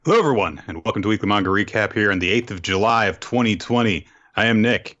Hello, everyone, and welcome to Weekly Manga Recap here on the 8th of July of 2020. I am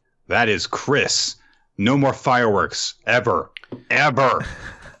Nick. That is Chris. No more fireworks. Ever. Ever.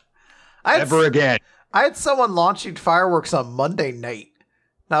 I had, Ever again. I had someone launching fireworks on Monday night.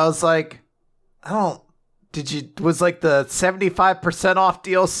 And I was like, was like the 75% off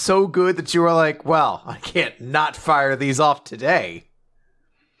deal so good that you were like, well, I can't not fire these off today?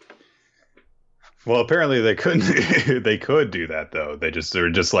 Well, apparently they couldn't. They could do that though. They were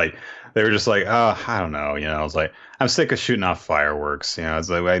just like, oh, I don't know. I was like, I'm sick of shooting off fireworks. It's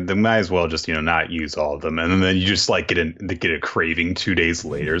like they might as well just not use all of them. And then you just like get a craving 2 days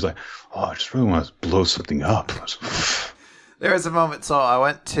later. It's like, oh, I just really want to blow something up. There was a moment. So I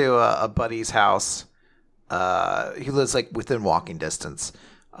went to a buddy's house. He lives like within walking distance.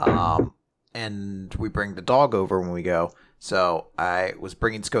 And we bring the dog over when we go. So I was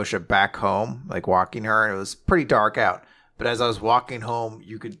bringing Scotia back home, like walking her, and it was pretty dark out. But as I was walking home,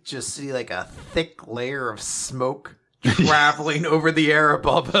 you could just see like a thick layer of smoke traveling over the air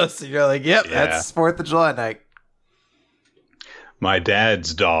above us. And you're like, yep, Yeah. That's 4th of July night. My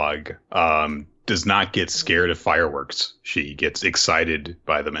dad's dog does not get scared of fireworks. She gets excited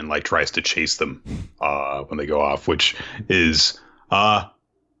by them and like tries to chase them when they go off, which is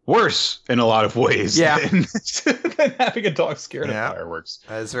worse in a lot of ways than having a dog scared of fireworks.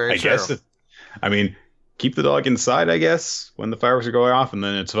 That is very I true. guess keep the dog inside, I guess, when the fireworks are going off, and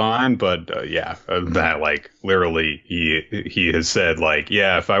then it's fine. But that like literally he has said like,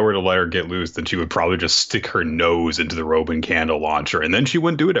 yeah, if I were to let her get loose, then she would probably just stick her nose into the Roman candle launcher, and then she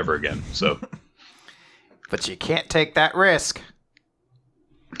wouldn't do it ever again. So, but you can't take that risk.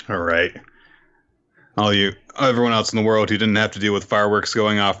 All right. Everyone else in the world who didn't have to deal with fireworks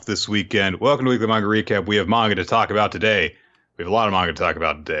going off this weekend, welcome to Weekly Manga Recap. We have manga to talk about today. We have a lot of manga to talk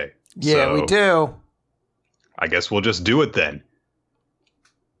about today. Yeah, so we do. I guess we'll just do it then.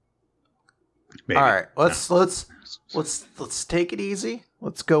 Maybe. All right, let's take it easy.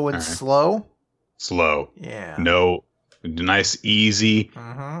 Let's go in slow. Slow. Yeah. No, nice, easy,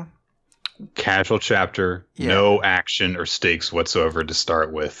 casual chapter. Yeah. No action or stakes whatsoever to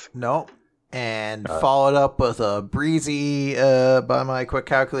start with. No. And followed up with a breezy, by my quick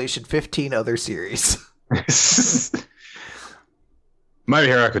calculation, 15 other series. My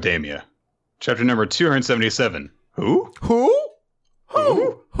Hero Academia, chapter number 277. Who?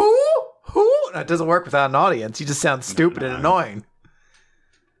 That doesn't work without an audience. You just sound stupid and annoying.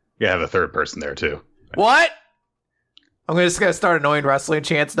 You have a third person there, too. What? I'm just going to start annoying wrestling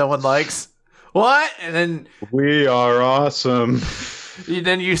chants no one likes. What? And then... We are awesome.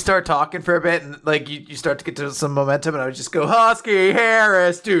 Then you start talking for a bit, and like you start to get to some momentum, and I would just go, Husky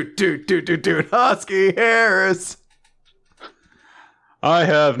Harris, dude, Husky Harris. I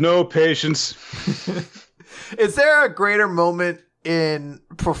have no patience. Is there a greater moment in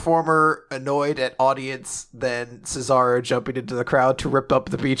performer annoyed at audience than Cesaro jumping into the crowd to rip up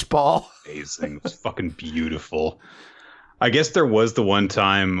the beach ball? Amazing. It was fucking beautiful. I guess there was the one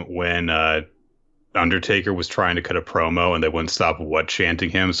time when Undertaker was trying to cut a promo and they wouldn't stop chanting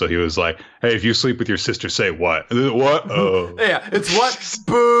him, so he was like, hey, if you sleep with your sister, say what? What? Oh. Yeah, it's what?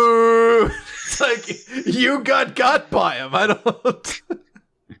 Boo! It's like, you got by him. I don't...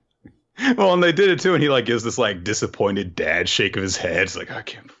 Well, and they did it too, and he like gives this like disappointed dad shake of his head. It's like, I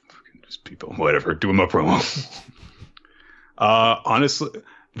can't fucking just people, whatever, doing my promo. Honestly,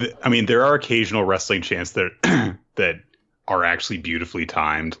 there are occasional wrestling chants that that are actually beautifully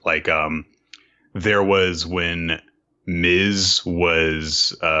timed. Like, there was when Miz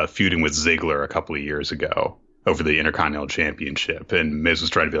was feuding with Ziggler a couple of years ago over the Intercontinental Championship, and Miz was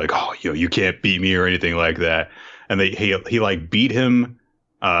trying to be like, oh, you can't beat me or anything like that. And he like beat him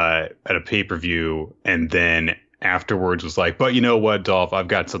at a pay-per-view, and then afterwards was like, but you know what, Dolph, I've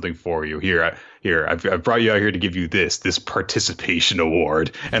got something for you. I've brought you out here to give you this participation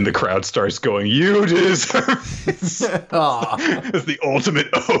award. And the crowd starts going, you deserve it. It's the ultimate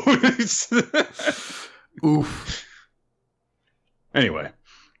ode. Oof. Anyway.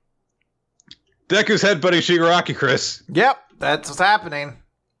 Deku's headbutting Shigaraki, Chris. Yep, that's what's happening.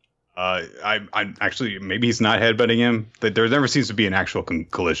 I'm actually, maybe he's not headbutting him. There never seems to be an actual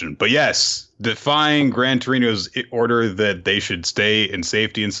collision. But yes, defying Gran Torino's order that they should stay in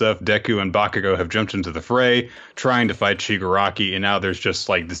safety and stuff, Deku and Bakugo have jumped into the fray, trying to fight Shigaraki, and now there's just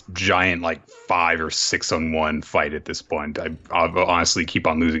like this giant like 5 or 6-on-1 fight at this point. I honestly keep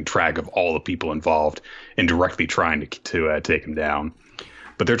on losing track of all the people involved and directly trying to take him down.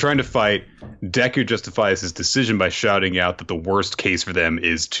 but they're trying to fight. Deku justifies his decision by shouting out that the worst case for them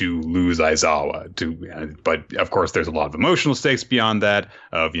is to lose Aizawa. But of course, there's a lot of emotional stakes beyond that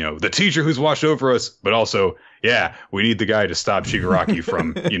of, the teacher who's watched over us, but also, yeah, we need the guy to stop Shigaraki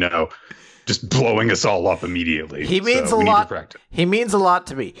from, just blowing us all up immediately. He means a lot. He means a lot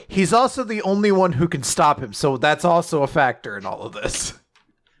to me. He's also the only one who can stop him, so that's also a factor in all of this.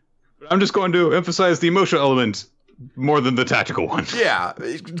 I'm just going to emphasize the emotional element more than the tactical one. Yeah,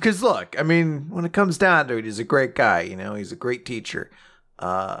 because look, I mean, when it comes down to it, he's a great guy. He's a great teacher.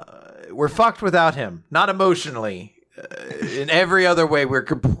 We're fucked without him. Not emotionally. In every other way, we're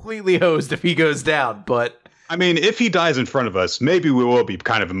completely hosed if he goes down, but... I mean, if he dies in front of us, maybe we will be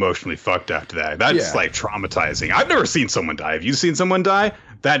kind of emotionally fucked after that. That's like traumatizing. I've never seen someone die. Have you seen someone die?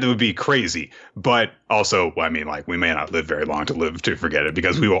 That would be crazy. But also, I mean, we may not live very long to forget it,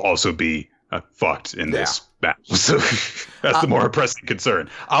 because we will also be fucked in this battle. So that's the more pressing concern.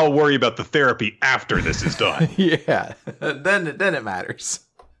 I'll worry about the therapy after this is done. Yeah, then it matters.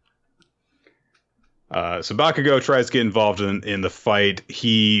 So Bakugo tries to get involved in the fight.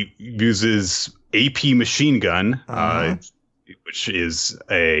 He uses AP machine gun, which is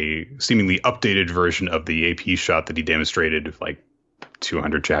a seemingly updated version of the AP shot that he demonstrated like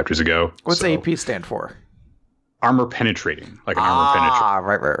 200 chapters ago. What's AP stand for? Armor penetrating, like an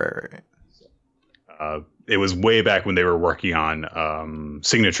armor penetrating. Right. It was way back when they were working on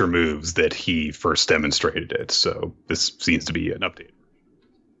signature moves that he first demonstrated it. So this seems to be an update.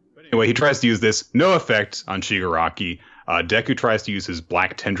 But anyway, he tries to use this. No effect on Shigaraki. Deku tries to use his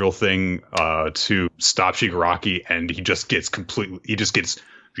black tendril thing to stop Shigaraki, and he just gets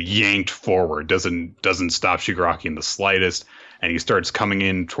yanked forward. Doesn't stop Shigaraki in the slightest, and he starts coming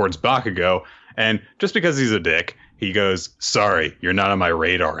in towards Bakugo. And just because he's a dick, he goes, "Sorry, you're not on my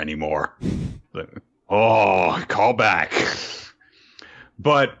radar anymore." Oh, call back.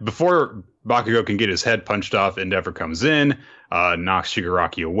 But before Bakugo can get his head punched off, Endeavor comes in, knocks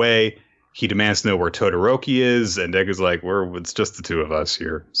Shigaraki away. He demands to know where Todoroki is, and Deku's like, it's just the two of us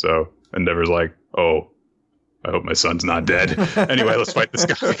here. So Endeavor's like, oh, I hope my son's not dead. Anyway, let's fight this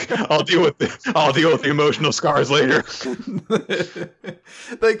guy. I'll deal with the emotional scars later.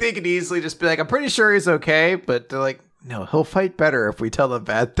 Like, they could easily just be like, I'm pretty sure he's okay, but they're like, no, he'll fight better if we tell him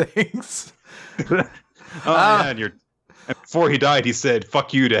bad things. Man, before he died, he said,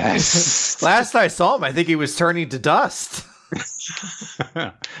 "Fuck you, Dad." Last I saw him, I think he was turning to dust.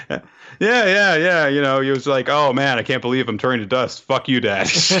 Yeah. He was like, "Oh man, I can't believe I'm turning to dust. Fuck you, Dad."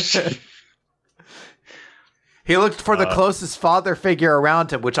 He looked for the closest father figure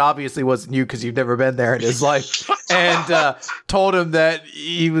around him, which obviously wasn't you because you've never been there in his life, and told him that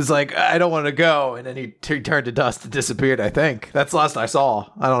he was like, "I don't want to go," and then he turned to dust and disappeared. I think that's the last I saw.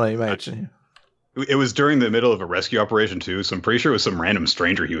 I don't know. You mentioned. It was during the middle of a rescue operation too, so I'm pretty sure it was some random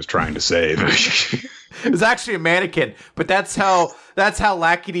stranger he was trying to save. It was actually a mannequin, but that's how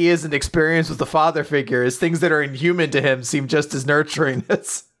lackey he is in experience with the father figure. Is things that are inhuman to him seem just as nurturing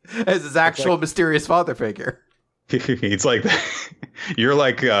as his actual mysterious father figure. It's like you're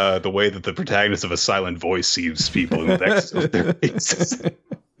like the way that the protagonist of A Silent Voice sees people in their faces.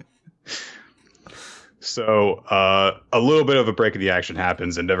 So a little bit of a break of the action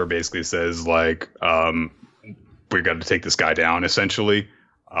happens. Endeavor basically says, like, we got to take this guy down, essentially.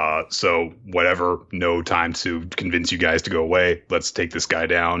 So whatever, no time to convince you guys to go away. Let's take this guy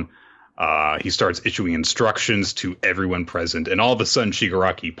down. He starts issuing instructions to everyone present. And all of a sudden,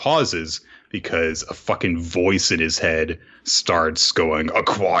 Shigaraki pauses because a fucking voice in his head starts going,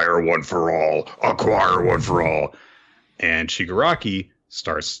 "Acquire one for all, acquire one for all." And Shigaraki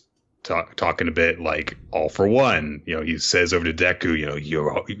starts talking a bit like all for one. He says over to Deku,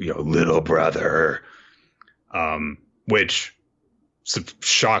 your little brother, which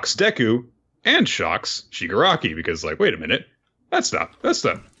shocks Deku and shocks Shigaraki because, like, wait a minute, that's not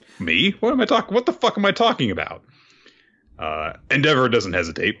me. What the fuck am I talking about? Endeavor doesn't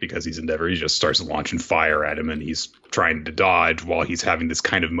hesitate because he's Endeavor. He just starts launching fire at him, and he's trying to dodge while he's having this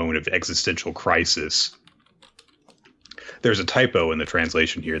kind of moment of existential crisis. There's a typo in the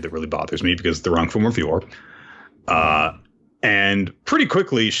translation here that really bothers me because it's the wrong form of viewer. And pretty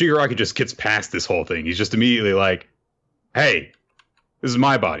quickly, Shigaraki just gets past this whole thing. He's just immediately like, "Hey, this is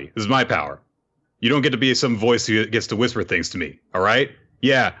my body. This is my power. You don't get to be some voice who gets to whisper things to me. All right?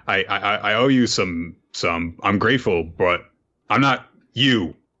 Yeah, I owe you some. I'm grateful, but I'm not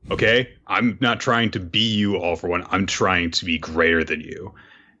you. Okay? I'm not trying to be you all for one. I'm trying to be greater than you."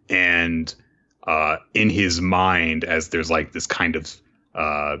 And in his mind, as there's like this kind of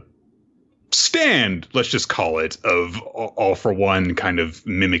stand, let's just call it, of all for one kind of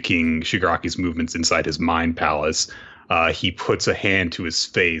mimicking Shigaraki's movements inside his mind palace, he puts a hand to his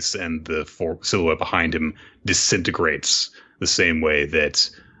face, and the silhouette behind him disintegrates the same way that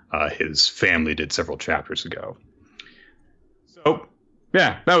his family did several chapters ago. So,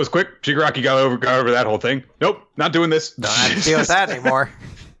 yeah, that was quick. Shigaraki got over that whole thing. Nope, not doing this. Don't have to deal with that anymore.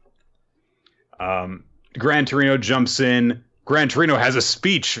 Gran Torino jumps in. Gran Torino has a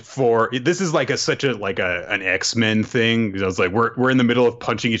speech for this is like an X-Men thing. It's like we're in the middle of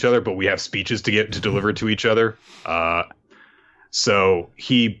punching each other, but we have speeches to deliver to each other. So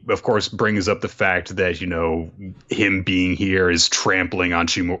he, of course, brings up the fact that, him being here is trampling on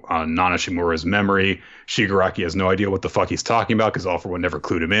Nana Shimura's memory. Shigaraki has no idea what the fuck he's talking about because All For One never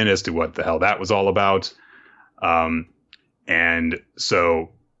clued him in as to what the hell that was all about. And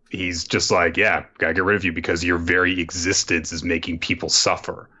so he's just like, yeah, gotta get rid of you because your very existence is making people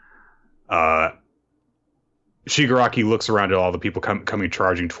suffer. Shigaraki looks around at all the people coming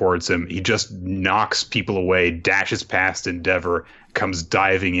charging towards him. He just knocks people away, dashes past Endeavor, comes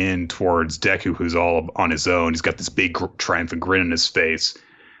diving in towards Deku, who's all on his own. He's got this big triumphant grin on his face.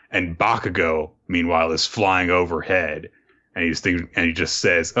 And Bakugo, meanwhile, is flying overhead. And he just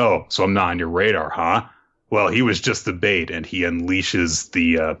says, "Oh, so I'm not on your radar, huh? Well, he was just the bait." And he unleashes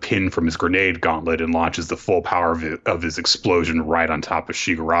the pin from his grenade gauntlet and launches the full power of his explosion right on top of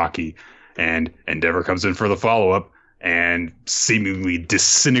Shigaraki. And Endeavor comes in for the follow-up and seemingly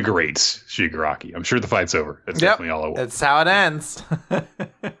disintegrates Shigaraki. I'm sure the fight's over. That's definitely all it was. That's how it ends.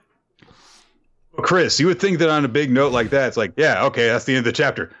 Chris, you would think that on a big note like that, it's like, yeah, okay, that's the end of the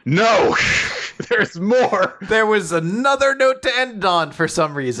chapter. No! There's more! There was another note to end on for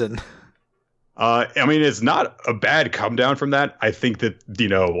some reason. It's not a bad come down from that. I think that,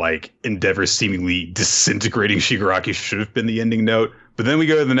 Endeavor seemingly disintegrating Shigaraki should have been the ending note. But then we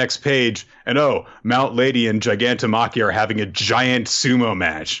go to the next page, and Mount Lady and Gigantomachia are having a giant sumo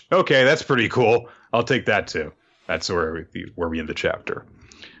match. Okay, that's pretty cool. I'll take that too. That's where we end the chapter.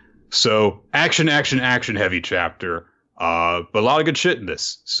 So, action heavy chapter. But a lot of good shit in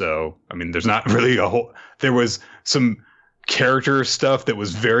this. So, there's not really there was some character stuff that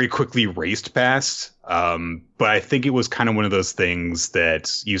was very quickly raced past. But I think it was kind of one of those things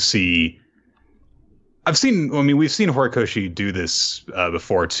that you see. We've seen Horikoshi do this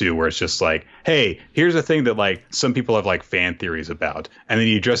before too, where it's just like, hey, here's a thing that some people have fan theories about, and then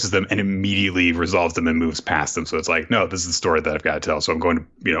he addresses them and immediately resolves them and moves past them. So it's like, no, this is the story that I've got to tell. So I'm going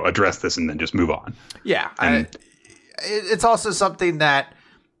to address this and then just move on. Yeah, it's also something that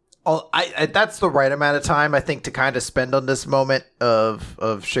that's the right amount of time I think to kind of spend on this moment of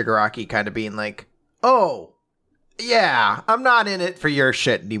Shigaraki kind of being like, oh, yeah, I'm not in it for your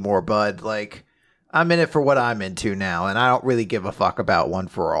shit anymore, bud. I'm in it for what I'm into now, and I don't really give a fuck about One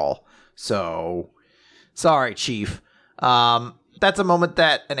for All. So, sorry, Chief. That's a moment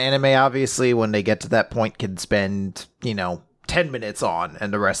that an anime, obviously, when they get to that point, can spend, 10 minutes on,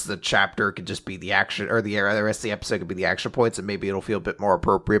 and the rest of the chapter could just be the action, or the rest of the episode could be the action points, and maybe it'll feel a bit more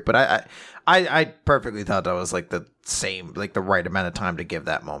appropriate. But I perfectly thought that was the same, the right amount of time to give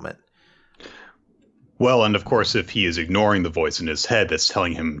that moment. Well, and of course, if he is ignoring the voice in his head that's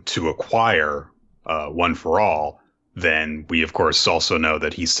telling him to acquire One for All, then we of course also know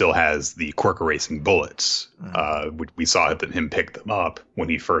that he still has the Quirk erasing bullets. We saw him pick them up when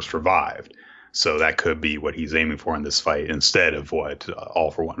he first revived, so that could be what he's aiming for in this fight instead of what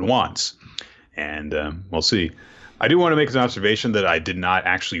All For One wants. And we'll see. I do want to make an observation that I did not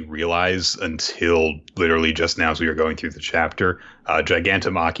actually realize until literally just now as we were going through the chapter.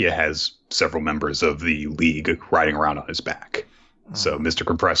 Gigantomachia has several members of the League riding around on his back. So Mr.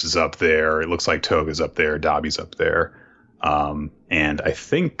 Compress is up there. It looks like Toga's up there. Dabi's up there. And I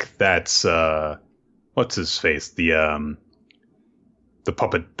think that's what's his face? The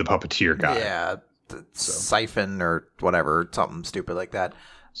puppeteer guy. Yeah, Siphon or whatever, something stupid like that.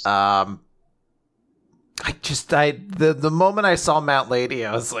 The moment I saw Mount Lady,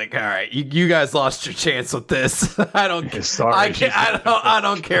 I was like, all right, you guys lost your chance with this. I don't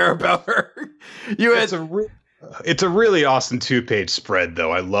care about her. It's a really awesome 2-page spread,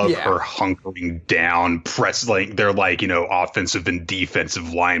 though. I love her hunkering down, they're offensive and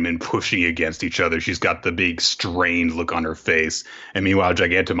defensive linemen pushing against each other. She's got the big strained look on her face. And meanwhile,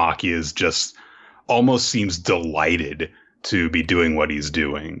 Gigantomachia is just almost seems delighted to be doing what he's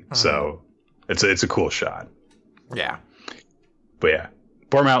doing. So it's a cool shot. Yeah. But yeah,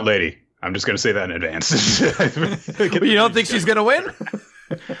 poor Mount Lady. I'm just going to say that in advance. You don't think she's going to win?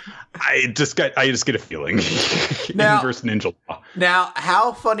 I just get a feeling. Now- Inverse ninja law. Now,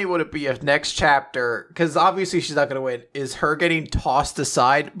 how funny would it be if next chapter, because obviously she's not going to win, is her getting tossed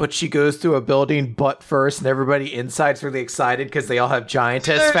aside, but she goes through a building butt first, and everybody inside's really excited because they all have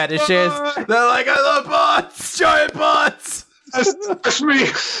giantess fetishes. They're like, I love butts, giant butts. That's me.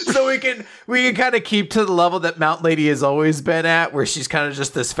 So we can kind of keep to the level that Mount Lady has always been at, where she's kind of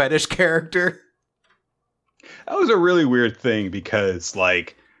just this fetish character. That was a really weird thing because,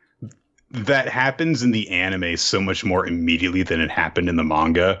 like, that happens in the anime so much more immediately than it happened in the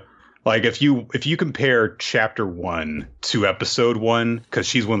manga. Like, if you compare chapter 1 to episode 1, because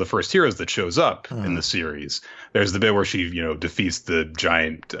she's one of the first heroes that shows up in the series, there's the bit where she, defeats the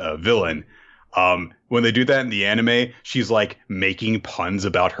giant villain. When they do that in the anime, she's like making puns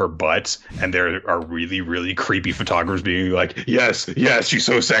about her butt, and there are really, really creepy photographers being like, yes, she's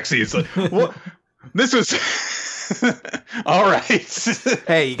so sexy. It's like, what? This was all right.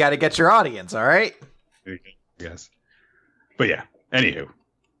 Hey, you got to get your audience, all right? Yes. But yeah, anywho.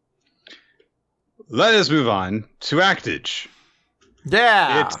 Let us move on to Actage.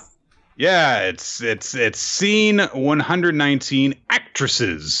 Yeah. It's scene 119,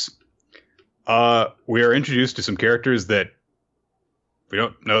 actresses. We are introduced to some characters that we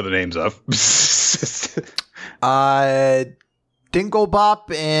don't know the names of.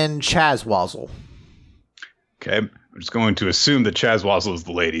 Dinglebop and Chazwazzle. Okay, I'm just going to assume that Chazwazzle is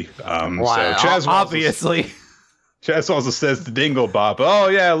the lady. Wow, So Chazwazzle, obviously. Chazwazzle says to Dinglebop, "Oh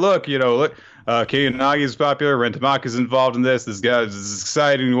yeah, look, look, Kiyonagi is popular. Ren Tamaki is involved in this. This is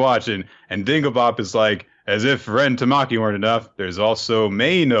exciting to watch." And Dinglebop is like, as if Ren Tamaki weren't enough, there's also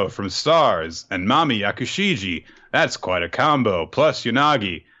Meino from Stars and Mami Yakushiji. That's quite a combo. Plus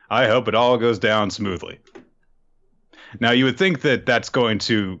Yonagi. I hope it all goes down smoothly. Now you would think that that's going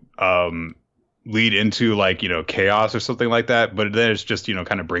to lead into chaos or something like that, but then it's just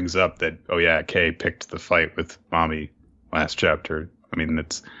kind of brings up that, oh yeah, Kay picked the fight with Mami last chapter. I mean,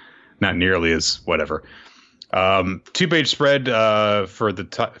 it's not nearly as whatever. 2-page spread for the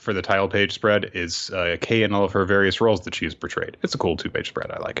title page spread is Kay and all of her various roles that she has portrayed. It's a cool 2-page spread.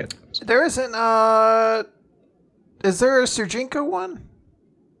 I like it. There isn't is there a Sujinko one?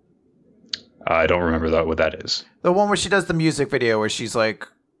 I don't remember what that is. The one where she does the music video where she's like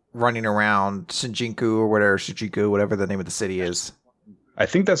running around Shinjuku or whatever the name of the city is. I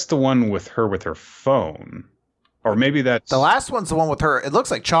think that's the one with her phone. Or maybe that's... The last one's the one with her. It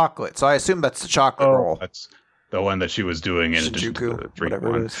looks like chocolate, so I assume that's the chocolate roll. That's the one that she was doing in addition to the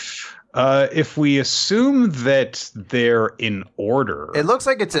whatever one. it is. If we assume that they're in order... It looks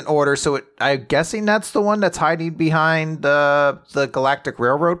like it's in order, so I'm guessing that's the one that's hiding behind the Galactic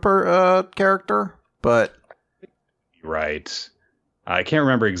Railroad character, but... Right. I can't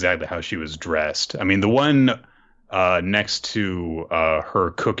remember exactly how she was dressed. I mean, the one next to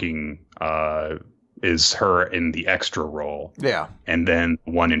her cooking is her in the extra role. Yeah. And then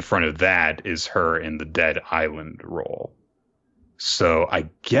the one in front of that is her in the Dead Island role. So I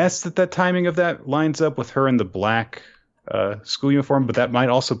guess that timing of that lines up with her in the black school uniform, but that might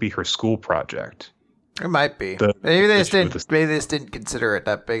also be her school project. It might be. Maybe they just didn't consider it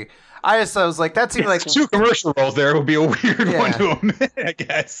that big. I was like, that seemed like 2 commercial roles there. It would be a weird one to omit, I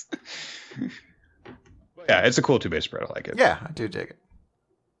guess. But yeah, it's a cool 2-page spread. I like it. Yeah, I do dig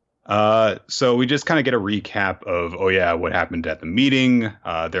it. So we just kind of get a recap of, what happened at the meeting.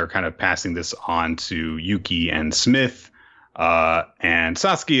 They're kind of passing this on to Yuki and Smith. And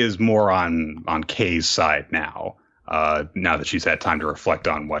Satsuki is more on Kay's side now that she's had time to reflect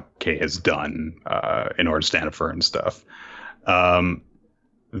on what Kay has done in order to stand up for her and stuff.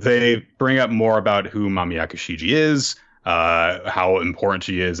 They bring up more about who Mami Yakushiji is, how important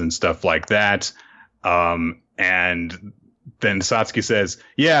she is and stuff like that. And then Satsuki says,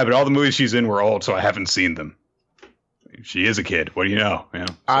 yeah, but all the movies she's in were old, so I haven't seen them. She is a kid. What do you know? So.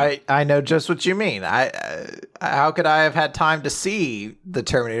 I know just what you mean. How could I have had time to see the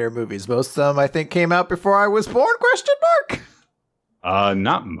Terminator movies? Most of them, I think, came out before I was born? ?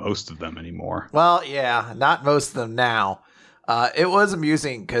 Not most of them anymore. Well, yeah, not most of them now. It was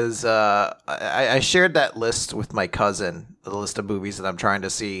amusing because I shared that list with my cousin, the list of movies that I'm trying to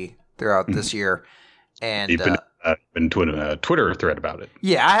see throughout this year. And You've been doing a Twitter thread about it.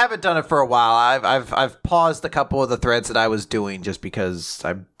 Yeah, I haven't done it for a while. I've paused a couple of the threads that I was doing just because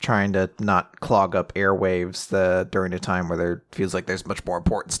I'm trying to not clog up airwaves during a time where there feels like there's much more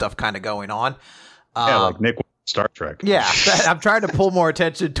important stuff kind of going on. Like Nick Star Trek. Yeah, I'm trying to pull more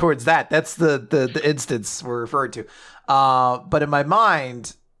attention towards that. That's the instance we're referring to. But in my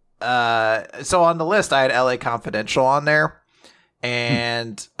mind, so on the list I had LA Confidential on there.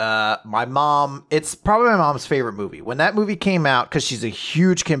 And my mom, it's probably my mom's favorite movie. When that movie came out, because she's a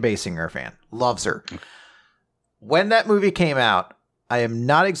huge Kim Basinger fan, loves her. When that movie came out, I am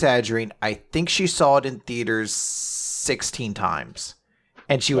not exaggerating, I think she saw it in theaters 16 times.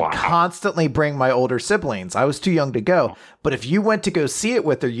 And she would constantly bring my older siblings. I was too young to go. But if you went to go see it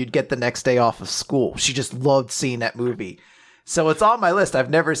with her, you'd get the next day off of school. She just loved seeing that movie. So it's on my list. I've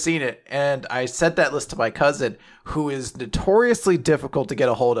never seen it. And I sent that list to my cousin, who is notoriously difficult to get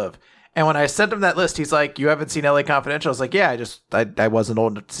a hold of. And when I sent him that list, he's like, you haven't seen LA Confidential? I was like, yeah, I wasn't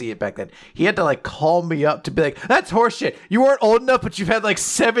old enough to see it back then. He had to like call me up to be like, that's horseshit. You weren't old enough, but you've had like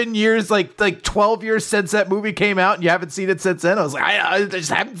 7 years, like 12 years since that movie came out and you haven't seen it since then. I was like, I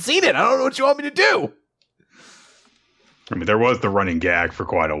just haven't seen it. I don't know what you want me to do. I mean, there was the running gag for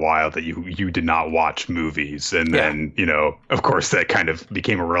quite a while that you did not watch movies. And then, of course, that kind of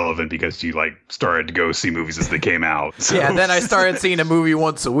became irrelevant because you like started to go see movies as they came out. So. Yeah, then I started seeing a movie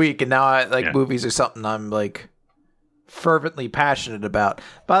once a week. And now movies are something I'm like fervently passionate about.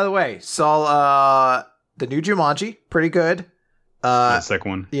 By the way, saw the new Jumanji. Pretty good. The second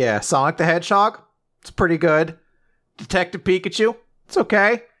one. Yeah, Sonic the Hedgehog. It's pretty good. Detective Pikachu. It's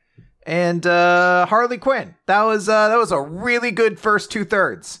okay. And Harley Quinn. That was a really good first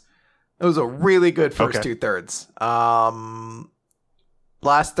 2/3. It was a really good first 2/3.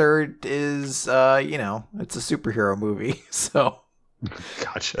 Last third is it's a superhero movie, so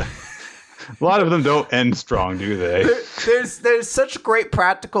gotcha. A lot of them don't end strong, do they? There's such great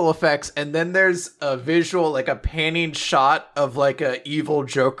practical effects, and then there's a visual, like a panning shot of like a evil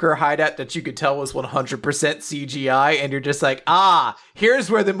Joker hideout that you could tell was 100% CGI, and you're just like,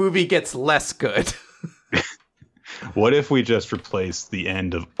 here's where the movie gets less good. What if we just replace the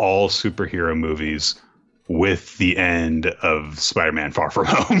end of all superhero movies with the end of Spider-Man: Far From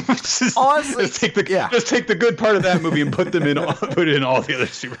Home? Honestly, just take the good part of that movie and put it in all the other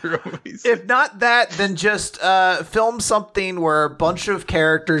superhero movies. If not that, then just film something where a bunch of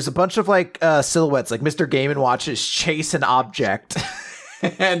characters, a bunch of like silhouettes, like Mr. Game & Watches chase an object,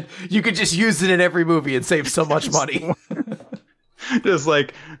 and you could just use it in every movie and save so much money. Just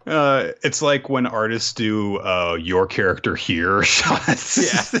like it's like when artists do your character here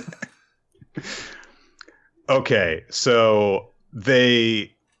shots. Yeah. Okay, so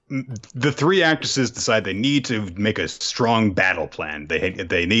the three actresses decide they need to make a strong battle plan.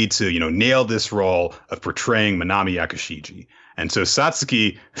 They need to nail this role of portraying Manami Yakashiji. And so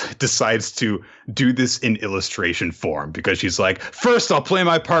Satsuki decides to do this in illustration form because she's like, first I'll play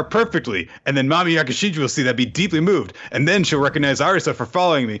my part perfectly, and then Mami Yakashiji will see that, be deeply moved, and then she'll recognize Arisa for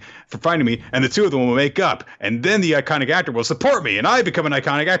finding me, and the two of them will make up, and then the iconic actor will support me, and I become an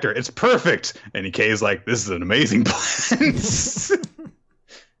iconic actor. It's perfect. And Ikei is like, this is an amazing plan.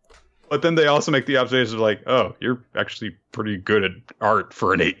 But then they also make the observation of like, oh, you're actually pretty good at art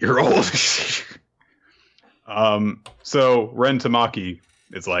for an 8-year-old. So Ren Tamaki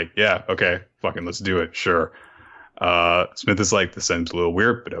is like, yeah, okay, fucking let's do it. Sure. Smith is like, this seems a little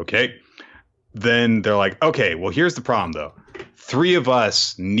weird, but okay. Then they're like, okay, well, here's the problem though. 3 of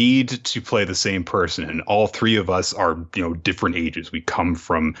us need to play the same person, and all 3 of us are, different ages. We come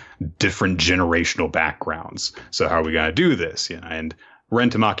from different generational backgrounds. So how are we going to do this? And Ren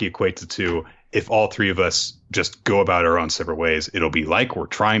Tamaki equates it to, if all 3 of us just go about our own separate ways, it'll be like we're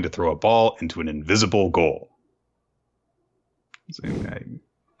trying to throw a ball into an invisible goal.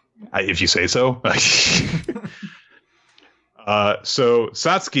 If you say so. So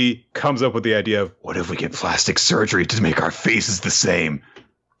Satsuki comes up with the idea of, what if we get plastic surgery to make our faces the same?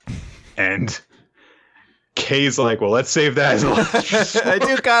 And Kay's like, well, let's save that as a I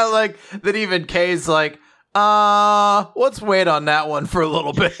do kind of like that even Kay's like, let's wait on that one for a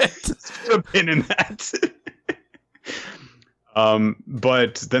little bit. Put a pin in that.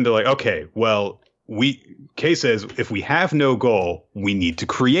 But then they're like, okay, well, Kay says, if we have no goal, we need to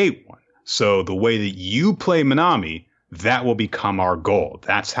create one. So the way that you play Manami, that will become our goal.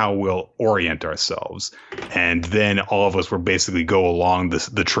 That's how we'll orient ourselves. And then all of us will basically go along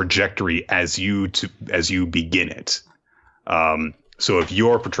the trajectory as you begin it. So if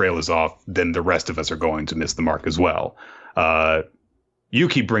your portrayal is off, then the rest of us are going to miss the mark as well.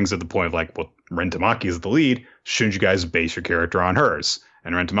 Yuki brings up the point of like, well, Ren Tamaki is the lead. Shouldn't you guys base your character on hers?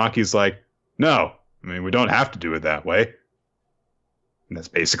 And Ren Tamaki is like, no, I mean, we don't have to do it that way. And that's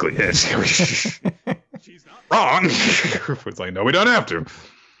basically it. She's not wrong. It's like, no, we don't have to.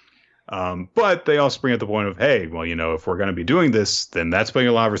 But they also bring up the point of, hey, well, if we're going to be doing this, then that's putting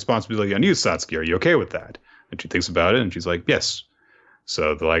a lot of responsibility on you, Satsuki. Are you okay with that? And she thinks about it, and she's like, yes.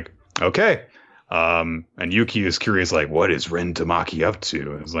 So they're like, okay. And Yuki is curious, like, what is Ren Tamaki up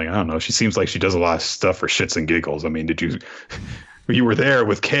to? And it's like, I don't know. She seems like she does a lot of stuff for shits and giggles. I mean, did you were there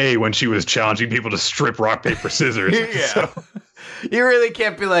with Kay when she was challenging people to strip rock, paper, scissors. Yeah. So, You really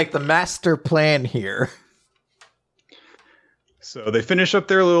can't be like the master plan here. so they finish up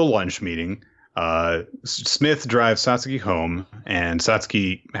their little lunch meeting. Smith drives Satsuki home, and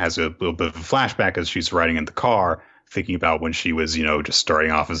Satsuki has a little bit of a flashback as she's riding in the car, thinking about when she was, just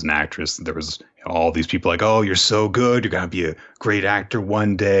starting off as an actress. There was all these people like, oh, you're so good. You're going to be a great actor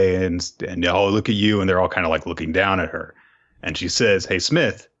one day. And oh, look at you. And they're all kind of like looking down at her. And she says, hey,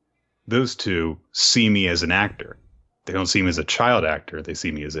 Smith, those two see me as an actor. They don't see me as a child actor. They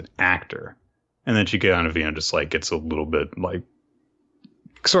see me as an actor. And then she kind of, just like gets a little bit like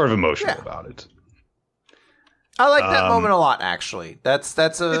sort of emotional about it. I like that moment a lot, actually. That's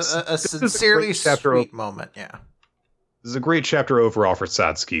a sincerely sweet moment. Yeah. This is a great chapter overall for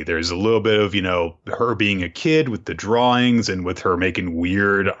Satsuki. There's a little bit of, her being a kid with the drawings and with her making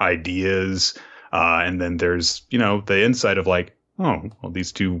weird ideas. And then there's, the insight of like, oh, well,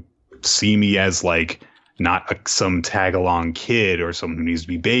 these two see me as like not some tag-along kid or someone who needs to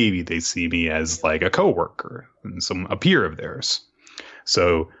be baby. They see me as like a coworker and a peer of theirs.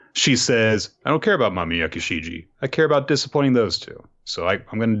 So she says, I don't care about Mamiyuki Shiji. I care about disappointing those two. So I'm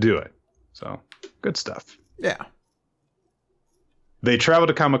going to do it. So good stuff. Yeah. They travel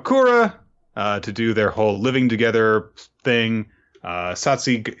to Kamakura to do their whole living together thing.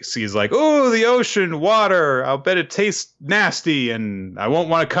 Satsuki is like, oh, the ocean, water. I'll bet it tastes nasty, and I won't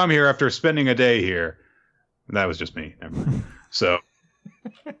want to come here after spending a day here. That was just me. Never mind. So,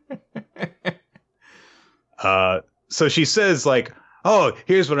 so she says like, oh,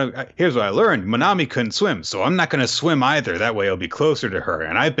 here's what I learned. Manami couldn't swim, so I'm not going to swim either. That way I'll be closer to her.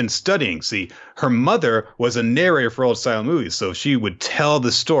 And I've been studying. See, her mother was a narrator for old style movies, so she would tell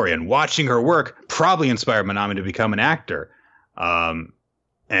the story. And watching her work probably inspired Manami to become an actor.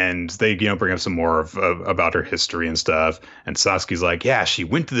 And they, bring up some more about her history and stuff. And Sasuke's like, yeah, she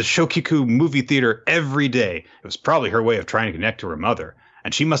went to the Shokiku movie theater every day. It was probably her way of trying to connect to her mother.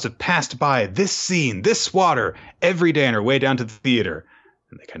 And she must have passed by this scene, this water, every day on her way down to the theater.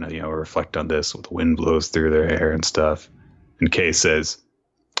 And they kind of, reflect on this with the wind blows through their hair and stuff. And Kay says,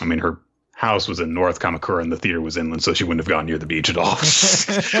 her house was in North Kamakura and the theater was inland, so she wouldn't have gone near the beach at all.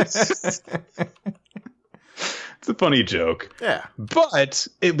 It's a funny joke. Yeah. But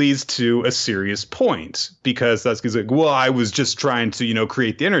it leads to a serious point because Sasuke's like, well, I was just trying to,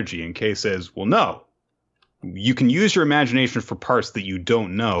 create the energy. And Kay says, well, no. You can use your imagination for parts that you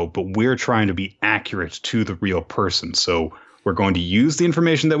don't know, but we're trying to be accurate to the real person. So we're going to use the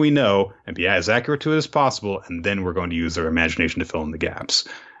information that we know and be as accurate to it as possible. And then we're going to use our imagination to fill in the gaps.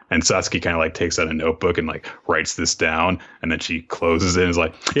 And Satsuki kind of like takes out a notebook and like writes this down. And then she closes it and is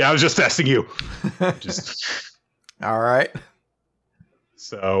like, yeah, I was just testing you. All right.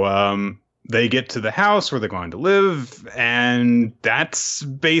 So they get to the house where they're going to live, and that's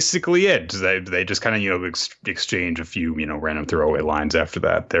basically it. They just kind of, exchange a few, random throwaway lines after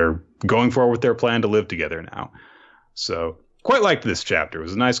that. They're going forward with their plan to live together now. So quite liked this chapter. It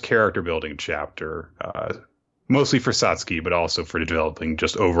was a nice character building chapter, mostly for Satsuki, but also for developing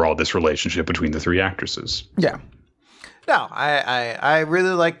just overall this relationship between the three actresses. Yeah. No, I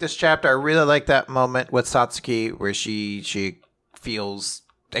really like this chapter. I really like that moment with Satsuki where she feels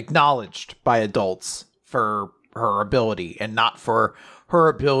acknowledged by adults for her ability and not for her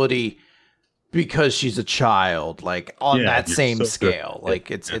ability because she's a child, like on that same scale. Good. Like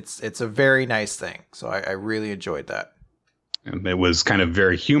it's a very nice thing. So I really enjoyed that. And it was kind of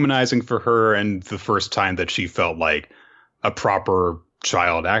very humanizing for her, and the first time that she felt like a proper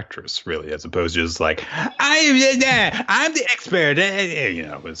child actress, really, as opposed to just like, I'm the expert.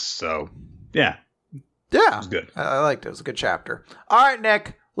 It was so, yeah. Yeah. It was good. I liked it. It was a good chapter. All right,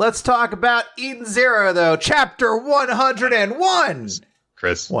 Nick, let's talk about Eden Zero, though. Chapter 101.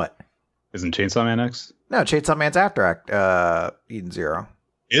 Chris. What? Isn't Chainsaw Man next? No, Chainsaw Man's after Eden Zero.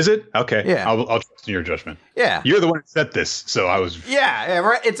 Is it? Okay. Yeah. I'll trust in your judgment. Yeah. You're the one who said this, so I was... Yeah,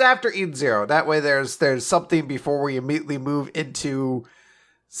 right. It's after Eden Zero. That way there's something before we immediately move into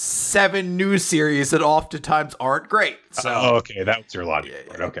 7 new series that oftentimes aren't great. So, okay. That was your logic.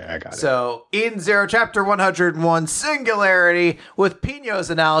 Yeah. Okay, I got it. So, Eden Zero, Chapter 101, Singularity, with Pino's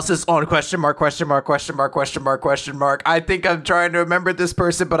analysis on question mark. I think I'm trying to remember this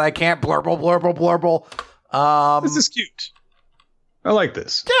person, but I can't. Blurble. This is cute. I like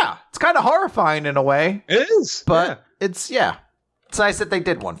this. Yeah, it's kind of horrifying in a way. It is, but it's nice that they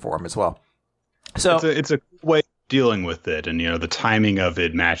did one for him as well. So it's a way of dealing with it, and the timing of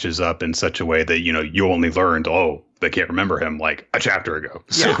it matches up in such a way that you only learned they can't remember him like a chapter ago.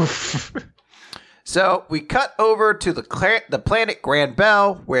 So. Yeah. So we cut over to the planet Grand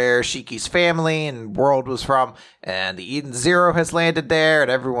Bell, where Shiki's family and world was from, and the Eden Zero has landed there, and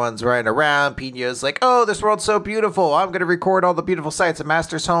everyone's running around. Pino's like, oh, this world's so beautiful. I'm going to record all the beautiful sights of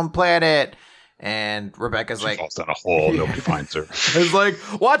Master's home planet. And Rebecca's like, falls down a hole. Nobody finds her. It's like,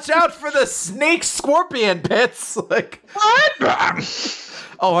 watch out for the snake scorpion pits. Like, what?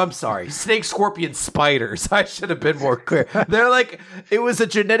 Oh, I'm sorry. Snake, scorpion, spiders. I should have been more clear. They're like, it was a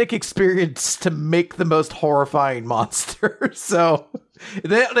genetic experience to make the most horrifying monster. So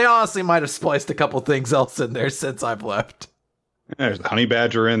they honestly might have spliced a couple things else in there since I've left. There's a honey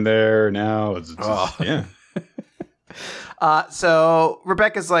badger in there now. Yeah. So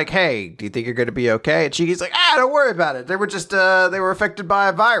Rebecca's like, hey, do you think you're going to be okay? And Shiki's like, don't worry about it. They were just, they were affected by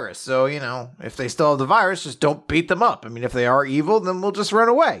a virus. So, if they still have the virus, just don't beat them up. I mean, if they are evil, then we'll just run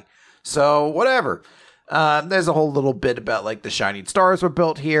away. So whatever. There's a whole little bit about like the shining stars were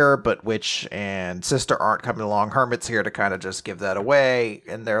built here, but Witch and Sister aren't coming along. Hermit's here to kind of just give that away.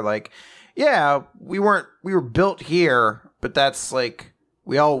 And they're like, yeah, we were built here, but that's like,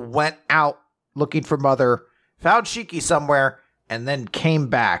 we all went out looking for Mother, found Shiki somewhere, and then came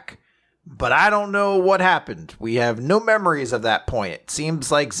back. But I don't know what happened. We have no memories of that point. It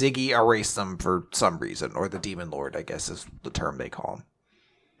seems like Ziggy erased them for some reason, or the Demon Lord, I guess is the term they call him.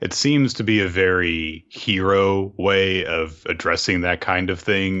 It seems to be a very hero way of addressing that kind of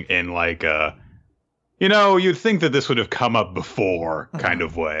thing in like you'd think that this would have come up before kind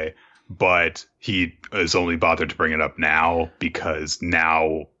of way. But he has only bothered to bring it up now because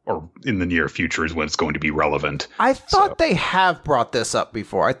now or in the near future is when it's going to be relevant. I thought they have brought this up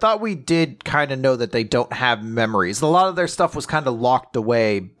before. I thought we did kind of know that they don't have memories. A lot of their stuff was kind of locked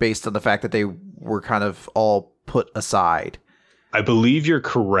away based on the fact that they were kind of all put aside. I believe you're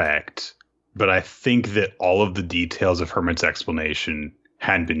correct, but I think that all of the details of Hermit's explanation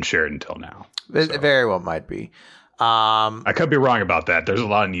hadn't been shared until now. It very well might be. I could be wrong about that. There's a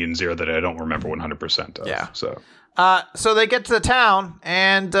lot in Eden Zero that I don't remember 100% of. Yeah. So they get to the town,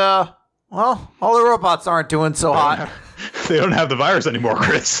 and all the robots aren't doing so hot. They don't have the virus anymore,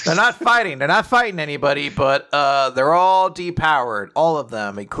 Chris. They're not fighting. They're not fighting anybody, but they're all depowered, all of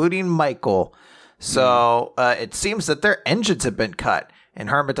them, including Michael. So it seems that their engines have been cut,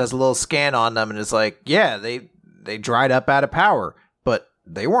 and Hermit does a little scan on them and is like, yeah, they dried up out of power, but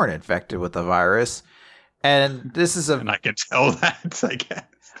they weren't infected with the virus. And this is and I can tell that, I guess.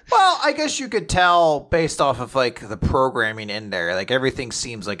 Well, I guess you could tell based off of like the programming in there. Like everything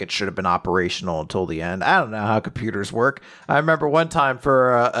seems like it should have been operational until the end. I don't know how computers work. I remember one time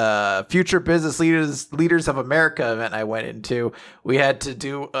for a Future Business Leaders of America event I went into, we had to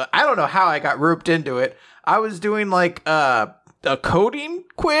do. I don't know how I got roped into it. I was doing like a coding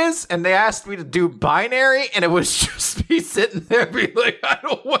quiz, and they asked me to do binary, and it was just me sitting there being like, I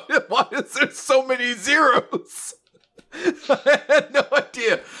don't want it. Why is there so many zeros? I had no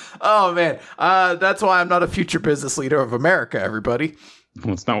idea. Oh man, that's why I'm not a future business leader of America, everybody.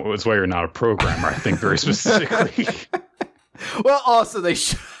 Well, it's why you're not a programmer, I think, very specifically. Well, also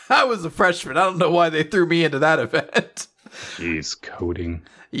I was a freshman. I don't know why they threw me into that event. Jeez, coding.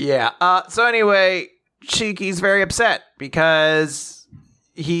 Yeah. So anyway, Shiki's very upset because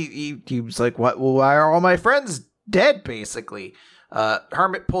he was like, "What? Well, why are all my friends dead?" Basically,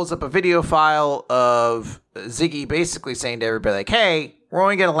 Hermit pulls up a video file of Ziggy basically saying to everybody, like, "Hey, we're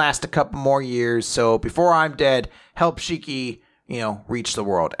only gonna last a couple more years, so before I'm dead, help Shiki, reach the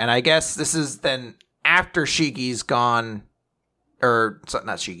world." And I guess this is then after Shiki's gone, or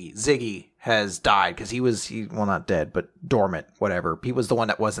not Shiki, Ziggy has died because he not dead, but dormant, whatever. He was the one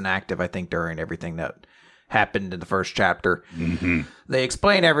that wasn't active, I think, during everything that happened in the first chapter. Mm-hmm. They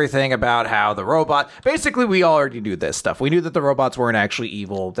explain everything about how the robot, basically we already knew this stuff. We knew that the robots weren't actually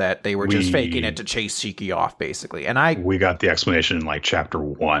evil, that they were just faking it to chase Shiki off, basically. And we got the explanation in like chapter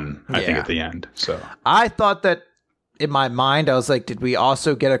 1, I think, at the end. So I thought that in my mind, I was like, did we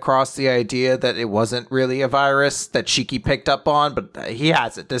also get across the idea that it wasn't really a virus that Shiki picked up on? But he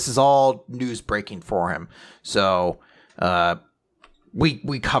has it. This is all news breaking for him. So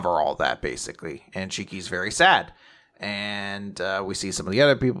we cover all that, basically. And Shiki's very sad. And we see some of the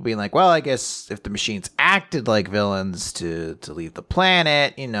other people being like, well, I guess if the machines acted like villains to leave the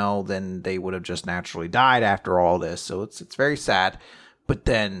planet, then they would have just naturally died after all this. So it's very sad. But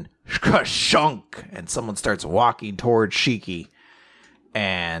then shunk, and someone starts walking towards Shiki,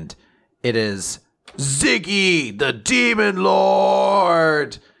 and it is Ziggy, the Demon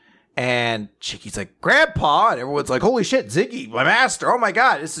Lord. And Shiki's like, "Grandpa," and everyone's like, "Holy shit, Ziggy, my master! Oh my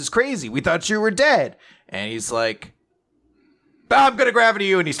god, this is crazy. We thought you were dead." And he's like, I'm gonna gravity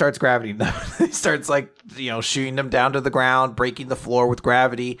you, and he starts gravity. He starts like shooting them down to the ground, breaking the floor with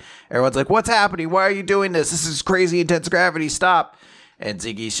gravity. Everyone's like, "What's happening? Why are you doing this? This is crazy intense gravity. Stop!" And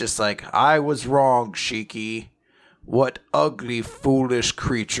Ziggy's just like, "I was wrong, Shiki. What ugly, foolish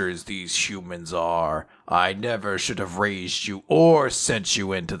creatures these humans are. I never should have raised you or sent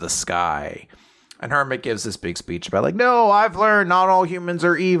you into the sky." And Hermit gives this big speech about like, "No, I've learned not all humans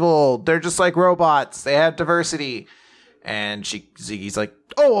are evil. They're just like robots. They have diversity." And Ziggy's like,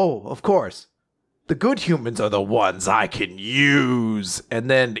 oh, of course. The good humans are the ones I can use. And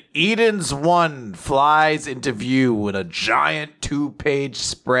then Eden's One flies into view in a giant 2-page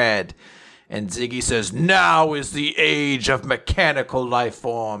spread. And Ziggy says, "Now is the age of mechanical life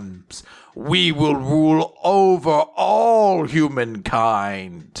forms. We will rule over all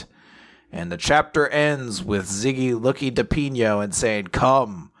humankind." And the chapter ends with Ziggy looking to Pino and saying,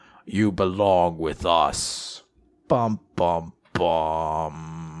 "Come, you belong with us." Bum, bum,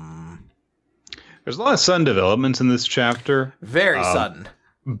 bum. There's a lot of sudden developments in this chapter. Very sudden.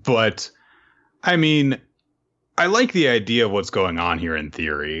 But, I mean, I like the idea of what's going on here in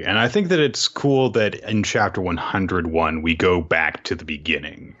theory. And I think that it's cool that in chapter 101, we go back to the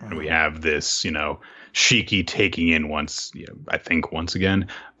beginning. And we have this, Shiki taking in once again,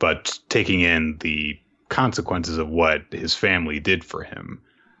 but taking in the consequences of what his family did for him.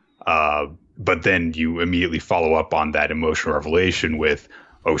 But then you immediately follow up on that emotional revelation with,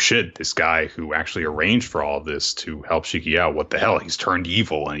 oh shit, this guy who actually arranged for all of this to help Shiki out, what the hell? He's turned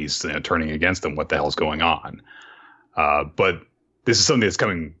evil and he's turning against them. What the hell's going on? But this is something that's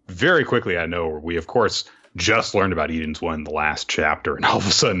coming very quickly. I know we, of course, just learned about Eden's One in the last chapter, and all of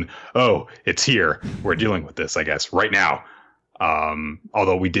a sudden, oh, it's here. We're dealing with this, I guess, right now.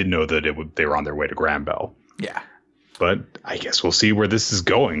 Although we did know that they were on their way to Granbell. Yeah. But I guess we'll see where this is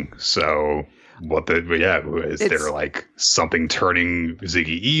going. So there like something turning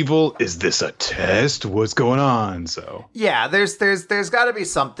Ziggy evil? Is this a test? What's going on? So yeah, there's got to be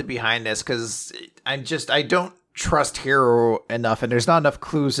something behind this, because I don't trust Hero enough, and there's not enough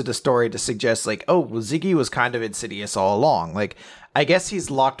clues to the story to suggest like, oh, well, Ziggy was kind of insidious all along. Like, I guess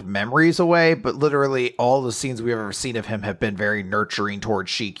he's locked memories away, but literally all the scenes we've ever seen of him have been very nurturing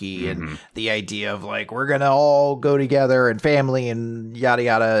towards Shiki, and the idea of like, we're gonna all go together and family and yada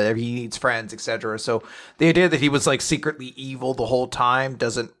yada, he needs friends, etc. So the idea that he was like secretly evil the whole time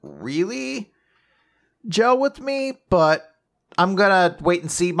doesn't really gel with me, but I'm gonna wait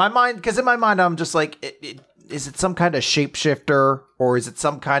and see. Because in my mind I'm just like, is it some kind of shapeshifter, or is it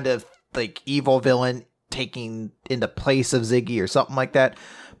some kind of like evil villain taking into place of Ziggy or something like that?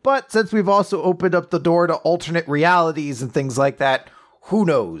 But since we've also opened up the door to alternate realities and things like that, who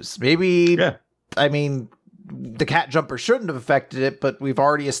knows? Maybe, yeah. I mean, the cat jumper shouldn't have affected it, but we've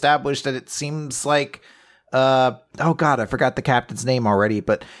already established that it seems like, oh god, I forgot the captain's name already,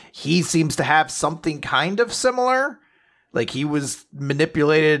 but he seems to have something kind of similar. Like, he was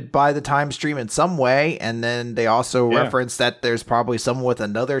manipulated by the time stream in some way, and then they also reference that there's probably someone with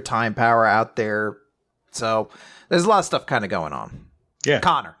another time power out there. So there's a lot of stuff kind of going on. Yeah,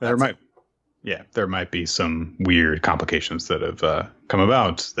 Connor. There might be some weird complications that have come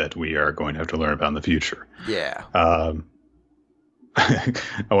about that we are going to have to learn about in the future. Yeah. I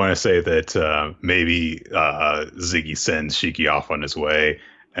want to say that maybe Ziggy sends Shiki off on his way.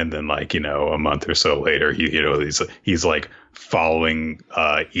 And then, like, a month or so later, he's like following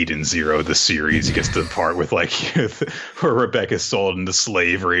Eden Zero, the series. He gets to the part with like where Rebecca's sold into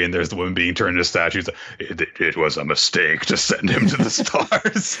slavery, and there's the woman being turned into statues. It was a mistake to send him to the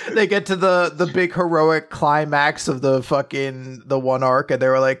stars. They get to the big heroic climax of the one arc, and they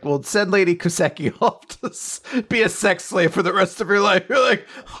were like, "Well, send Lady Kuseki off to be a sex slave for the rest of your life." You're like,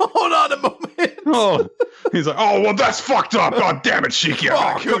 "Hold on a moment." Oh, he's like, "Oh, well, that's fucked up. God damn it, Shiki! I'm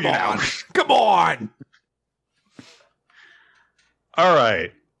gonna kill you now. Come on." All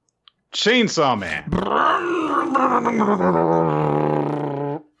right, Chainsaw Man.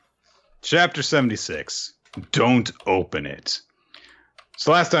 Chapter 76. Don't open it.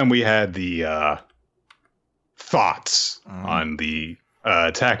 So last time we had the thoughts on the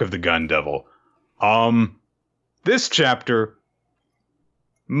attack of the Gun Devil. This chapter,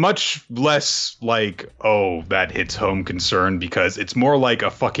 much less like, oh, that hits home concern, because it's more like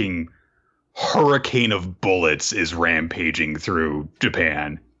a fucking hurricane of bullets is rampaging through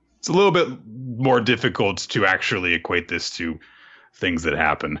Japan. It's a little bit more difficult to actually equate this to things that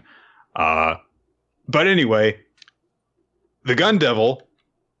happen. But anyway, the Gun Devil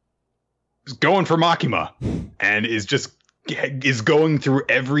is going for Makima and is going through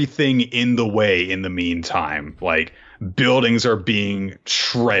everything in the way in the meantime. Like, buildings are being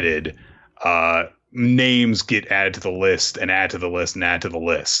shredded. names get added to the list and add to the list and add to the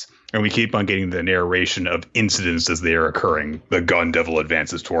list. And we keep on getting the narration of incidents as they are occurring. The gun devil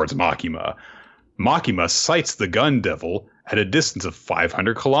advances towards Makima. Makima sights the gun devil at a distance of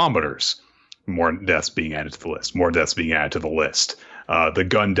 500 kilometers. More deaths being added to the list. More deaths being added to the list. The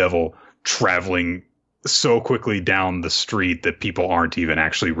gun devil traveling so quickly down the street that people aren't even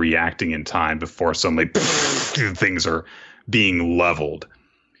actually reacting in time before suddenly things are being leveled.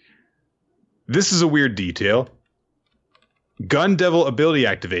 This is a weird detail. Gun devil ability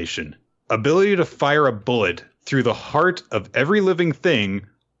activation. Ability to fire a bullet through the heart of every living thing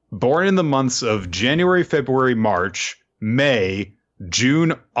born in the months of January, February, March, May,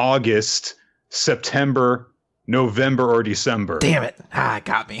 June, August, September, November, or December. Damn it. It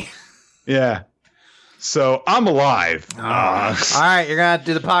got me. Yeah. So I'm alive. All right, you're going to have to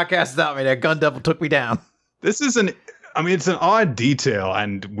do the podcast without me. That gun devil took me down. This is it's an odd detail,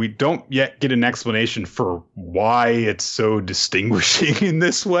 and we don't yet get an explanation for why it's so distinguishing in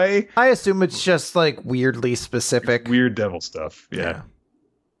this way. I assume it's just like weirdly specific. Weird devil stuff. Yeah.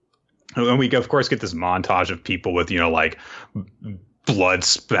 And we, of course, get this montage of people with, like blood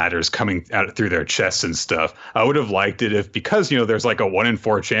spatters coming out through their chests and stuff. I would have liked it if, because, there's like a 1 in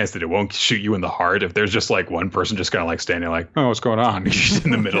 4 chance that it won't shoot you in the heart. If there's just like one person just kind of like standing like, oh, what's going on?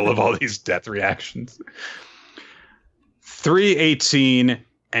 In the middle of all these death reactions. 3:18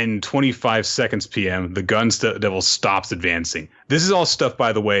 and 25 seconds p.m. The gun devil stops advancing. This is all stuff,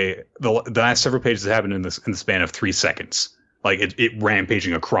 by the way, the last several pages happened in the span of 3 seconds. Like it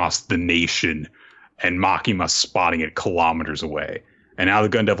rampaging across the nation and Makima spotting it kilometers away. And now the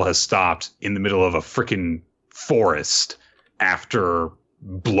gun devil has stopped in the middle of a freaking forest after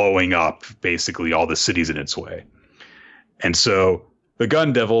blowing up basically all the cities in its way. And so the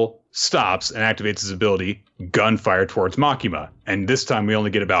gun devil stops and activates his ability, gunfire towards Makima. And this time we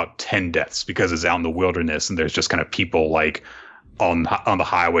only get about 10 deaths because it's out in the wilderness and there's just kind of people like on the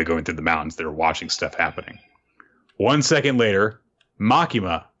highway going through the mountains that are watching stuff happening. 1 second later,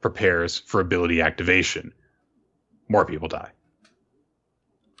 Makima prepares for ability activation. More people die.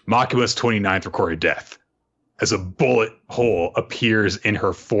 Makima's 29th recorded death as a bullet hole appears in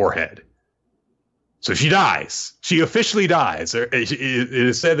her forehead. So she dies. She officially dies. It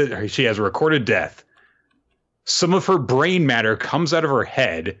is said that she has a recorded death. Some of her brain matter comes out of her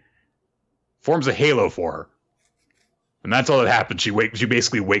head, forms a halo for her. And that's all that happens. She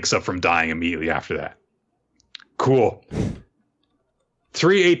basically wakes up from dying immediately after that. Cool.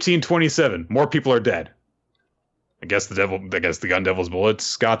 3:18:27. More people are dead. I guess the gun devil's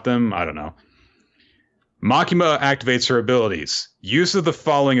bullets got them. I don't know. Makima activates her abilities. Use of the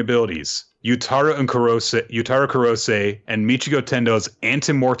following abilities: Yutaro Kurose and Michigo Tendo's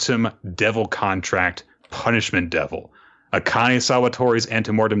Antemortem Devil Contract, Punishment Devil. Akane Sawatori's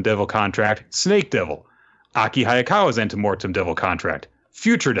Antemortem Devil Contract, Snake Devil. Aki Hayakawa's Antemortem Devil Contract,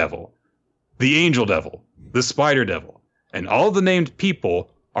 Future Devil. The Angel Devil, the Spider Devil. And all the named people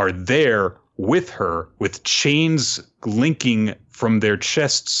are there with her with chains linking from their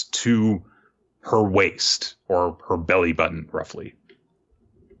chests to her waist or her belly button, roughly.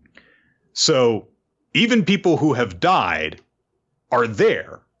 So even people who have died are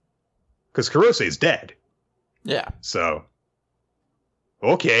there because Kurose is dead. Yeah. So,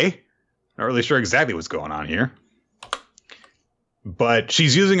 okay. Not really sure exactly what's going on here. But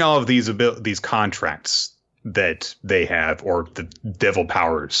she's using all of these contracts that they have, or the devil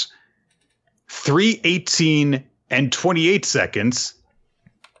powers. 3:18 and 28 seconds.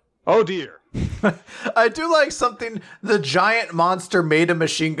 Oh dear. I do like something. The giant monster made of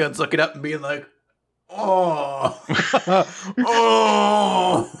machine guns looking up and being like, oh.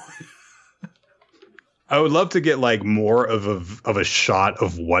 Oh. I would love to get like more of a shot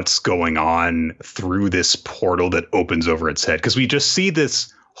of what's going on through this portal that opens over its head. Because we just see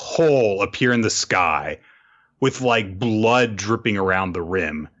this hole appear in the sky with like blood dripping around the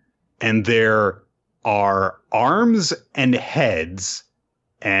rim. And there are arms and heads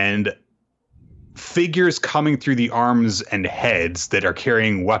and figures coming through the arms and heads that are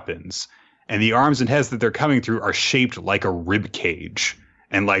carrying weapons. And the arms and heads that they're coming through are shaped like a rib cage.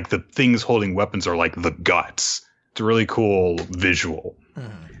 And like the things holding weapons are like the guts. It's a really cool visual.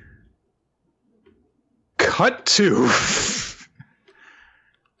 Cut to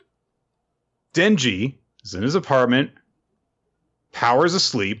Denji is in his apartment. Power's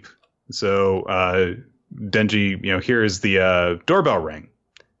asleep. So Denji, hears the doorbell ring.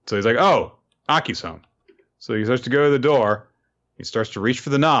 So he's like, oh, Aki's home. So he starts to go to the door. He starts to reach for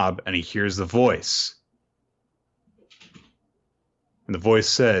the knob and he hears the voice. And the voice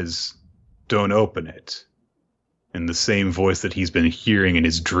says, don't open it. in the same voice that he's been hearing in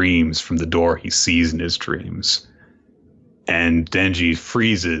his dreams from the door he sees in his dreams. And Denji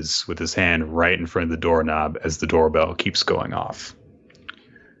freezes with his hand right in front of the doorknob as the doorbell keeps going off.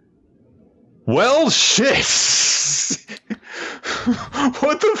 Well, shit!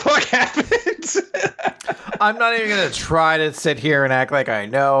 What the fuck happened? I'm not even going to try to sit here and act like I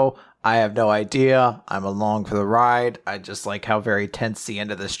know. I have no idea. I'm along for the ride. I just like how very tense the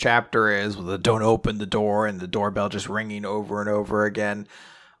end of this chapter is with the don't open the door and the doorbell just ringing over and over again.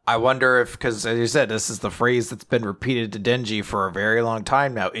 I wonder if, because as you said, this is the phrase that's been repeated to Denji for a very long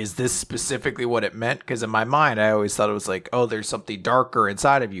time now. Is this specifically what it meant? Because in my mind, I always thought it was like, oh, there's something darker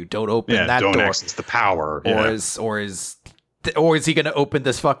inside of you. Don't open that don't door. Access the power. Or is he going to open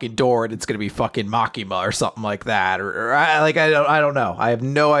this fucking door and it's going to be fucking Makima or something like that? Or I don't know. I have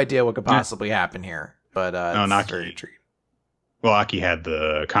no idea what could possibly happen here. But it's very intriguing. Well, Aki had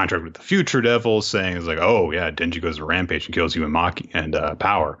the contract with the Future Devil saying, it's like, oh, yeah, Denji goes to Rampage and kills you in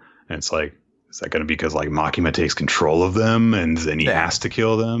Power. And it's like, is that going to be because, like, Makima takes control of them and then he has to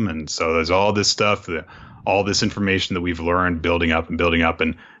kill them? And so there's all this stuff, all this information that we've learned building up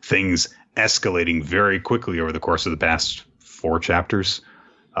and things escalating very quickly over the course of the past 4 chapters.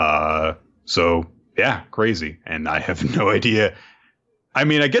 So, yeah, crazy. And I have no idea. I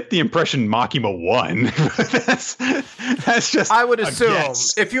mean, I get the impression Makima won. that's just. I would assume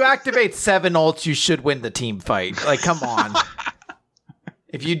if you activate 7 ults, you should win the team fight. Like, come on.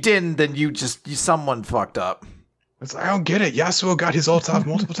 If you didn't, then someone fucked up. It's like, I don't get it. Yasuo got his ults off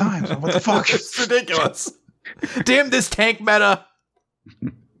multiple times. What the fuck? It's ridiculous. Damn this tank meta.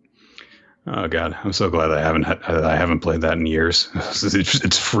 Oh god, I'm so glad I haven't played that in years.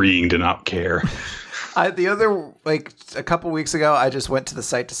 It's freeing to not care. A couple weeks ago, I just went to the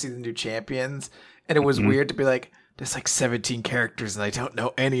site to see the new champions, and it was weird to be like, there's like 17 characters, and I don't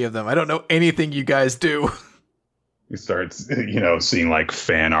know any of them. I don't know anything you guys do. You start, seeing like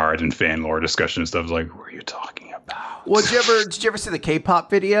fan art and fan lore discussion and stuff. Like, what are you talking about? Well, did you ever see the K-pop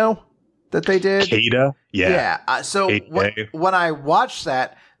video that they did? Kada? Yeah. Yeah. When I watched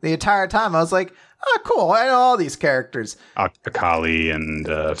that, the entire time, I was like, oh, cool. I know all these characters. Akali and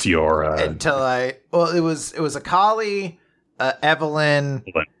Fiora. It was Akali, Evelyn,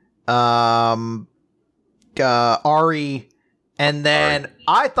 Ari, and then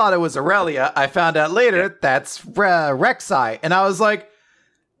I thought it was Aurelia. I found out later that's Rek'Sai. And I was like,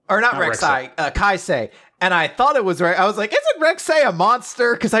 or not Rek'Sai, Kaisei. And I thought it was I was like, isn't Rek'Sai a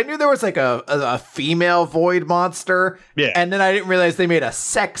monster? Because I knew there was like a female void monster. Yeah. And then I didn't realize they made a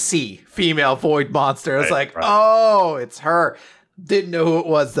sexy female void monster. I was oh, it's her. Didn't know who it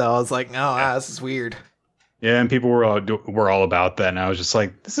was though. I was like, no, this is weird. Yeah, and people were all about that, and I was just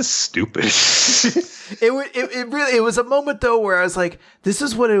like, this is stupid. It was a moment though where I was like, this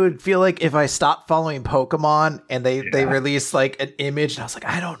is what it would feel like if I stopped following Pokemon and they released like an image, and I was like,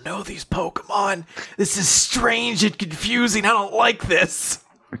 I don't know these Pokemon. This is strange and confusing. I don't like this.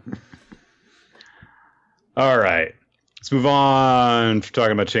 All right, let's move on from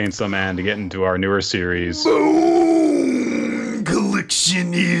talking about Chainsaw Man to get into our newer series. Bone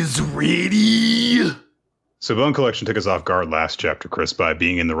Collection is ready. So Bone Collection took us off guard last chapter, Chris, by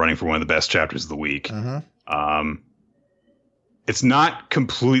being in the running for one of the best chapters of the week. Mm-hmm. It's not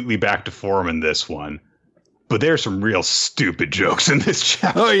completely back to form in this one, but there's some real stupid jokes in this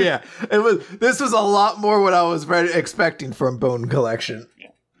chapter. Oh yeah, this was a lot more what I was expecting from Bone Collection.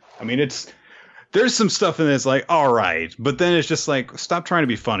 Yeah. I mean, there's some stuff in this like, all right, but then it's just like, stop trying to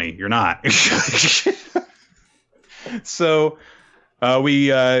be funny. You're not. So. We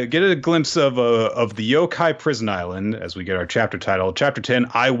get a glimpse of the Yokai Prison Island as we get our chapter title. Chapter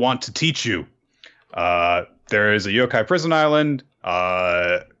 10, I Want to Teach You. There is a Yokai Prison Island.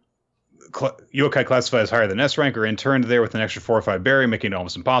 Yokai classified as higher than S rank are interned there with an extra 4 or 5 berry, making it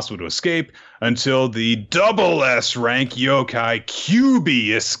almost impossible to escape until the double S rank Yokai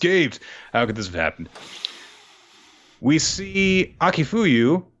Kyubi escaped. How could this have happened? We see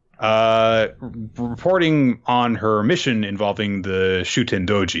Akifuyu reporting on her mission involving the Shuten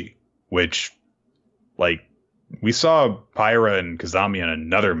Doji, which, like, we saw Pyra and Kazami on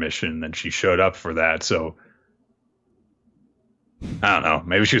another mission, and she showed up for that, so I don't know.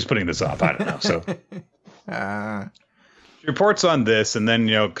 Maybe she was putting this off. I don't know. So she reports on this, and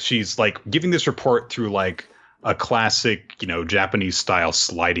then, she's, like, giving this report through, like, a classic, Japanese-style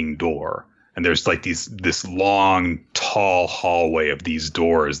sliding door. And there's like this long, tall hallway of these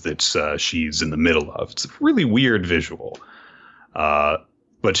doors that she's in the middle of. It's a really weird visual. But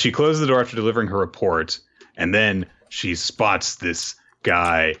she closes the door after delivering her report, and then she spots this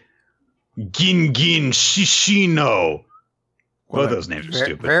guy, Gingin Shishino. Both those names are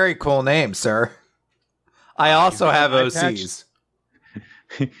stupid. Very cool name, sir. I also have got an eye OCs.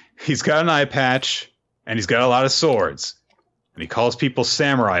 He's got an eye patch, and he's got a lot of swords. And he calls people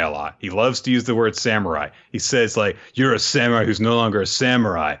samurai a lot. He loves to use the word samurai. He says, like, you're a samurai who's no longer a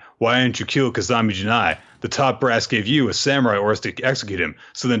samurai. Why didn't you kill Kazami Janai? The top brass gave you a samurai orders to execute him.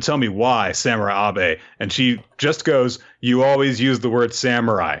 So then tell me why, Samurai Abe. And she just goes, you always use the word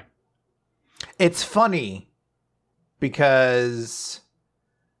samurai. It's funny because...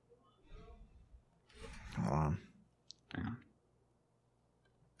 Hold on. Yeah.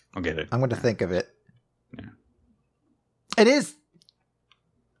 I'll get it. I'm going to think of it. Yeah. It is.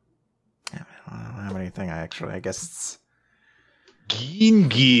 I don't have anything. I guess it's.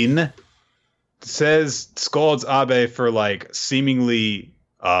 Gin scolds Abe for like seemingly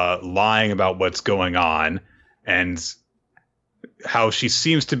lying about what's going on and how she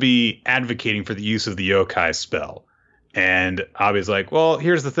seems to be advocating for the use of the yokai spell. And Abe's like, well,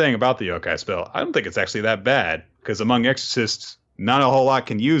 here's the thing about the yokai spell. I don't think it's actually that bad because among exorcists, not a whole lot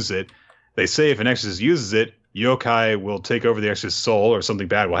can use it. They say if an exorcist uses it, yokai will take over the exorcist's soul or something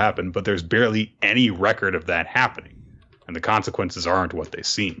bad will happen, but there's barely any record of that happening. And the consequences aren't what they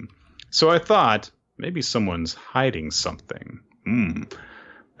seem. So I thought, maybe someone's hiding something. And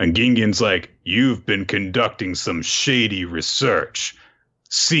Gingin's like, you've been conducting some shady research.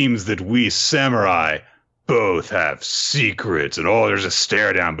 Seems that we samurai both have secrets, and there's a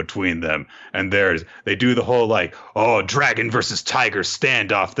stare down between them. And they do the whole like, dragon versus tiger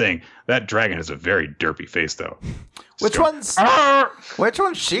standoff thing. That dragon has a very derpy face, though. Which one's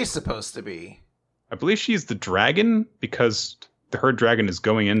she supposed to be? I believe she's the dragon because her dragon is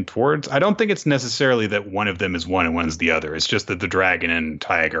going in towards. I don't think it's necessarily that one of them is one and one's the other. It's just that the dragon and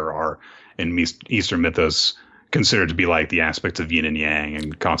tiger are in Eastern mythos considered to be like the aspects of yin and yang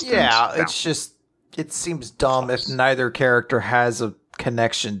and constant. Yeah, it's just. It seems dumb if neither character has a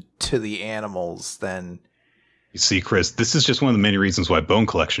connection to the animals, then... You see, Chris, this is just one of the many reasons why Bone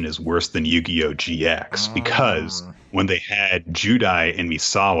Collection is worse than Yu-Gi-Oh! GX, because when they had Judai and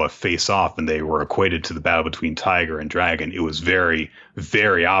Misawa face off and they were equated to the battle between Tiger and Dragon, it was very,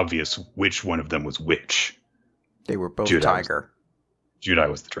 very obvious which one of them was which. They were both Tiger.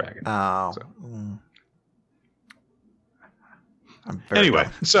 Judai was the dragon. Oh. So. Anyway,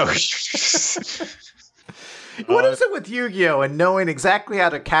 so... What is it with Yu-Gi-Oh! And knowing exactly how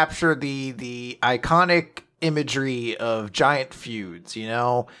to capture the iconic imagery of giant feuds? You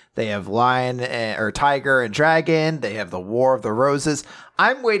know, they have Tiger and Dragon. They have the War of the Roses.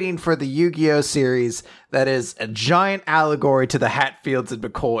 I'm waiting for the Yu-Gi-Oh! Series that is a giant allegory to the Hatfields and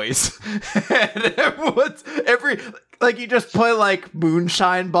McCoys. And everyone's you just play like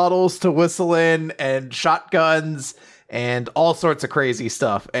moonshine bottles to whistle in and shotguns and all sorts of crazy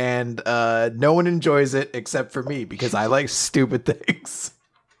stuff. And no one enjoys it except for me because I like stupid things.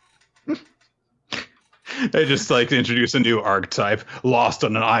 They just like to introduce a new archetype, Lost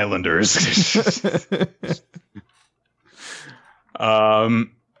on an Islanders.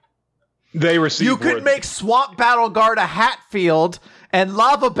 They receive. You could make Swamp Battle Guard a Hatfield and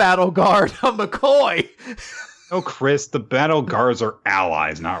Lava Battle Guard a McCoy. Oh, Chris, the battle guards are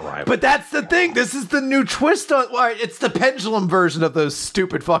allies, not rivals. But that's the thing. This is the new twist on. It's the pendulum version of those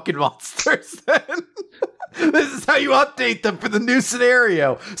stupid fucking monsters. This is how you update them for the new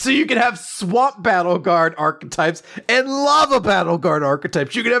scenario. So you can have Swamp Battle Guard archetypes and Lava Battle Guard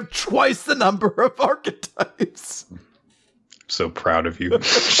archetypes. You can have twice the number of archetypes. I'm so proud of you.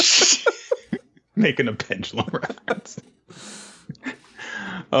 Making a pendulum reference.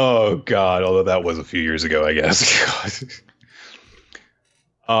 Oh, God. Although that was a few years ago, I guess.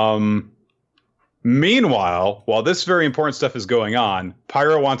 Meanwhile, while this very important stuff is going on,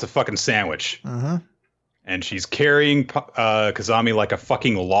 Pyra wants a fucking sandwich. Uh-huh. And she's carrying Kazami like a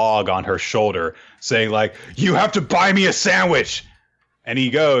fucking log on her shoulder, saying like, you have to buy me a sandwich. And he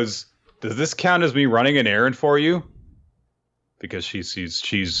goes, does this count as me running an errand for you? Because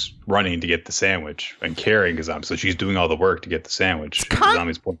she's running to get the sandwich and carrying Kazami. So she's doing all the work to get the sandwich.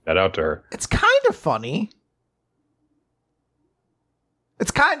 Kazami's pointing that out to her. It's kind of funny.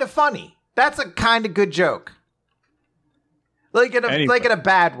 That's a kind of good joke. Like in a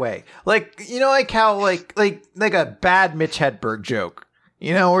bad way. Like, you know, like how like a bad Mitch Hedberg joke.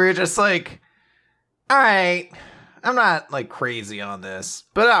 You know, where you're just like, all right, I'm not like crazy on this,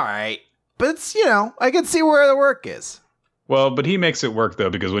 but all right. But it's, you know, I can see where the work is. Well, but he makes it work, though,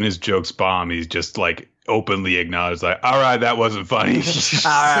 because when his jokes bomb, he's just, like, openly acknowledged, like, all right, that wasn't funny.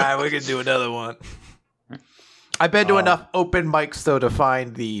 All right, we can do another one. I've been to enough open mics, though, to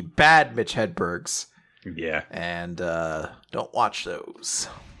find the bad Mitch Hedbergs. Yeah. And don't watch those.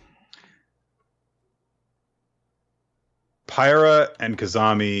 Pyra and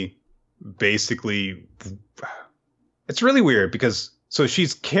Kazami basically, it's really weird because so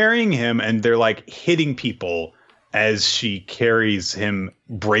she's carrying him and they're like hitting people as she carries him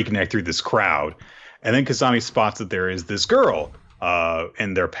breakneck through this crowd. And then Kazami spots that there is this girl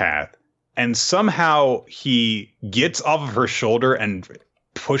in their path. And somehow he gets off of her shoulder and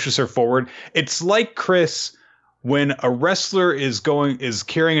pushes her forward. It's like, Chris, when a wrestler is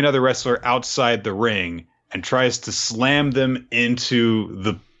carrying another wrestler outside the ring and tries to slam them into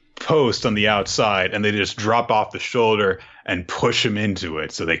the post on the outside, and they just drop off the shoulder and push him into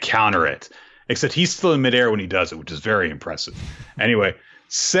it. So they counter it. Except he's still in midair when he does it, which is very impressive. Anyway,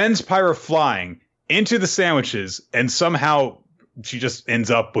 sends Pyra flying into the sandwiches, and somehow she just ends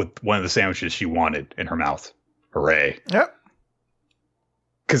up with one of the sandwiches she wanted in her mouth. Hooray. Yep.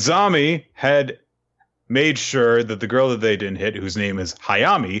 Kazami had made sure that the girl that they didn't hit, whose name is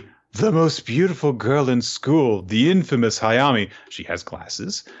Hayami, the most beautiful girl in school, the infamous Hayami, she has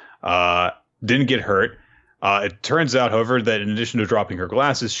glasses, didn't get hurt. It turns out, however, that in addition to dropping her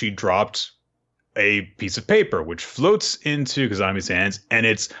glasses, she dropped a piece of paper, which floats into Kazami's hands, and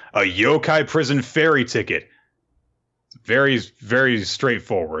it's a yokai prison ferry ticket. Very, very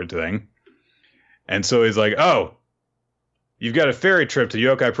straightforward thing. And so he's like, oh, you've got a ferry trip to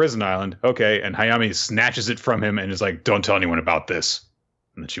Yokai Prison Island. Okay. And Hayami snatches it from him and is like, don't tell anyone about this.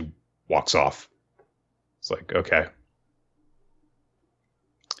 And then she walks off. It's like, okay.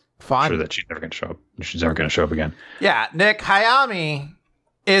 Fine. I'm sure that she's never going to show up. She's never going to show up again. Yeah, Nick, Hayami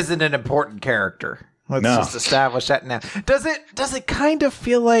isn't an important character. Let's just establish that now. Does it kind of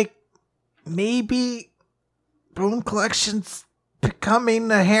feel like maybe Bone Collection's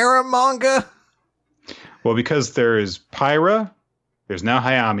becoming a harem manga? Well, because there's Pyra, there's now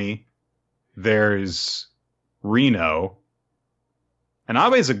Hayami, there's Reno, and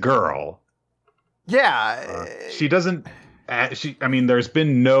Abe's a girl. Yeah. She doesn't... there's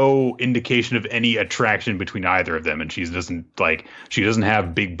been no indication of any attraction between either of them, and she doesn't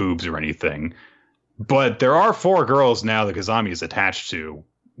have big boobs or anything. But there are 4 girls now that Kazami is attached to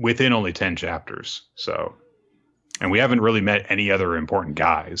within only 10 chapters. So, and we haven't really met any other important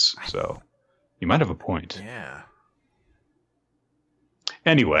guys. So, you might have a point. Yeah.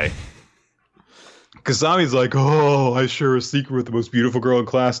 Anyway, Kazami's like, oh, I share a secret with the most beautiful girl in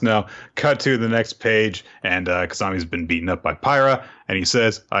class now. Cut to the next page, and Kazami's been beaten up by Pyra, and he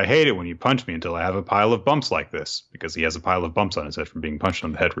says, I hate it when you punch me until I have a pile of bumps like this, because he has a pile of bumps on his head from being punched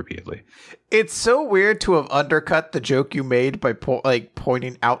on the head repeatedly. It's so weird to have undercut the joke you made by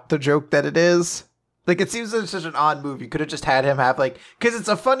pointing out the joke that it is. Like, it seems like such an odd move. You could have just had him have, like, because it's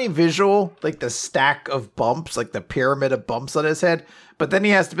a funny visual, like the stack of bumps, like the pyramid of bumps on his head. But then he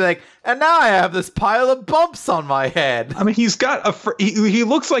has to be like, and now I have this pile of bumps on my head. I mean, he's got he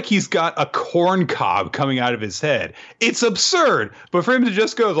looks like he's got a corn cob coming out of his head. It's absurd. But for him to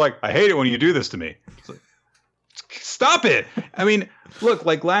just go like, I hate it when you do this to me. It's like, stop it. I mean, look,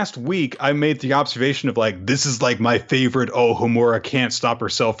 like last week, I made the observation of like, this is like my favorite, oh, Homura can't stop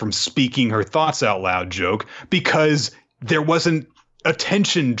herself from speaking her thoughts out loud joke because there wasn't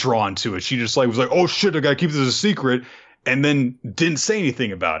attention drawn to it. She just like was like, oh shit, I gotta keep this a secret. And then didn't say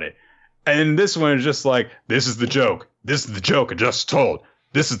anything about it. And this one is just like, this is the joke. This is the joke I just told.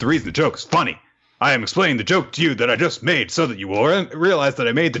 This is the reason the joke is funny. I am explaining the joke to you that I just made so that you will realize that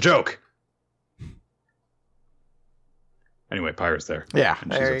I made the joke. Anyway, Pyra's there. Yeah,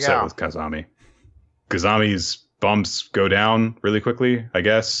 and there she's you upset go. with Kazami. Kazami's bumps go down really quickly, I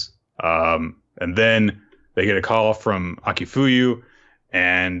guess. And then they get a call from Akifuyu,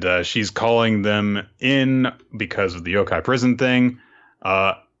 and she's calling them in because of the yokai prison thing.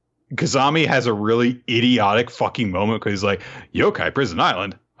 Kazami has a really idiotic fucking moment because he's like, Yokai Prison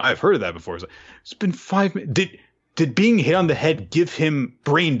Island? I've heard of that before. It's been 5 minutes. Did being hit on the head give him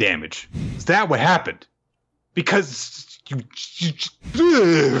brain damage? Is that what happened? Because...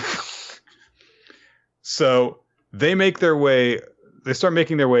 So they start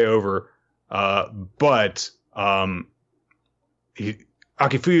making their way over, but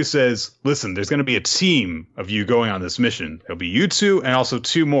Akifuyu says, listen, there's going to be a team of you going on this mission. There'll be you 2 and also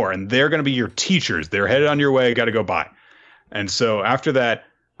 2 more, and they're going to be your teachers. They're headed on your way, got to go by. And so after that,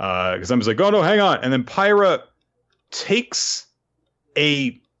 Kazami's like, oh no, hang on. And then Pyra takes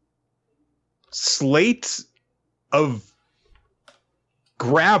a slate of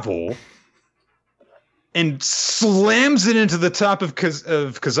gravel and slams it into the top of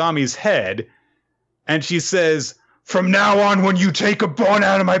Kazami's head, and she says, from now on, when you take a bone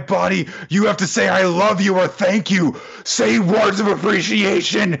out of my body, you have to say I love you or thank you. Say words of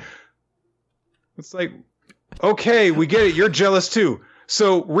appreciation. It's like, okay, we get it. You're jealous too.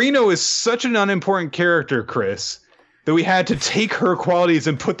 So Reno is such an unimportant character, Chris, that we had to take her qualities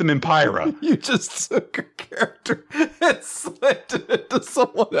and put them in Pyra. You just took a character and slanted it to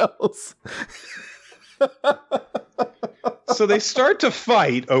someone else. So they start to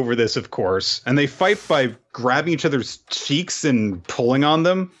fight over this, of course, and they fight by grabbing each other's cheeks and pulling on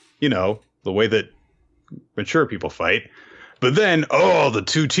them. You know, the way that mature people fight. But then, the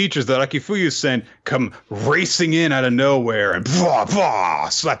two teachers that Akifuyu sent come racing in out of nowhere and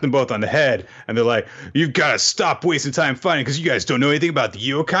slap them both on the head. And they're like, you've got to stop wasting time fighting because you guys don't know anything about the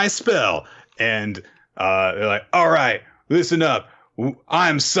yokai spell. And they're like, all right, listen up.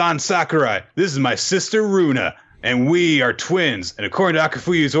 I'm San Sakurai. This is my sister Runa. And we are twins. And according to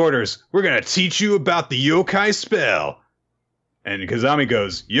Akifuyu's orders, we're going to teach you about the yokai spell. And Kazami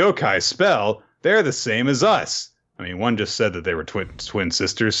goes, yokai spell? They're the same as us. I mean, one just said that they were twin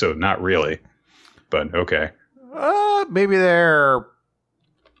sisters, so not really. But okay. Maybe they're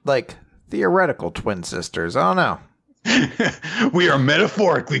like theoretical twin sisters. I don't know. We are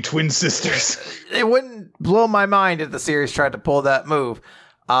metaphorically twin sisters. It wouldn't blow my mind if the series tried to pull that move.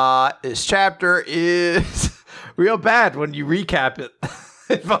 This chapter is real bad when you recap it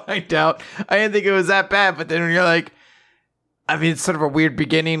and find out. I didn't think it was that bad, but then when you're like, I mean, it's sort of a weird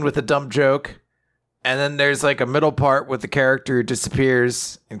beginning with a dumb joke. And then there's like a middle part with the character who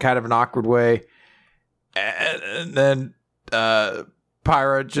disappears in kind of an awkward way. And then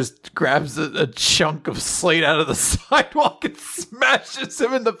Pyra just grabs a chunk of slate out of the sidewalk and smashes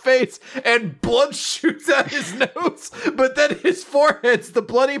him in the face, and blood shoots out his nose. But then his forehead's the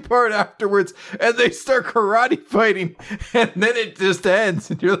bloody part afterwards, and they start karate fighting, and then it just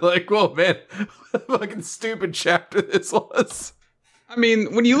ends. And you're like, whoa, man, what a fucking stupid chapter this was. I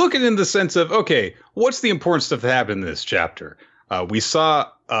mean, when you look at it in the sense of, okay, what's the important stuff that happened in this chapter? We saw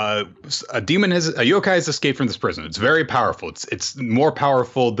a yokai has escaped from this prison. It's very powerful. It's more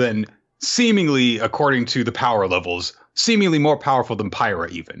powerful than, seemingly, according to the power levels, seemingly more powerful than Pyra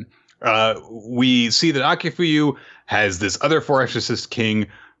even. We see that Akifuyu has this other four exorcist king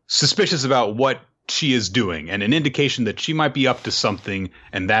suspicious about what she is doing, and an indication that she might be up to something,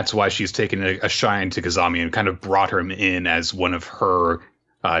 and that's why she's taken a shine to Kazami and kind of brought him in as one of her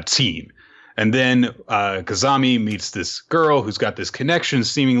team. And then Kazami meets this girl who's got this connection,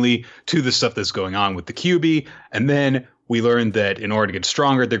 seemingly, to the stuff that's going on with the Kyuubi, and then we learn that in order to get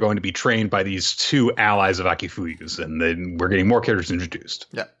stronger, they're going to be trained by these two allies of Akifuyu's, and then we're getting more characters introduced.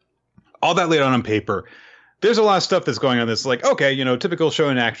 Yeah. All that laid out on paper. There's a lot of stuff that's going on that's like, okay, you know, typical show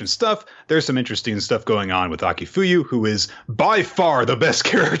and action stuff. There's some interesting stuff going on with Akifuyu, who is by far the best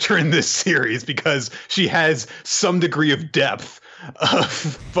character in this series because she has some degree of depth.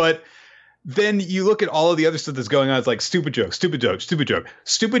 But then you look at all of the other stuff that's going on. It's like stupid joke, stupid joke, stupid joke.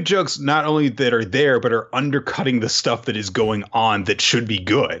 Stupid jokes not only that are there, but are undercutting the stuff that is going on that should be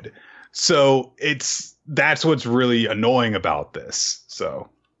good. So that's what's really annoying about this.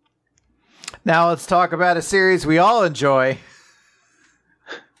 So. Now let's talk about a series we all enjoy.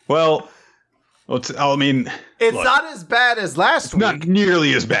 Well, I mean... It's not as bad as last week. Not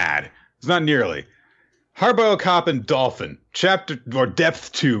nearly as bad. It's not nearly. Hardboiled Cop and Dolphin.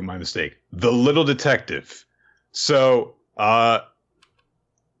 Depth 2, my mistake. The Little Detective. So,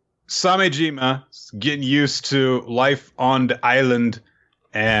 Samejima getting used to life on the island,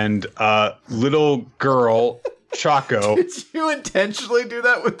 and little girl... Chaco. Did you intentionally do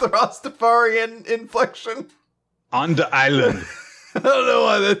that with the Rastafarian inflection? On the island. I don't know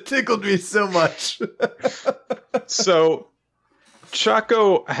why that tickled me so much. So,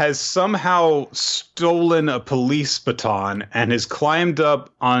 Chaco has somehow stolen a police baton and has climbed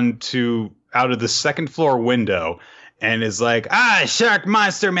up out of the second floor window and is like, Shark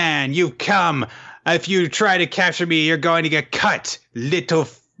Monster Man, you've come. If you try to capture me, you're going to get cut.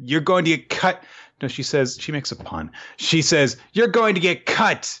 You're going to get cut. No, she makes a pun. She says, you're going to get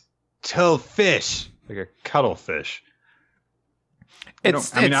cut till fish. Like a cuttlefish. I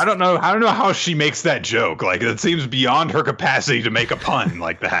don't know how she makes that joke. Like, it seems beyond her capacity to make a pun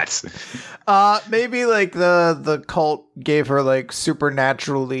like that. Maybe like the cult gave her like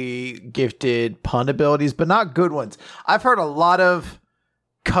supernaturally gifted pun abilities, but not good ones. I've heard a lot of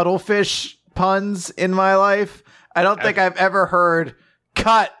cuttlefish puns in my life. I don't think I've ever heard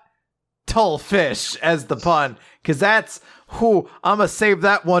cut fish as the pun, because that's I'm gonna save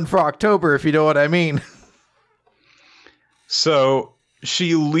that one for October, if you know what I mean. So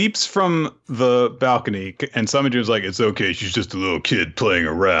she leaps from the balcony, and Samaju's like, it's okay, she's just a little kid playing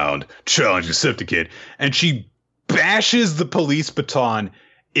around, challenging Septicid, and she bashes the police baton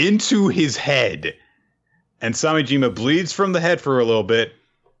into his head, and Samejima bleeds from the head for a little bit,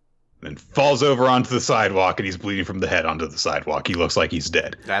 then falls over onto the sidewalk, and he's bleeding from the head onto the sidewalk. He looks like he's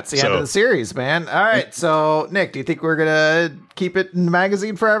dead. That's the end of the series, man. All right, so Nick, do you think we're gonna keep it in the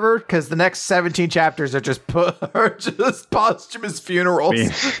magazine forever? Because the next 17 chapters are just posthumous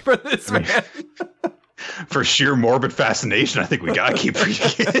funerals for this man. For sheer morbid fascination, I think we gotta keep reading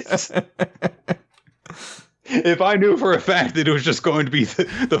it. If I knew for a fact that it was just going to be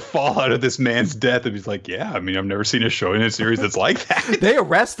the fallout of this man's death, I'd be like, yeah, I mean, I've never seen a show in a series that's like that. They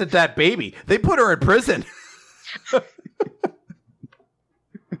arrested that baby. They put her in prison.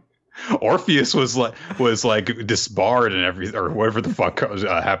 Orpheus was like disbarred and everything, or whatever the fuck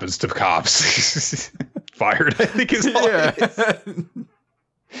happens to cops. Fired, I think is all it is.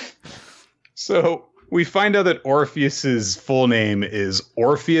 So we find out that Orpheus's full name is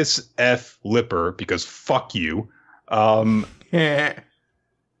Orpheus F. Lipper, because fuck you. And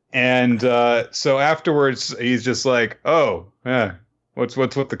so afterwards, he's just like, oh, yeah, what's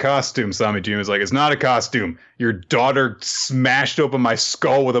with the costume, Samijima? Is like, it's not a costume. Your daughter smashed open my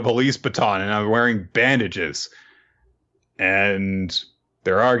skull with a police baton, and I'm wearing bandages. And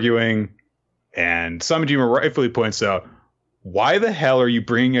they're arguing, and Samijima rightfully points out, why the hell are you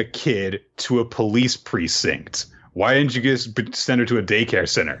bringing a kid to a police precinct? Why didn't you just send her to a daycare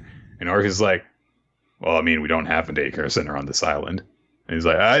center? And Orpheus is like, well, I mean, we don't have a daycare center on this island. And he's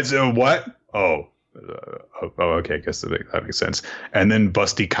like, so what? Oh, okay, I guess that makes sense. And then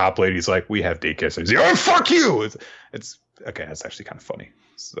busty cop lady's like, we have daycare centers. He's like, oh, fuck you! It's okay, that's actually kind of funny.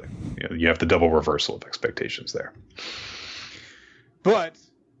 It's like, you have the double reversal of expectations there. But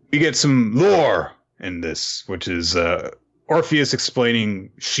we get some lore in this, which is Orpheus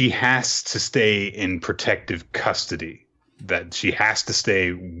explaining she has to stay in protective custody, that she has to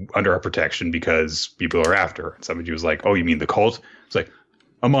stay under her protection because people are after her. And somebody was like, oh, you mean the cult? It's like,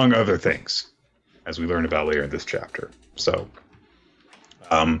 among other things, as we learn about later in this chapter. So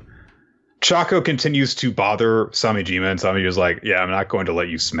Chaco continues to bother Samijima, and Samijima's like, yeah, I'm not going to let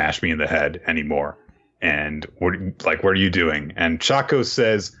you smash me in the head anymore. And what are you doing? And Chaco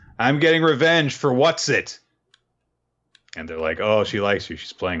says, I'm getting revenge for what's it? And they're like, oh, she likes you.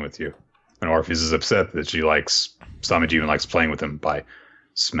 She's playing with you. And Orpheus is upset that Samijima likes playing with him by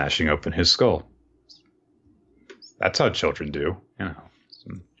smashing open his skull. That's how children do,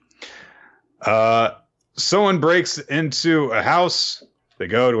 Someone breaks into a house. They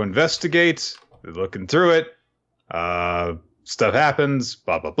go to investigate. They're looking through it. Stuff happens,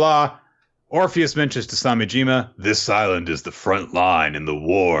 blah, blah, blah. Orpheus mentions to Samijima, this island is the front line in the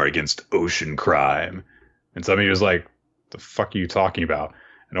war against ocean crime. And Samijima's like, the fuck are you talking about?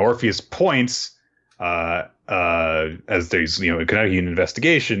 And Orpheus points as there's conducting an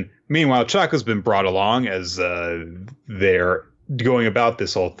investigation. Meanwhile, Chaco's been brought along as they're going about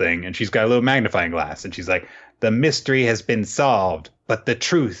this whole thing, and she's got a little magnifying glass, and she's like, the mystery has been solved, but the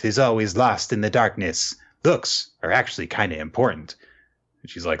truth is always lost in the darkness. Looks are actually kind of important. And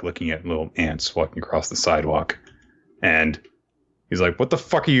she's like looking at little ants walking across the sidewalk, and he's like, what the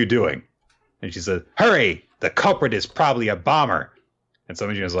fuck are you doing? And she says, hurry! The culprit is probably a bomber. And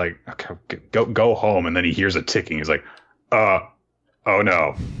somebody was like, okay, go home. And then he hears a ticking. He's like, oh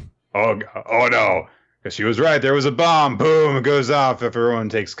no. Oh no. Because she was right. There was a bomb. Boom. It goes off. Everyone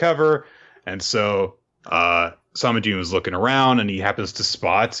takes cover. And so Samijima was looking around, and he happens to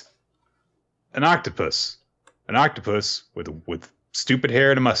spot an octopus. An octopus with stupid hair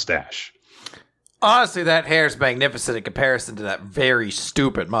and a mustache. Honestly, that hair is magnificent in comparison to that very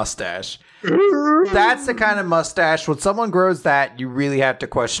stupid mustache. That's the kind of mustache, when someone grows that, you really have to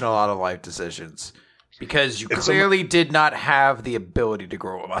question a lot of life decisions. Because you clearly did not have the ability to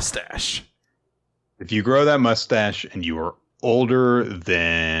grow a mustache. If you grow that mustache and you are older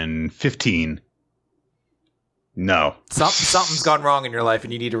than 15, no. Something's gone wrong in your life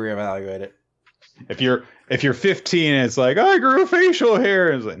and you need to reevaluate it. If you're 15 and it's like, I grew facial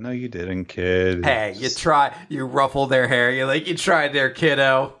hair. It's like, no, you didn't, kid. Hey, you ruffle their hair. You tried there,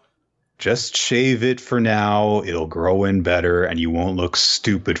 kiddo. Just shave it for now. It'll grow in better and you won't look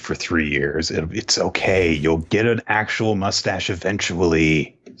stupid for 3 years. It's okay. You'll get an actual mustache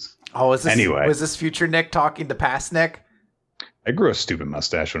eventually. Oh, was this future Nick talking to past Nick? I grew a stupid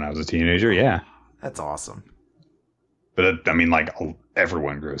mustache when I was a teenager, yeah. That's awesome. But I mean,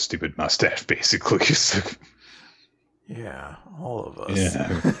 everyone grew a stupid mustache, basically. Yeah, all of us.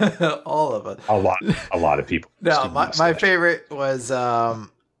 Yeah. All of us. A lot of people. No, my favorite was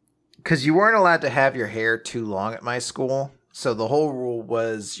because you weren't allowed to have your hair too long at my school. So the whole rule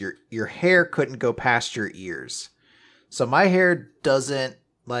was your hair couldn't go past your ears. So my hair doesn't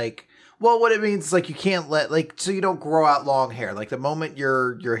what it means is you can't so you don't grow out long hair. The moment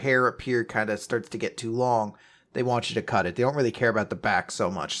your hair up here kind of starts to get too long, they want you to cut it. They don't really care about the back so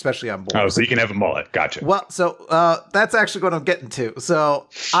much, especially on board. Oh, so you can have a mullet. Gotcha. Well, so that's actually what I'm getting to. So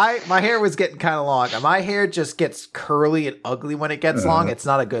my hair was getting kind of long. My hair just gets curly and ugly when it gets long. It's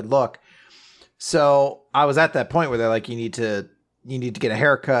not a good look. So I was at that point where they're like, you need to get a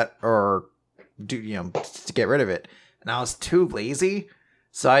haircut or to get rid of it. And I was too lazy.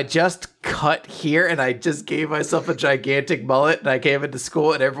 So I just cut here and I just gave myself a gigantic mullet, and I came into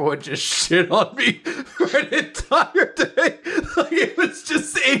school and everyone just shit on me for an entire day. Like, it was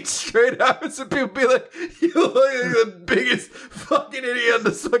just 8 straight hours of people be like, you look like the biggest fucking idiot on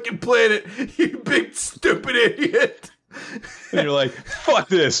this fucking planet. You big stupid idiot. And you're like, fuck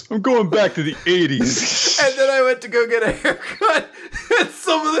this. I'm going back to the 80s. And then I went to go get a haircut, and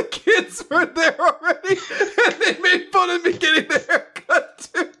some of the kids were there already, and they made fun of me getting the haircut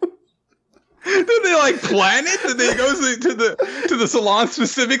too. Did they like plan it? Did they go to the salon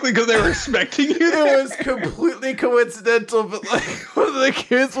specifically because they were expecting you there? It was completely coincidental, but like one of the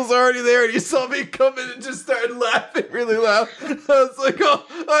kids was already there, and he saw me come in and just started laughing really loud. I was like, oh,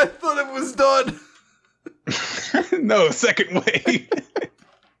 I thought it was done. No, second wave.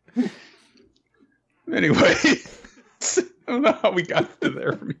 Anyway, I don't know how we got to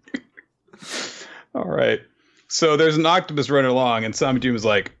there from here. All right. So there's an octopus running along, and Sami Jima is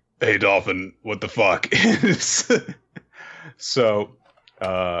like, hey, Dolphin, what the fuck? So,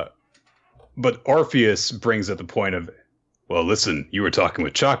 but Orpheus brings up the point of, well, listen, you were talking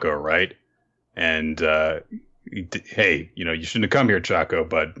with Chaco, right? And, hey, you shouldn't have come here, Chaco,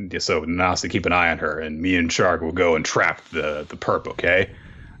 but so now to keep an eye on her, and me and Shark will go and trap the perp, okay?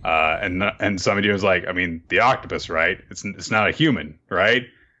 And Sami was like, I mean, the octopus, right? It's not a human, right?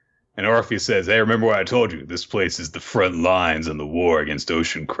 And Orpheus says, hey, remember what I told you? This place is the front lines in the war against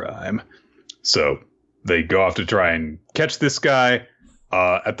ocean crime. So they go off to try and catch this guy.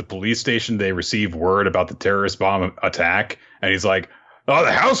 At the police station, they receive word about the terrorist bomb attack, and he's like, oh,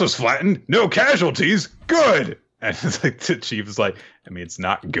 the house was flattened. No casualties. Good. And it's like the chief is like, I mean, it's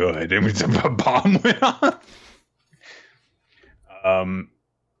not good. And a bomb went on.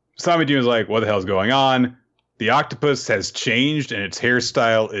 Sami Jima is like, what the hell's going on? The octopus has changed, and its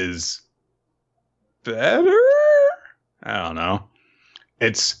hairstyle is better? I don't know.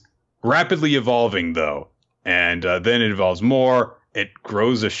 It's rapidly evolving, though. And then it evolves more. It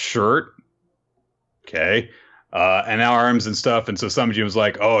grows a shirt. Okay. And now arms and stuff. And so Sami Jima was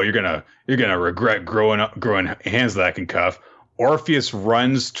like, oh, you're gonna regret growing hands that I can cuff. Orpheus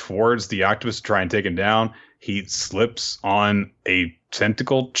runs towards the octopus to try and take him down. He slips on a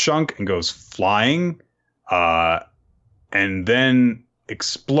tentacle chunk and goes flying. And then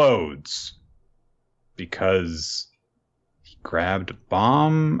explodes because he grabbed a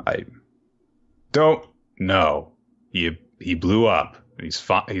bomb. I don't know. He blew up.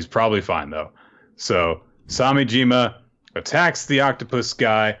 He's probably fine though. So Sami Jima attacks the octopus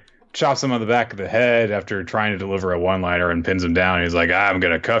guy, chops him on the back of the head after trying to deliver a one-liner, and pins him down. He's like, I'm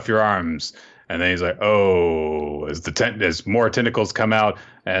gonna cuff your arms. And then he's like, oh, as more tentacles come out,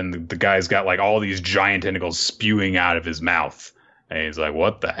 and the guy's got like all these giant tentacles spewing out of his mouth. And he's like,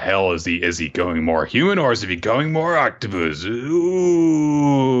 what the hell is he? Is he going more human, or is he going more octopus?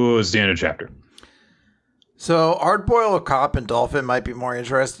 Ooh, it's the end of the chapter. So Hardboiled Cop and Dolphin might be more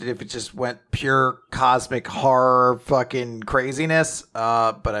interested if it just went pure cosmic horror fucking craziness.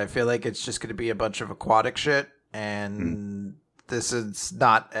 But I feel like it's just going to be a bunch of aquatic shit. And this is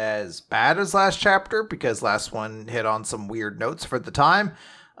not as bad as last chapter because last one hit on some weird notes for the time.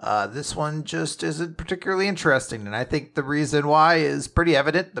 This one just isn't particularly interesting. And I think the reason why is pretty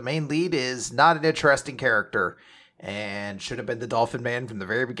evident. The main lead is not an interesting character and should have been the Dolphin Man from the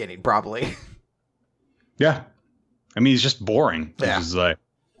very beginning, probably. Yeah. I mean, he's just boring. Yeah. He's just like,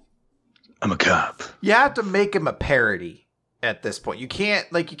 I'm a cop. You have to make him a parody at this point. You can't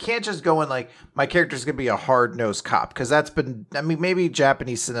just go in like, my character's going to be a hard-nosed cop. Because that's been, I mean, maybe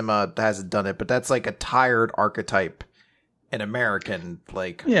Japanese cinema hasn't done it, but that's like a tired archetype in American,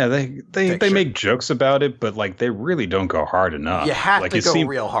 like. Yeah, they make jokes about it, but like they really don't go hard enough. You have like, to go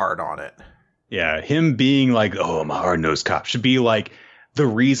real hard on it. Yeah, him being like, oh, I'm a hard-nosed cop should be like the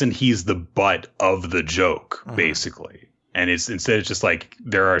reason he's the butt of the joke, basically. And it's just like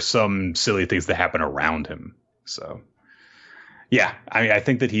there are some silly things that happen around him. So, yeah, I mean, I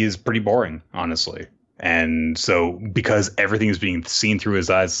think that he is pretty boring, honestly. And so because everything is being seen through his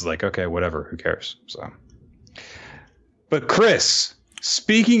eyes, it's like, okay, whatever, who cares? So, but Chris,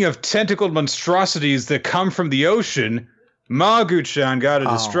 speaking of tentacled monstrosities that come from the ocean, Magu-chan got a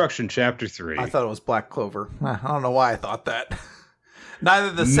Destruction Chapter 3. I thought it was Black Clover. I don't know why I thought that.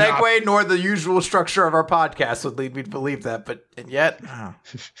 Neither the segue nor the usual structure of our podcast would lead me to believe that, and yet... Oh.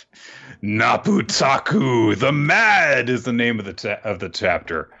 Naputaku the Mad is the name of the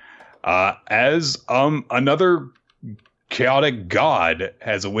chapter. As another chaotic god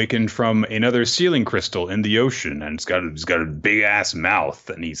has awakened from another sealing crystal in the ocean, and he's got a big ass mouth,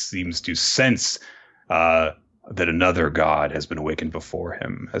 and he seems to sense that another god has been awakened before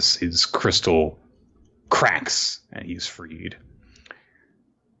him as his crystal cracks and he's freed.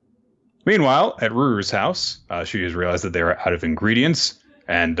 Meanwhile, at Ruru's house, she has realized that they are out of ingredients.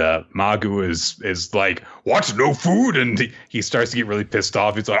 And Magu is like, what? No food? And he starts to get really pissed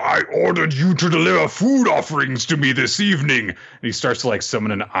off. He's like, I ordered you to deliver food offerings to me this evening. And he starts to like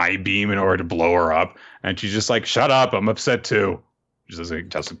summon an eye beam in order to blow her up. And she's just like, shut up. I'm upset too. She does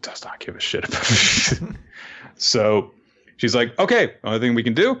not give a shit about it. So she's like, okay, only thing we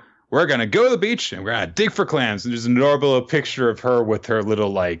can do, we're going to go to the beach and we're going to dig for clams. And there's an adorable picture of her with her little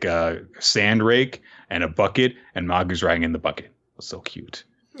like sand rake and a bucket. And Magu's riding in the bucket. So cute.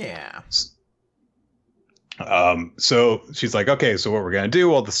 Yeah. So she's like, okay, so what we're gonna do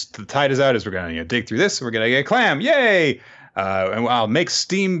while the tide is out is we're gonna dig through this and we're gonna get a clam, yay! And I'll make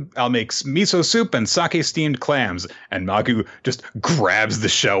miso soup and sake steamed clams. And Magu just grabs the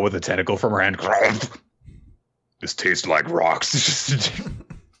shell with a tentacle from her hand. This tastes like rocks.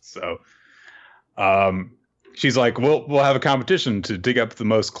 So, she's like, we'll have a competition to dig up the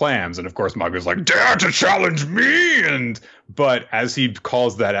most clams. And of course, Magu's like, dare to challenge me! But as he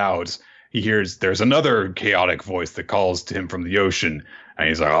calls that out, he hears there's another chaotic voice that calls to him from the ocean. And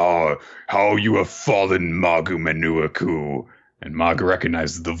he's like, oh, how you have fallen, Magu Menuaku. And Magu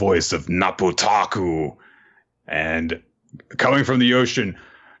recognizes the voice of Naputaku. And coming from the ocean,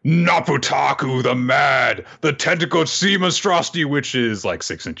 Naputaku the Mad, the tentacled sea monstrosity, which is like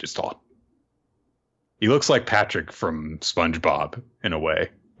 6 inches tall. He looks like Patrick from SpongeBob in a way.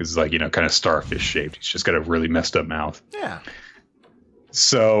 He's like, kind of starfish shaped. He's just got a really messed up mouth. Yeah.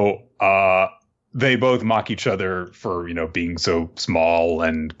 So they both mock each other for, being so small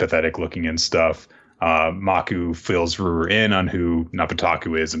and pathetic looking and stuff. Maku fills Ruru in on who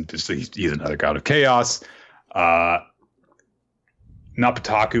Naputaku is, and he's another god of chaos.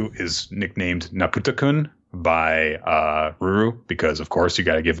 Naputaku is nicknamed Naputakun by Ruru because, of course, you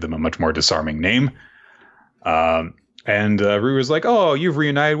got to give them a much more disarming name. And Ruru's like, oh, you've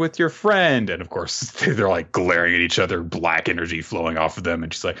reunited with your friend. And of course, they're like glaring at each other, black energy flowing off of them.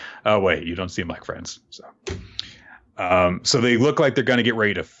 And she's like, oh, wait, you don't seem like friends. So they look like they're going to get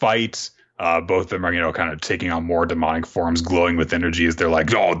ready to fight. Both of them are, kind of taking on more demonic forms, glowing with energy as they're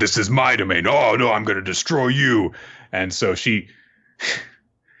like, oh, this is my domain. Oh, no, I'm going to destroy you. And so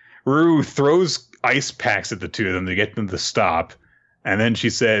Ruru throws ice packs at the two of them to get them to stop. And then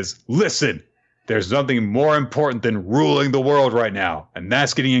she says, listen. There's nothing more important than ruling the world right now, and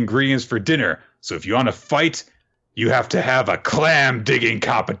that's getting ingredients for dinner. So if you want to fight, you have to have a clam digging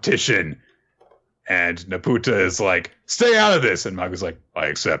competition. And Naputa is like, stay out of this. And Magu's like, I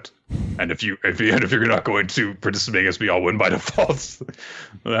accept. And if you're not going to participate against me, I'll win by default.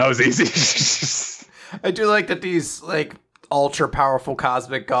 Well, that was easy. I do like that these like ultra powerful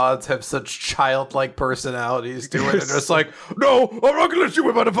cosmic gods have such childlike personalities to it. And it's like, no, I'm not gonna let you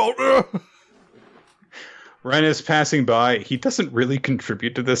win by default. Ren is passing by. He doesn't really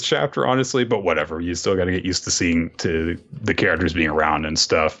contribute to this chapter, honestly, but whatever. You still got to get used to seeing the characters being around and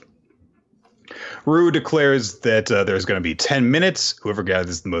stuff. Ruru declares that there's going to be 10 minutes. Whoever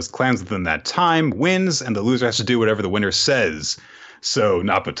gathers the most clams within that time wins, and the loser has to do whatever the winner says. So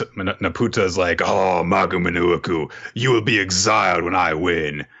Naputa is like, oh, Magu Menuaku, you will be exiled when I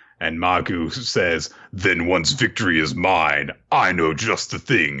win. And Magu says, then once victory is mine, I know just the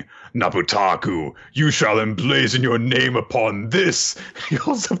thing. Naputaku, you shall emblazon your name upon this. He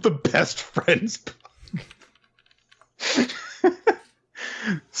holds up the best friends book.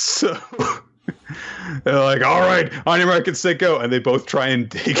 So they're like, all right, on your mark and set, go. And they both try and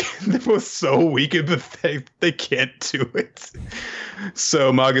dig. They're both so weak and pathetic, they can't do it.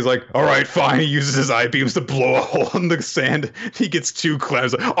 So Magu's like, all right, fine. He uses his eye beams to blow a hole in the sand. He gets 2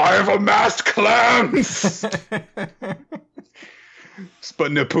 clams. I have amassed clams!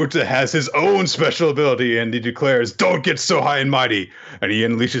 But Naputa has his own special ability, and he declares, don't get so high and mighty. And he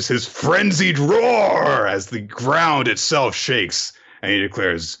unleashes his frenzied roar as the ground itself shakes. And he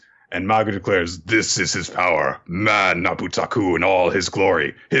declares, and Magu declares, this is his power, mad Naputaku in all his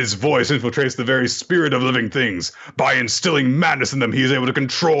glory. His voice infiltrates the very spirit of living things. By instilling madness in them, he is able to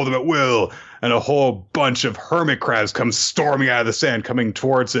control them at will. And a whole bunch of hermit crabs come storming out of the sand, coming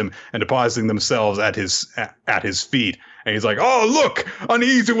towards him and depositing themselves at his feet. And he's like, oh, look, an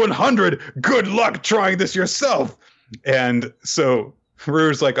easy 100. Good luck trying this yourself. And so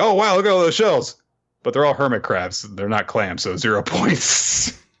Ruru's like, oh, wow, look at all those shells. But they're all hermit crabs. They're not clams, so 0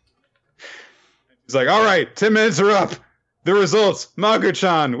 points. He's like, all right, 10 minutes are up. The results,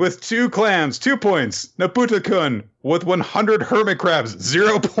 Magu-chan with 2 clams, 2 points. Naputa-kun with 100 hermit crabs,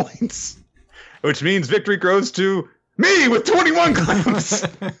 0 points. Which means victory goes to me with 21 clams.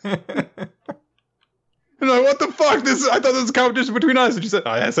 And I'm like, what the fuck? I thought this was a competition between us. And she said,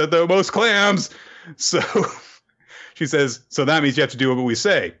 I said the most clams. So she says, so that means you have to do what we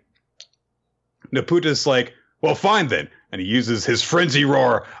say. Naputa's like, well, fine then. And he uses his frenzy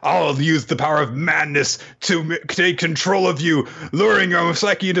roar. I'll use the power of madness to take control of you, luring your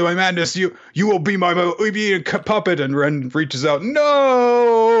psyche into my madness. You will be my puppet. And Ren reaches out,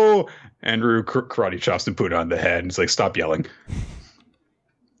 no! And Ruru karate chops Naputa on the head. And he's like, stop yelling.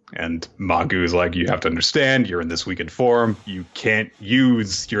 And Magu is like, you have to understand, you're in this weakened form. You can't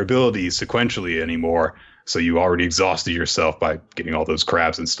use your abilities sequentially anymore. So you already exhausted yourself by getting all those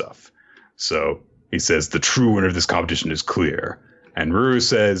crabs and stuff. So he says, the true winner of this competition is clear. And Ruru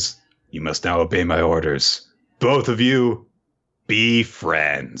says, you must now obey my orders. Both of you, be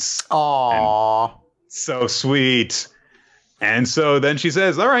friends. Aww. And so sweet. And so then she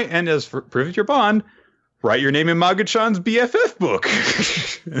says, all right, and as for prove your bond, write your name in Magu-chan's BFF book.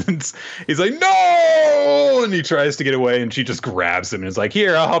 And he's like, no! And he tries to get away, and she just grabs him and is like,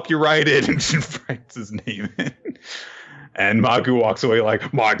 here, I'll help you write it. And she writes his name in. And Magu walks away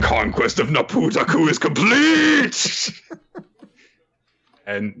like, my conquest of Naputa-ku is complete!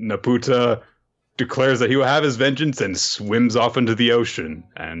 And Naputa declares that he will have his vengeance and swims off into the ocean.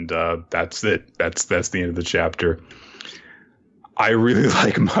 And that's it. That's the end of the chapter. I really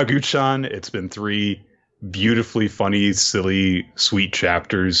like Magu-chan. It's been 3 beautifully funny, silly, sweet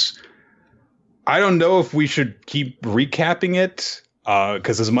chapters. I don't know if we should keep recapping it,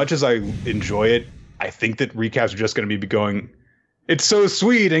 because as much as I enjoy it, I think that recaps are just going to be going, it's so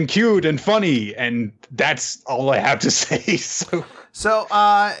sweet and cute and funny, and that's all I have to say. So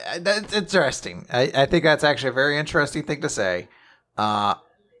that's interesting. I think that's actually a very interesting thing to say. I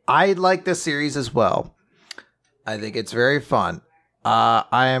like this series as well. I think it's very fun.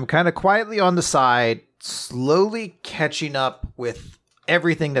 I am kind of quietly on the side, slowly catching up with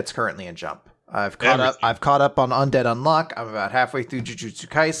everything that's currently in Jump. I've caught up on Undead Unluck. I'm about halfway through Jujutsu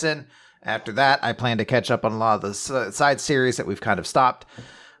Kaisen. After that, I plan to catch up on a lot of the side series that we've kind of stopped.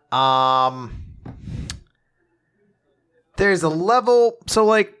 There's a level, so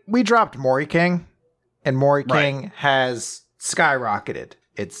like we dropped Mori King, and Mori King has skyrocketed.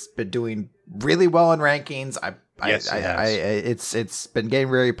 It's been doing really well in rankings. It's been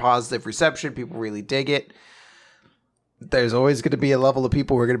getting very positive reception. People really dig it. There's always going to be a level of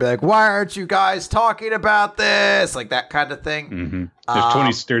people who are going to be like, why aren't you guys talking about this? Like that kind of thing. Mm-hmm.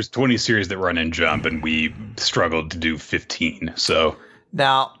 There's 20 series that run in Jump, and we struggled to do 15. So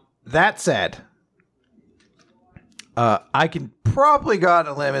now that said, I can probably go on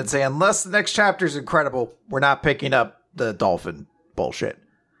a limb and say, unless the next chapter is incredible, we're not picking up the dolphin bullshit.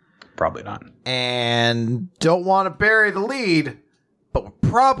 Probably not. And don't want to bury the lead, but we're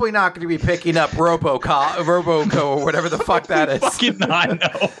probably not going to be picking up Roboco or whatever the fuck that is. Fucking not,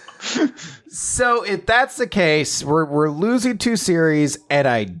 no. So if that's the case, we're losing 2 series, and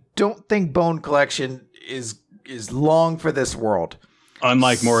I don't think Bone Collection is long for this world.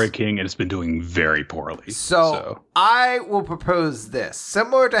 Unlike Mori King, it's been doing very poorly. So I will propose this.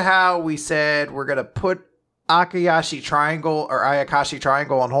 Similar to how we said we're going to put Ayakashi Triangle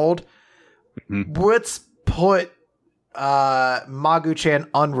on hold. Mm-hmm. Let's put Magu-chan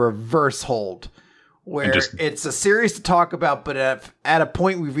on reverse hold, where it's a series to talk about, but at a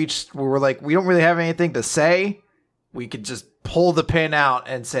point we've reached where we're like, we don't really have anything to say. We could just pull the pin out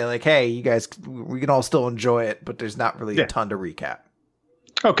and say like, hey, you guys, we can all still enjoy it, but there's not really a ton to recap.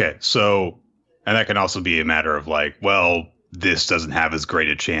 Okay, so, and that can also be a matter of like, well, this doesn't have as great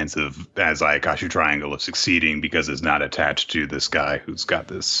a chance as Ayakashi Triangle of succeeding because it's not attached to this guy who's got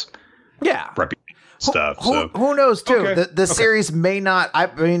this reputation stuff. Who knows too? Okay. The series may not. I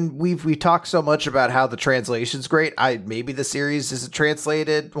mean, we talked so much about how the translation's great. Maybe the series isn't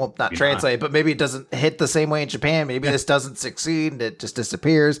translated. Well, not translated, but maybe it doesn't hit the same way in Japan. Maybe this doesn't succeed and it just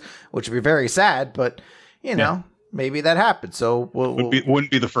disappears, which would be very sad. But you know, maybe that happens. So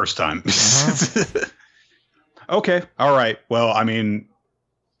wouldn't be the first time. Uh-huh. Okay. All right. Well, I mean,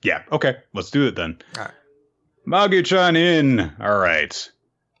 yeah. Okay. Let's do it then. All right. Magu-chan in. All right.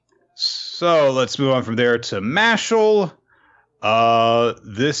 So let's move on from there to Mashle.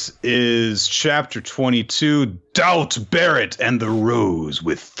 This is chapter 22, Doubt Barrett and the Rose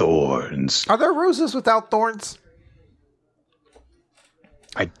with Thorns. Are there roses without thorns?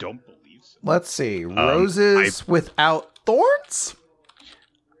 I don't believe so. Let's see. Roses without thorns?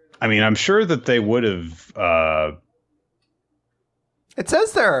 I mean, I'm sure that they would have. It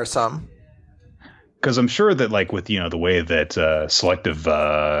says there are some. Because I'm sure that, like, with the way that selective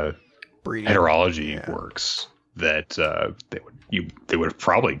Breeding. heterology works, that they would have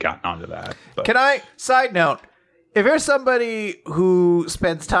probably gotten onto that. But. Can I side note? If you're somebody who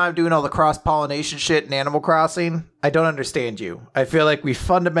spends time doing all the cross-pollination shit in Animal Crossing, I don't understand you. I feel like we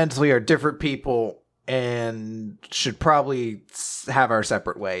fundamentally are different people and should probably have our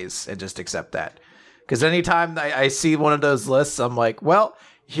separate ways and just accept that. Because anytime I see one of those lists, I'm like, well,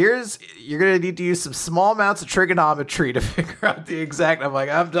 you're going to need to use some small amounts of trigonometry to figure out the exact. I'm like,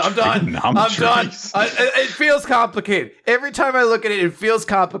 I'm done. I'm done. It feels complicated. Every time I look at it, it feels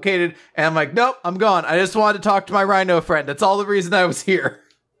complicated. And I'm like, nope, I'm gone. I just wanted to talk to my rhino friend. That's all the reason I was here.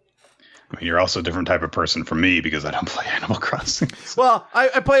 I mean, you're also a different type of person from me because I don't play Animal Crossing. So. Well,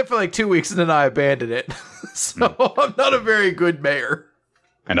 I played for like 2 weeks and then I abandoned it. So I'm not a very good mayor.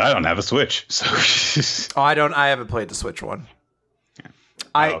 And I don't have a Switch. So I haven't played the Switch one.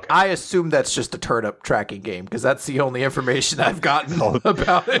 I assume that's just a turnip tracking game because that's the only information I've gotten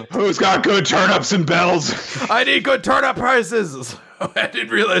about it. Who's got good turnips and bells? I need good turnip prices. I didn't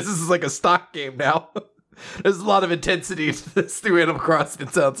realize this is like a stock game now. There's a lot of intensity to this through Animal Crossing,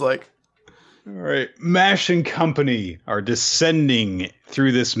 it sounds like. All right. Mash and company are descending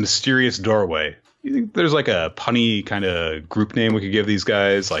through this mysterious doorway. You think there's like a punny kind of group name we could give these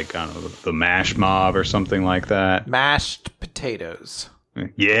guys? Like, I don't know, the Mash Mob or something like that? Mashed potatoes.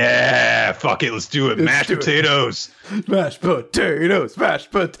 Yeah, fuck it, let's do it. Mashed potatoes. Mashed potatoes.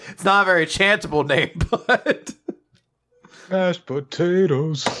 It's not a very chantable name, but mashed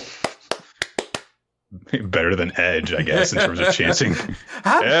potatoes. Better than Edge, I guess, in terms of chanting.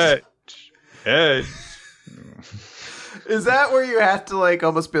 Edge. Is that where you have to like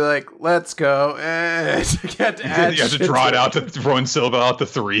almost be like, let's go? Edge. You have to draw it out to throw in syllable out to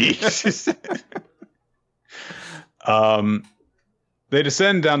 3. They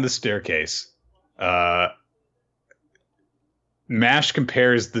descend down the staircase. Mash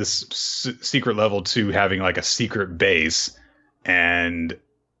compares this secret level to having like a secret base, and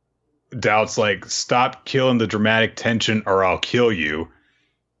Doubt's like, stop killing the dramatic tension or I'll kill you.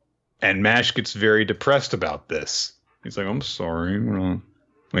 And Mash gets very depressed about this. He's like, I'm sorry. I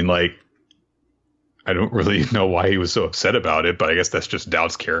mean, like, I don't really know why he was so upset about it, but I guess that's just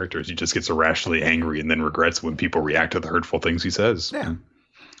Doubt's character. He just gets irrationally angry and then regrets when people react to the hurtful things he says. Yeah.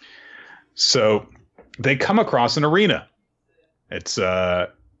 So they come across an arena. It's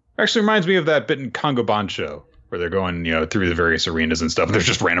actually reminds me of that bit in Congo Bancho where they're going, through the various arenas and stuff. There's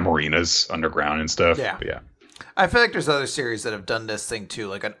just random arenas underground and stuff. Yeah. But yeah. I feel like there's other series that have done this thing too,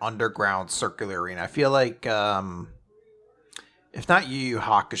 like an underground circular arena. I feel like if not Yu Yu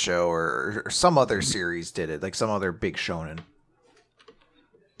Hakusho or some other series did it, like some other big shonen.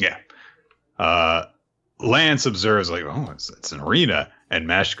 Yeah. Lance observes like, oh, it's an arena. And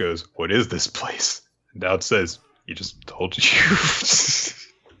Mash goes, what is this place? And Doubt says, he just told you.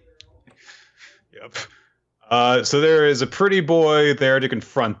 Yep. So there is a pretty boy there to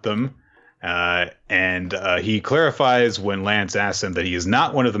confront them. And he clarifies when Lance asks him that he is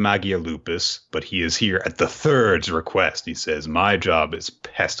not one of the Magia Lupus, but he is here at the Third's request. He says, my job is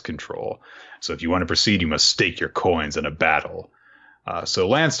pest control. So if you want to proceed, you must stake your coins in a battle. So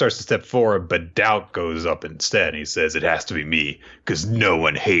Lance starts to step forward, but Doubt goes up instead. And he says, it has to be me, because no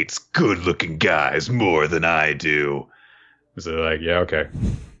one hates good-looking guys more than I do. So they're like, yeah, okay.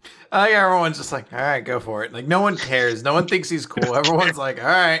 Everyone's just like, all right, go for it. Like, no one cares. No one thinks he's cool. Everyone's like, all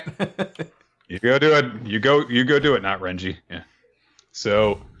right. You go do it. You go do it, not Renji. Yeah.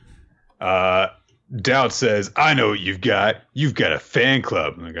 So, Doubt says, I know what you've got. You've got a fan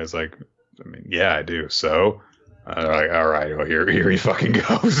club. And the guy's like, I mean, yeah, I do. So, like, all right, well, here he fucking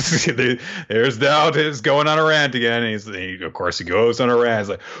goes. There's Doubt is going on a rant again. And of course, he goes on a rant. He's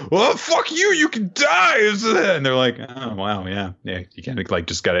like, well, fuck you. You can die. And they're like, oh, wow, yeah. You kind of like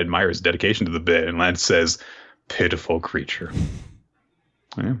just got to admire his dedication to the bit. And Lance says, pitiful creature.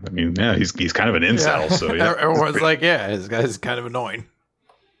 Yeah, I mean, yeah, he's kind of an incel. Yeah. So yeah, everyone's like, yeah, this guy's kind of annoying.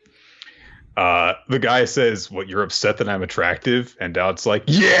 The guy says, what, you're upset that I'm attractive? And Doubt's like,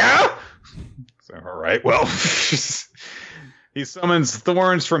 yeah. So, all right, well, he summons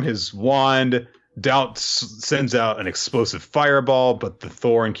thorns from his wand. Doubt sends out an explosive fireball, but the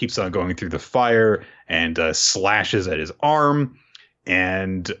thorn keeps on going through the fire and slashes at his arm.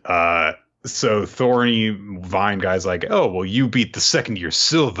 And so Thorny Vine guy's like, oh, well, you beat the second year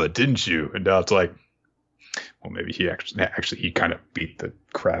Silva, didn't you? And Doubt's like, well, maybe he actually he kind of beat the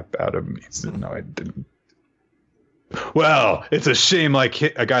crap out of me. He said, no, I didn't. Well, it's a shame a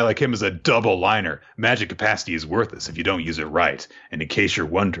guy like him is a double liner. Magic capacity is worthless if you don't use it right. And in case you're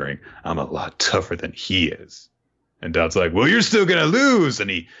wondering, I'm a lot tougher than he is. And Dot's like, well, you're still gonna lose. And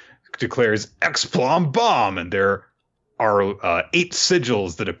he declares Explom Bomb, and there are 8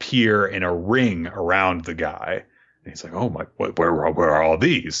 sigils that appear in a ring around the guy. And he's like, oh my, where are all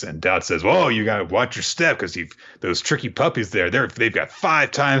these? And Dot says, well, you gotta watch your step because those tricky puppies they've got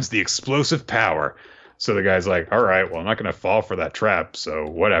 5 times the explosive power. So the guy's like, all right, well, I'm not going to fall for that trap, so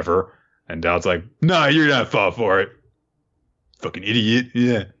whatever. And Dowd's like, no, you're not fall for it. Fucking idiot.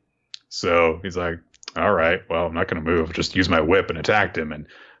 Yeah. So he's like, all right, well, I'm not going to move. Just use my whip and attacked him. And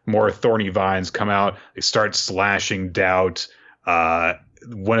more thorny vines come out. They start slashing Dowd.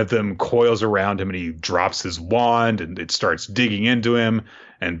 One of them coils around him and he drops his wand and it starts digging into him.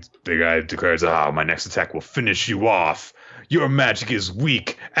 And the guy declares, my next attack will finish you off. Your magic is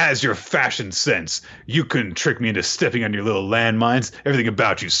weak, as your fashion sense. You couldn't trick me into stepping on your little landmines. Everything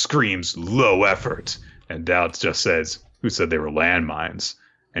about you screams low effort. And Dowd just says, who said they were landmines?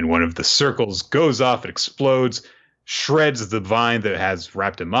 And one of the circles goes off, it explodes, shreds the vine that has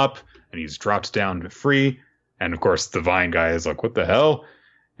wrapped him up, and he's dropped down free. And of course, the vine guy is like, what the hell?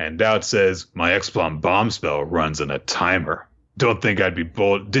 And Dowd says, my Explom bomb spell runs on a timer. Didn't think I'd be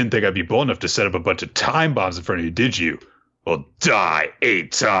bold enough to set up a bunch of time bombs in front of you, did you? Well, die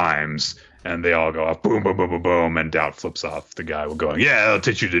 8 times. And they all go off, boom, boom, boom, boom, boom. And Dowd flips off the guy going, yeah, I'll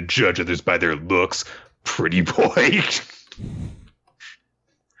teach you to judge others by their looks, pretty boy.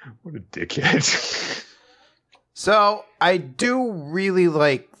 What a dickhead. So I do really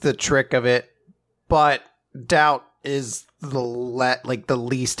like the trick of it, but Dowd is the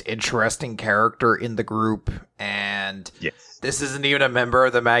least interesting character in the group, and yes. This isn't even a member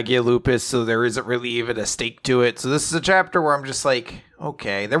of the Magia Lupus, so there isn't really even a stake to it. So this is a chapter where I'm just like,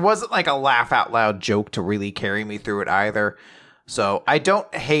 okay, there wasn't like a laugh out loud joke to really carry me through it either. So I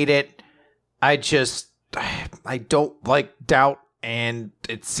don't hate it. I don't like Dowd, and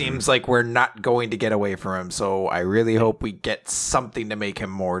it seems like we're not going to get away from him. So I really hope we get something to make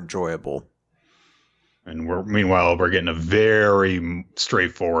him more enjoyable. And meanwhile, we're getting a very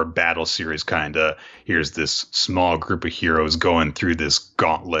straightforward battle series kind of. Here's this small group of heroes going through this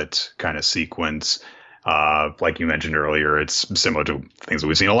gauntlet kind of sequence. Like you mentioned earlier, it's similar to things that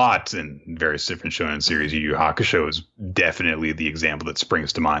we've seen a lot in various different shonen series. Yu Yu Hakusho is definitely the example that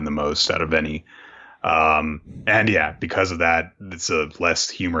springs to mind the most out of any. And yeah, because of that, it's a less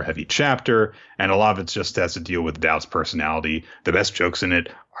humor-heavy chapter, and a lot of it just has to deal with Dowd's personality. The best jokes in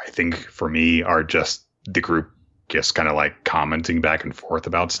it, I think, for me, are just the group just kind of like commenting back and forth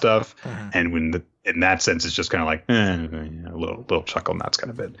about stuff. Mm-hmm. And in that sense, it's just kind of like a little chuckle, and that's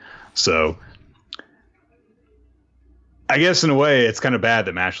kind of it. So I guess in a way, it's kind of bad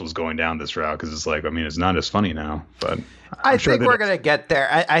that Mashl's going down this route because it's like, I mean, it's not as funny now. But I think we're going to get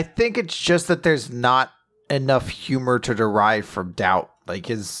there. I think it's just that there's not enough humor to derive from Dowd. Like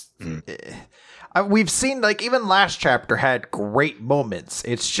we've seen, like, even last chapter had great moments.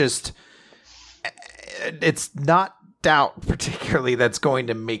 It's just, it's not Dowd particularly that's going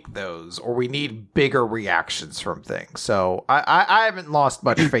to make those, or we need bigger reactions from things. So I haven't lost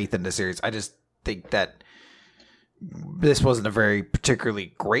much faith in the series. I just think that this wasn't a very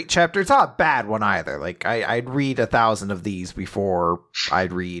particularly great chapter. It's not a bad one either. Like I'd read 1,000 of these before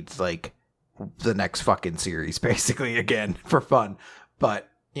I'd read like the next fucking series basically again for fun. But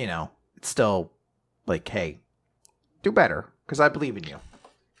you know, it's still like, hey, do better because I believe in you.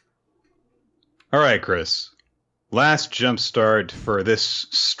 All right, Chris. Last jump start for this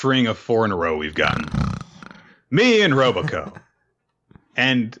string of 4 in a row we've gotten. Me and Roboco.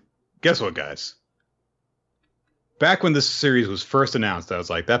 And guess what, guys? Back when this series was first announced, I was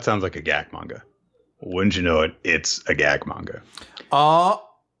like, that sounds like a gag manga. Wouldn't you know it? It's a gag manga.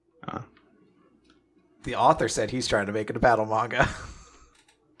 The author said he's trying to make it a battle manga.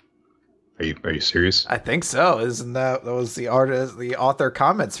 Are you serious? I think so. Isn't that was the author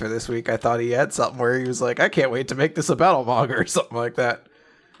comments for this week? I thought he had something where he was like, I can't wait to make this a battle manga or something like that.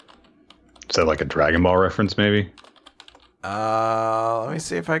 Is that like a Dragon Ball reference, maybe? Let me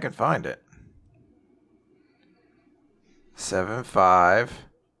see if I can find it. 7.5.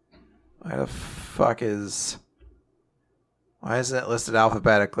 Why the fuck is... Why isn't it listed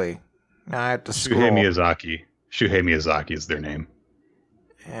alphabetically? Now I have to scroll. Shuhei Miyazaki is their name.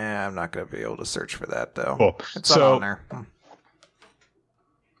 Yeah, I'm not going to be able to search for that, though. Cool. It's not on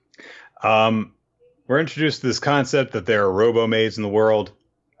there. We're introduced to this concept that there are robo-maids in the world.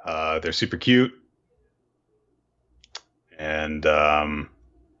 They're super cute. And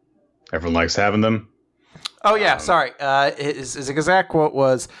everyone likes having them. Oh, yeah, sorry. His exact quote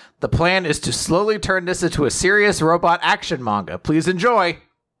was, "The plan is to slowly turn this into a serious robot action manga. Please enjoy."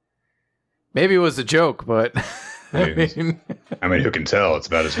 Maybe it was a joke, but... I mean, who can tell? It's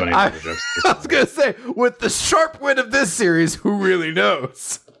about as funny as the jokes. I was going to say, with the sharp wit of this series, who really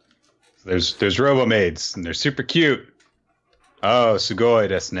knows? There's robo-maids, and they're super cute. Oh, sugoi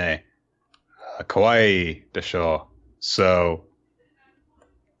desu ne. Kawaii desho. So...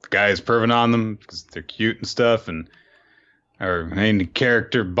 guy is perving on them because they're cute and stuff, and our main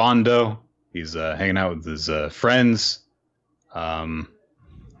character Bondo, he's hanging out with his friends.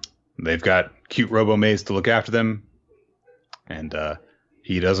 They've got cute robo maids to look after them, and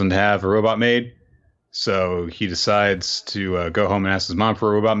he doesn't have a robot maid, so he decides to go home and ask his mom for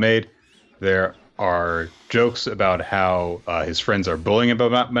a robot maid. There are jokes about how his friends are bullying him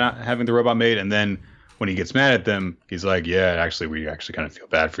about not having the robot maid, and then when he gets mad at them, he's like, yeah, actually, we actually kind of feel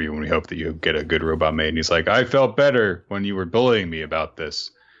bad for you, and we hope that you get a good robot made. And he's like, I felt better when you were bullying me about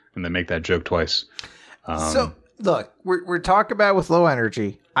this. And they make that joke twice. So, look, we're talking about with low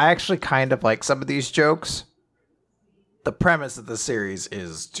energy. I actually kind of like some of these jokes. The premise of the series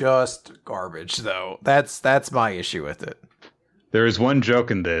is just garbage, though. That's my issue with it. There is one joke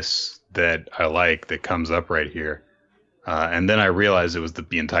in this that I like that comes up right here. And then I realized it was the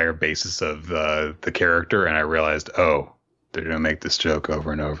entire basis of the character, and I realized, oh, they're going to make this joke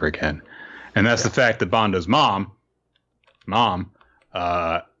over and over again. And that's the fact that Bondo's mom,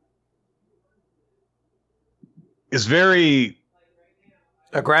 is very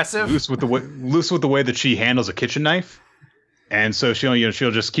aggressive, loose with the way that she handles a kitchen knife. And so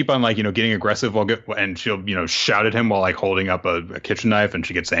she'll just keep on getting aggressive and she'll shout at him while holding up a kitchen knife, and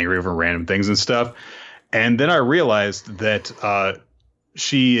she gets angry over random things and stuff. And then I realized that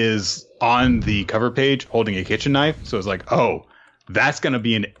she is on the cover page holding a kitchen knife. So it's like, oh, that's going to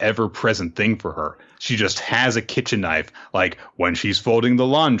be an ever-present thing for her. She just has a kitchen knife, like when she's folding the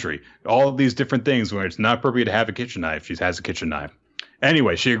laundry. All of these different things where it's not appropriate to have a kitchen knife, she has a kitchen knife.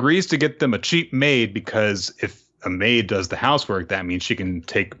 Anyway, she agrees to get them a cheap maid because if a maid does the housework, that means she can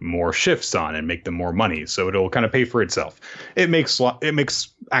take more shifts on and make them more money. So it'll kind of pay for itself. It makes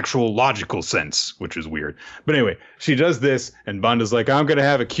actual logical sense, which is weird. But anyway, she does this, and Bondo's like, I'm going to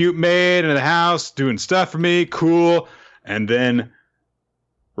have a cute maid in the house doing stuff for me. Cool. And then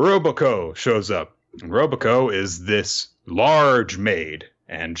Roboco shows up. And Roboco is this large maid,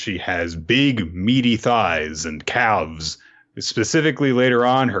 and she has big, meaty thighs and calves. Specifically, later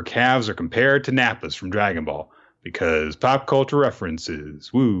on, her calves are compared to Nappa's from Dragon Ball. Because pop culture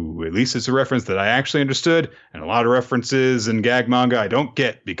references, woo, at least it's a reference that I actually understood, and a lot of references in gag manga I don't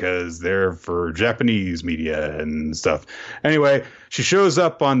get because they're for Japanese media and stuff. Anyway, she shows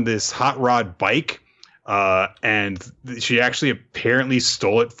up on this hot rod bike, and she actually apparently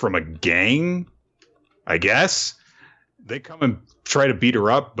stole it from a gang, I guess. They come and try to beat her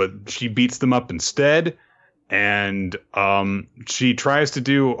up, but she beats them up instead, and she tries to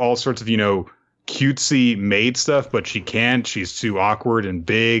do all sorts of, cutesy maid stuff, but she can't. She's too awkward and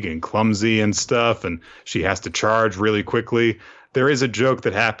big and clumsy and stuff, and she has to charge really quickly. There is a joke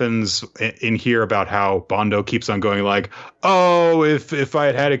that happens in here about how Bondo keeps on going like, oh, if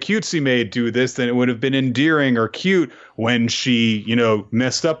I had a cutesy maid do this, then it would have been endearing or cute when she,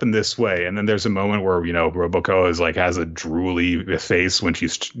 messed up in this way. And then there's a moment where, Roboco is has a drooly face when she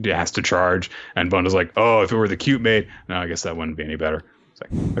has to charge, and Bondo's like, oh, if it were the cute maid, no, I guess that wouldn't be any better.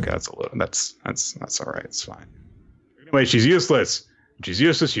 Okay, that's all right. It's fine. Anyway, she's useless. She's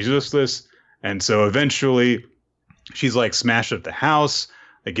useless. And so eventually she's smashed up the house.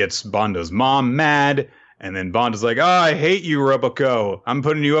 It gets Bondo's mom mad. And then Bondo's like, oh, I hate you, Roboco. I'm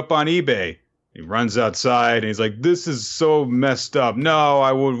putting you up on eBay. He runs outside and he's like, this is so messed up. No,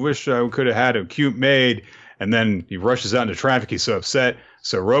 I would wish I could have had a cute maid. And then he rushes out into traffic. He's so upset.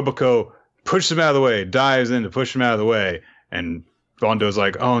 So Roboco pushes him out of the way, dives in to push him out of the way. And Bondo's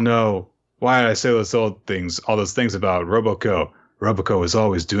like, oh no, why did I say all those things about Roboco? Roboco was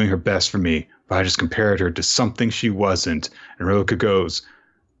always doing her best for me, but I just compared her to something she wasn't. And Roboco goes,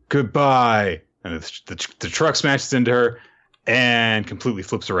 goodbye. And the truck smashes into her and completely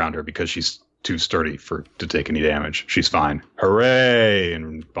flips around her because she's too sturdy to take any damage. She's fine. Hooray!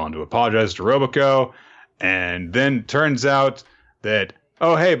 And Bondo apologizes to Roboco. And then turns out that,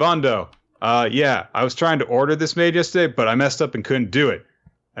 oh, hey, Bondo. Yeah, I was trying to order this maid yesterday, but I messed up and couldn't do it.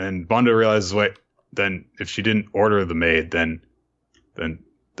 And Bondo realizes, wait, then if she didn't order the maid, then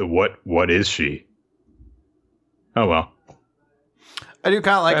what is she? Oh, well. I do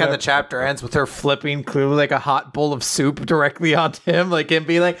kind of like how the chapter ends with her flipping clearly a hot bowl of soup directly onto him, him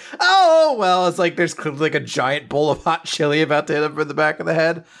being like, oh, well, it's there's clearly a giant bowl of hot chili about to hit him in the back of the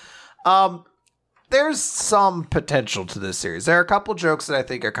head. there's some potential to this series. There are a couple jokes that I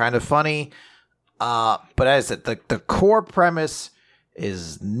think are kind of funny, but as I said, the core premise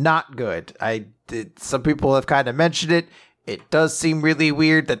is not good. Some people have kind of mentioned it. It does seem really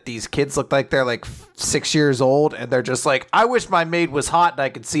weird that these kids look like they're like 6 years old, and they're just like, I wish my maid was hot and I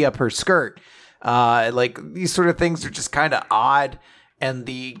could see up her skirt. Like, these sort of things are just kind of odd. And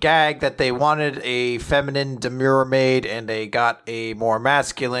the gag that they wanted a feminine demure maid and they got a more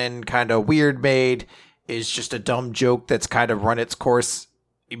masculine kind of weird maid is just a dumb joke that's kind of run its course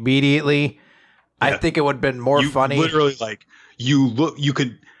immediately. Yeah. I think it would have been more funny. Literally, like, you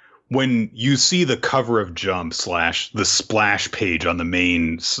could, when you see the cover of Jump / the splash page on the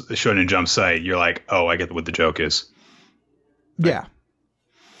main Shonen Jump site, you're like, oh, I get what the joke is. Yeah.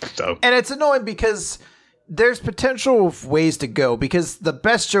 So, and it's annoying because there's potential of ways to go, because the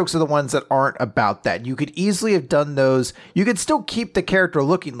best jokes are the ones that aren't about that. You could easily have done those. You could still keep the character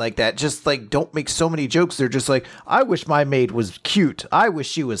looking like that. Just like, don't make so many jokes. They're just like, I wish my maid was cute. I wish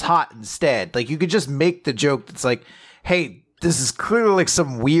she was hot instead. Like, you could just make the joke that's like, hey, this is clearly like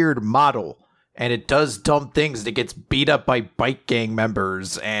some weird model, and it does dumb things. And it gets beat up by bike gang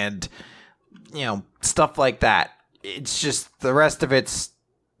members and, you know, stuff like that. It's just, the rest of it's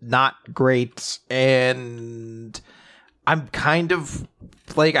not great. And I'm kind of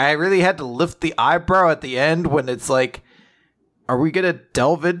like, I really had to lift the eyebrow at the end when it's like, are we going to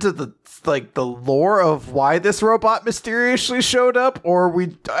delve into the lore of why this robot mysteriously showed up? Or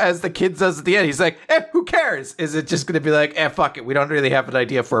we, as the kid says at the end, he's like, who cares? Is it just going to be like, fuck it, we don't really have an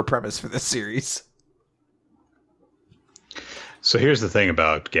idea for a premise for this series? So here's the thing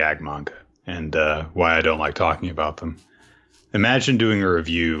about gag manga and why I don't like talking about them. Imagine doing a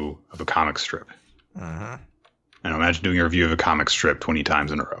review of a comic strip. Uh-huh. And imagine doing a review of a comic strip 20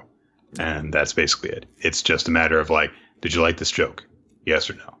 times in a row. And that's basically it. It's just a matter of like, did you like this joke? Yes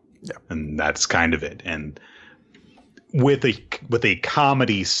or no? Yeah. And that's kind of it. And with a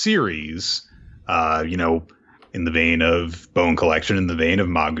comedy series, you know, in the vein of Bone Collection, in the vein of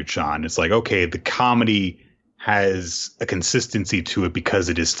Magu-chan, it's like, okay, the comedy has a consistency to it because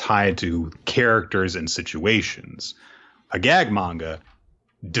it is tied to characters and situations. A gag manga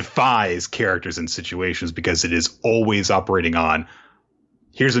defies characters and situations because it is always operating on,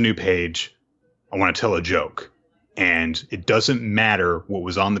 here's a new page, I want to tell a joke. And it doesn't matter what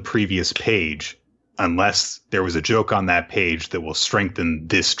was on the previous page unless there was a joke on that page that will strengthen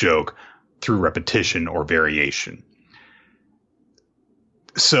this joke through repetition or variation.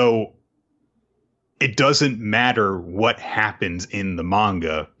 So it doesn't matter what happens in the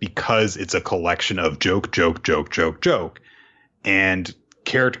manga because it's a collection of joke. And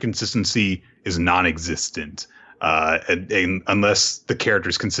character consistency is non-existent. And unless the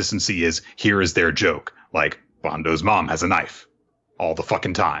character's consistency is, here is their joke. Like, Bondo's mom has a knife all the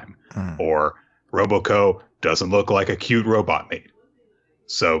fucking time. Or Roboco doesn't look like a cute robot maid.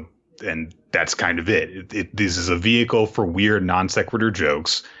 So, and that's kind of it. This is a vehicle for weird non sequitur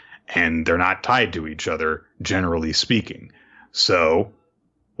jokes, and they're not tied to each other, generally speaking. So,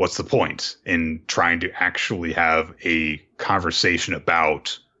 what's the point in trying to actually have a conversation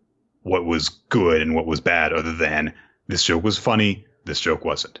about what was good and what was bad, other than this joke was funny, this joke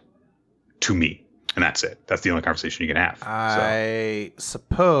wasn't, to me. And that's it. That's the only conversation you can have. I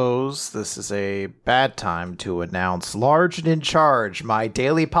suppose this is a bad time to announce Large and in Charge, my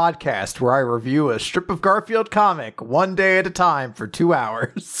daily podcast where I review a strip of Garfield comic one day at a time for 2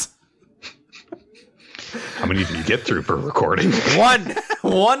 hours. How many do you get through per recording?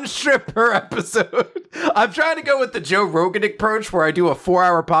 One strip per episode. I'm trying to go with the Joe Rogan approach where I do a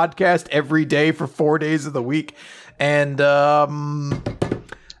 4-hour podcast every day for 4 days of the week. And,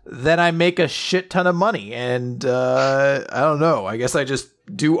 then I make a shit ton of money, and I don't know. I guess I just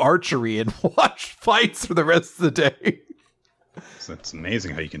do archery and watch fights for the rest of the day. So it's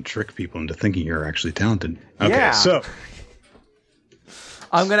amazing how you can trick people into thinking you're actually talented. Okay, yeah. So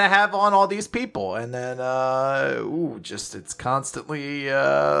I'm gonna have on all these people, and then it's constantly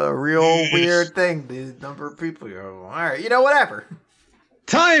a real weird thing. The number of people you go, all right, whatever.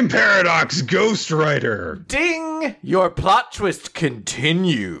 Time Paradox Ghostwriter. Ding! Your plot twist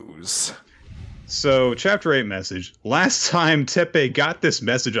continues. So, Chapter 8 message. Last time Teppei got this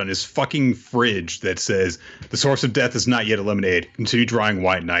message on his fucking fridge that says, the source of death is not yet eliminated. Continue drawing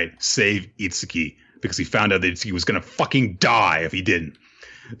White Knight. Save Itsuki. Because he found out that Itsuki was going to fucking die if he didn't.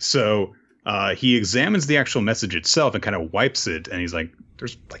 So, he examines the actual message itself and kind of wipes it. And he's like,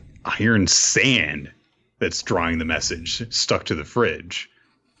 there's like iron sand that's drawing the message stuck to the fridge.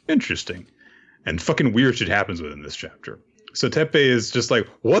 Interesting. And fucking weird shit happens within this chapter. So Teppei is just like,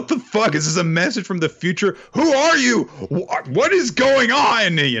 what the fuck? Is this a message from the future? Who are you? What is going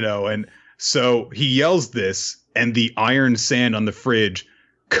on? And So he yells this, and the iron sand on the fridge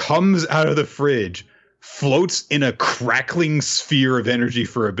comes out of the fridge, floats in a crackling sphere of energy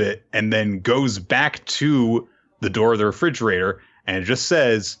for a bit, and then goes back to the door of the refrigerator, and it just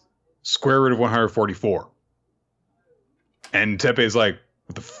says square root of 144. And Teppei's like,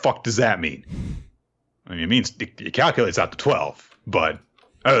 what the fuck does that mean? I mean, it means it calculates out to 12, but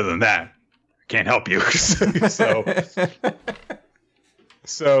other than that, I can't help you.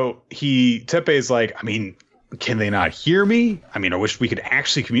 So Teppei's like, I mean, can they not hear me? I mean, I wish we could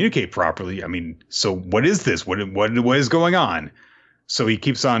actually communicate properly. I mean, so what is this? What is going on? So he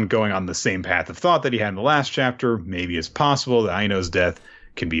keeps on going on the same path of thought that he had in the last chapter. Maybe it's possible that Aino's death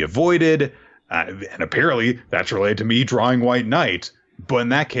can be avoided. And apparently that's related to me drawing White Knight. But in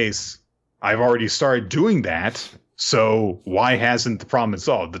that case, I've already started doing that. So why hasn't the problem been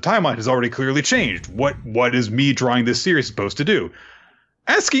solved? The timeline has already clearly changed. What is me drawing this series supposed to do?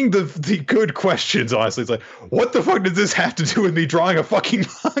 Asking the good questions, honestly. It's like, what the fuck does this have to do with me drawing a fucking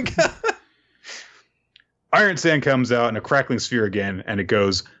manga? Iron Sand comes out in a crackling sphere again, and it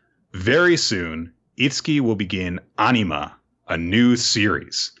goes, very soon, Itsuki will begin Anima, a new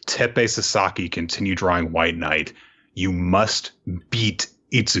series. Teppei Sasaki continue drawing White Knight. You must beat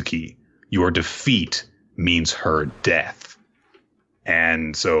Itsuki. Your defeat means her death.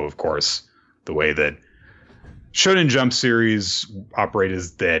 And so, of course, the way that Shonen Jump series operate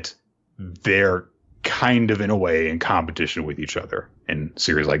is that they're kind of, in a way, in competition with each other. In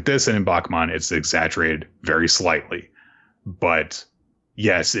series like this and in Bakuman, it's exaggerated very slightly. But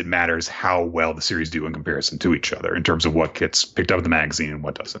yes, it matters how well the series do in comparison to each other in terms of what gets picked up in the magazine and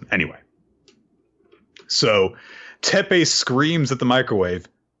what doesn't. Anyway. So Teppei screams at the microwave,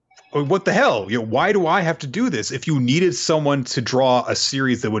 what the hell? Why do I have to do this? If you needed someone to draw a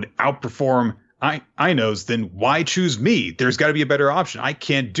series that would outperform Aino's, then why choose me? There's got to be a better option. I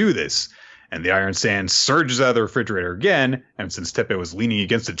can't do this. And the iron sand surges out of the refrigerator again, and since Teppei was leaning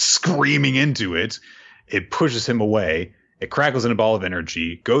against it, screaming into it, it pushes him away. It crackles in a ball of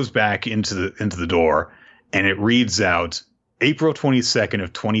energy, goes back into the door, and it reads out April 22nd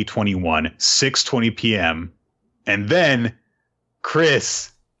of 2021, 6:20 p.m. And then,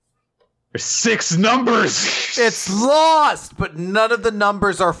 Chris, there's 6 numbers. It's Lost, but none of the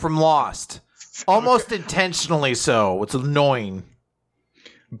numbers are from Lost. Almost intentionally so. It's annoying.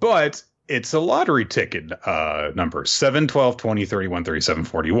 But it's a lottery ticket number, 7, 12, 20, 31, 37,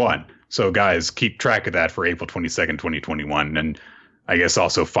 41. So guys, keep track of that for April 22nd, 2021. And I guess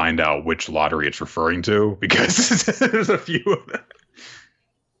also find out which lottery it's referring to, because there's a few of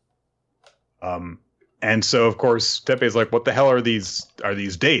them. And so, of course, Teppei's like, what the hell are these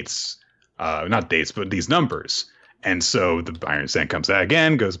dates? Not dates, but these numbers. And so the Iron Sand comes out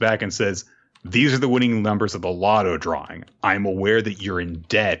again, goes back and says, these are the winning numbers of the lotto drawing. I'm aware that you're in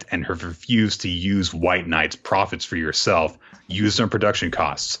debt and have refused to use White Knight's profits for yourself. Use them production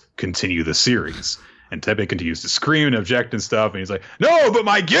costs. Continue the series. And Teppei continues to scream and object and stuff. And he's like, no, but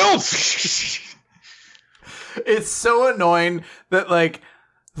my guilt! It's so annoying that, like,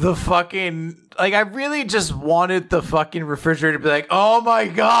 the fucking, like, I really just wanted the fucking refrigerator to be like, oh my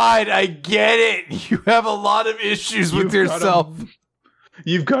God, I get it. You have a lot of issues with yourself.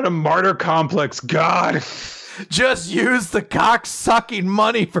 You've got a martyr complex, God. Just use the cock-sucking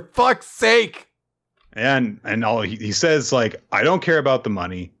money, for fuck's sake. And all he says, like, I don't care about the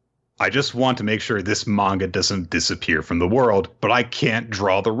money. I just want to make sure this manga doesn't disappear from the world, but I can't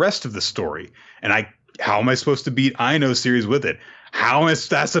draw the rest of the story. And how am I supposed to beat Aino's series with it? How is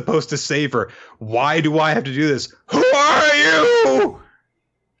that supposed to save her? Why do I have to do this? Who are you?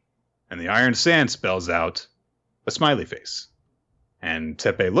 And the Iron Sand spells out a smiley face. And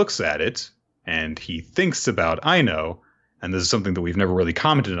Teppei looks at it, and he thinks about Aino, and this is something that we've never really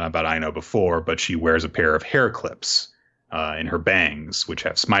commented on about Aino before, but she wears a pair of hair clips in her bangs, which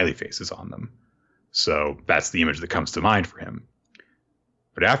have smiley faces on them. So that's the image that comes to mind for him.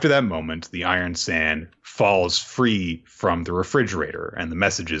 But after that moment, the Iron Sand falls free from the refrigerator, and the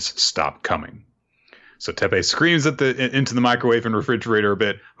messages stop coming. So Teppei screams into the microwave and refrigerator a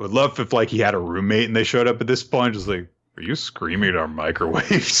bit. I would love if, like, he had a roommate and they showed up at this point, just like, are you screaming at our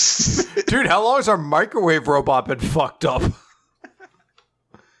microwaves? Dude, how long has our microwave robot been fucked up?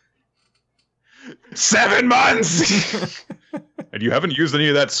 7 months! And you haven't used any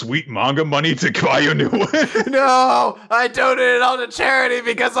of that sweet manga money to buy you a new one? No, I donated it all to charity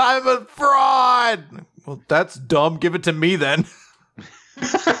because I'm a fraud. Well, that's dumb. Give it to me then.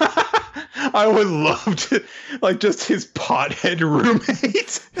 I would love to, like, just his pothead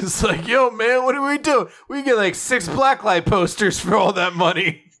roommate. It's like, yo, man, what do we do? We get like 6 blacklight posters for all that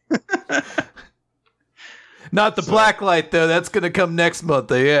money. Not the blacklight, though. That's going to come next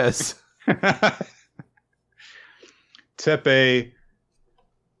month, I guess. Teppei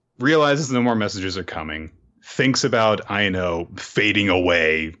realizes no more messages are coming, thinks about Aino fading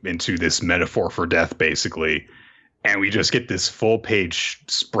away into this metaphor for death, basically, and we just get this full-page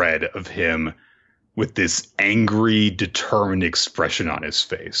spread of him with this angry, determined expression on his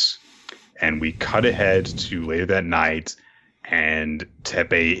face. And we cut ahead to later that night, and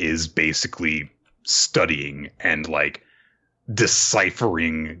Teppei is basically studying and like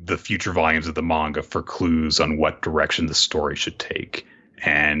deciphering the future volumes of the manga for clues on what direction the story should take.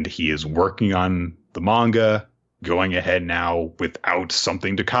 And he is working on the manga, going ahead now without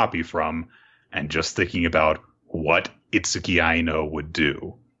something to copy from, and just thinking about what Itsuki Aino would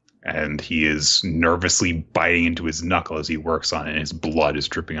do. And he is nervously biting into his knuckle as he works on it, and his blood is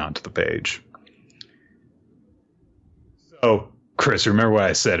dripping onto the page. So, Chris, remember what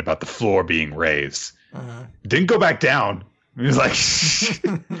I said about the floor being raised? Didn't go back down. It was like,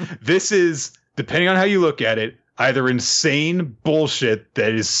 this is, depending on how you look at it, either insane bullshit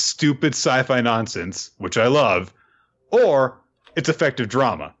that is stupid sci-fi nonsense, which I love, or it's effective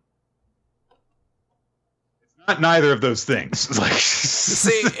drama. It's not neither of those things. It's like,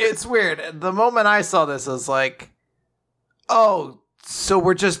 see, it's weird. The moment I saw this, I was like, oh, so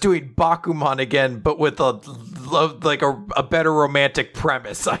we're just doing Bakuman again, but with a better romantic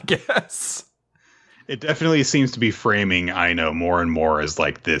premise, I guess. It definitely seems to be framing Aino more and more as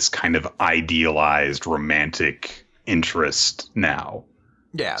like this kind of idealized romantic interest now.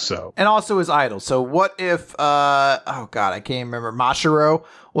 Yeah. So, and also his idol. So what if oh god, I can't remember, Mashiro?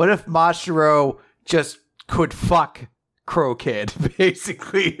 What if Mashiro just could fuck Crow Kid,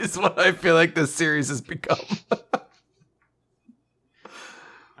 basically, is what I feel like this series has become.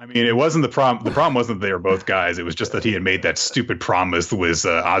 I mean, it wasn't the problem. The problem wasn't that they were both guys. It was just that he had made that stupid promise with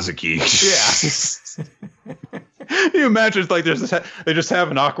Azuki. Yeah. You imagine, like, they just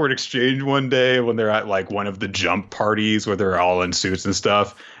have an awkward exchange one day when they're at like one of the jump parties where they're all in suits and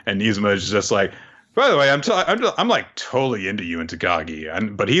stuff, and Nizuma is just like, by the way, I'm like totally into you and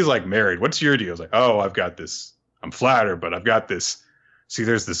Takagi, but he's like married. What's your deal? It's like, oh, I've got this. I'm flattered, but I've got this. See,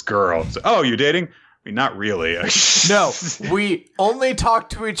 there's this girl. So, oh, you're dating? I mean, not really. No, we only talk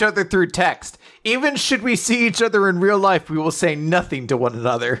to each other through text. Even should we see each other in real life, we will say nothing to one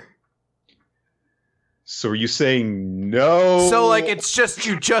another. So are you saying no? So, like, it's just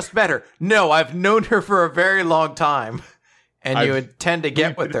you just met her. No, I've known her for a very long time, and you intend to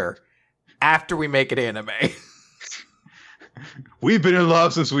get with her after we make it anime. We've been in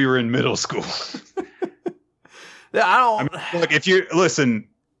love since we were in middle school. I mean, look, if you listen,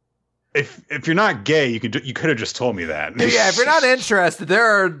 if you're not gay, you could have just told me that. Yeah, if you're not interested, there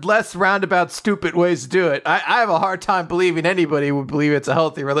are less roundabout, stupid ways to do it. I have a hard time believing anybody would believe it's a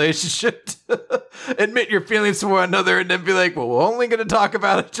healthy relationship to admit your feelings to one another and then be like, well, we're only going to talk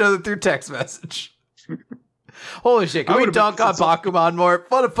about each other through text message. Holy shit, can we dunk on Bakuman more?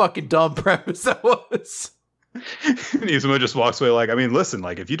 What a fucking dumb premise that was. Nizuma just walks away like, I mean, listen,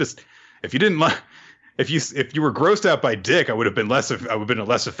 like, if you were grossed out by dick, I would have been less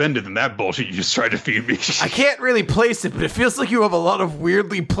offended than that bullshit you just tried to feed me. I can't really place it, but it feels like you have a lot of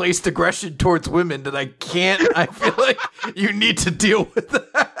weirdly placed aggression towards women that I feel like you need to deal with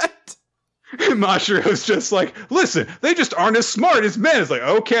that. Mashiro's just like, listen, they just aren't as smart as men. It's like,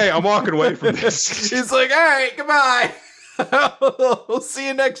 okay, I'm walking away from this. He's like, all right, goodbye. We'll see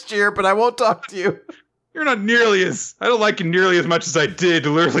you next year, but I won't talk to you. You're not nearly as, I don't like you nearly as much as I did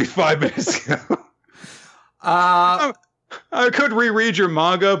literally 5 minutes ago. I could reread your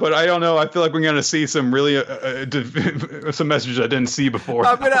manga, but I don't know. I feel like we're going to see some really some messages I didn't see before.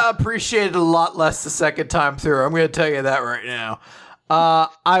 I'm going to appreciate it a lot less the second time through. I'm going to tell you that right now.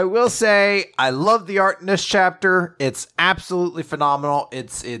 I will say I love the art in this chapter. It's absolutely phenomenal.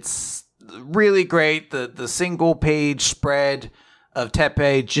 It's really great. The single page spread of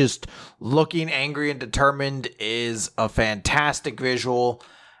Teppei just looking angry and determined is a fantastic visual.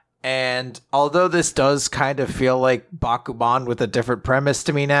 And although this does kind of feel like Bakuman with a different premise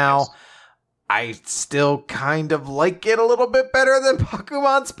to me now, yes, I still kind of like it a little bit better than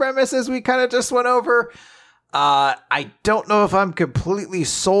Bakuman's premise, as we kind of just went over. I don't know if I'm completely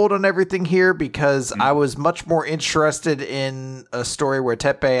sold on everything here, because I was much more interested in a story where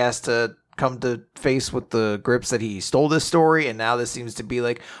Teppei has to come to face with the grips that he stole this story, and now this seems to be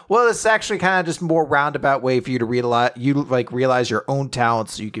like, well, it's actually kind of just more roundabout way for you to realize your own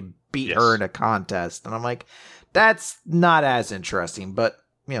talents so you can beat her in a contest. And I'm like, that's not as interesting, but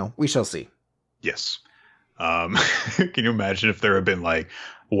we shall see. Yes. Can you imagine if there had been like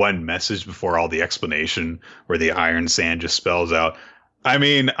one message before all the explanation where the Iron Sand just spells out, I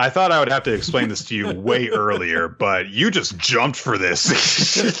mean, I thought I would have to explain this to you way earlier, but you just jumped for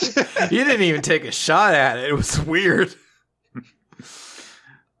this. You didn't even take a shot at it. It was weird.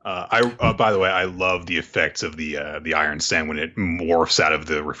 By the way, I love the effects of the Iron Sand when it morphs out of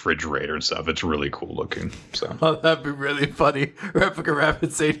the refrigerator and stuff. It's really cool looking. So that'd be really funny. Replica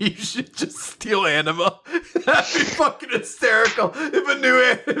Rapid saying you should just steal Anima. That'd be fucking hysterical.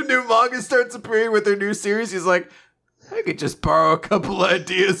 If a new manga starts appearing with their new series, he's like, I could just borrow a couple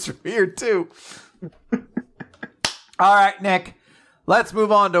ideas from here too. All right, Nick. Let's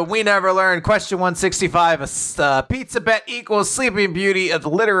move on to We Never Learned. Question 165. A pizza bet equals Sleeping Beauty of the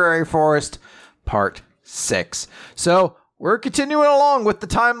Literary Forest, Part 6. So we're continuing along with the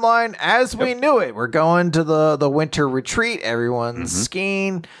timeline as we knew it. We're going to the winter retreat. Everyone's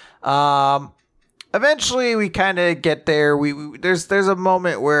skiing. Eventually, we kind of get there. There's a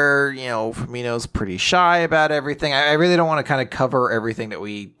moment where, Fumino's pretty shy about everything. I really don't want to kind of cover everything that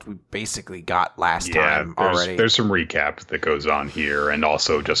we basically got last time already. There's some recap that goes on here, and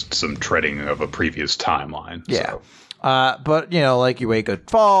also just some treading of a previous timeline. Yeah. So. But, like Yueka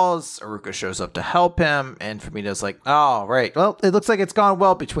falls, Aruka shows up to help him, and Fumino's like, oh, right. Well, it looks like it's gone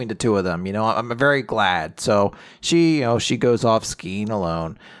well between the two of them. I'm very glad. So she goes off skiing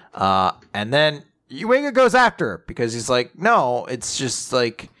alone. And then Yuega goes after her because he's like, no, it's just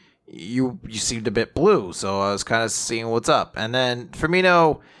like you seemed a bit blue. So I was kind of seeing what's up. And then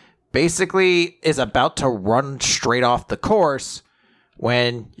Fumino basically is about to run straight off the course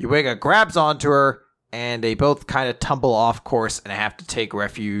when Yuega grabs onto her and they both kind of tumble off course and have to take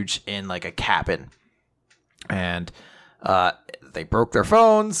refuge in like a cabin. And they broke their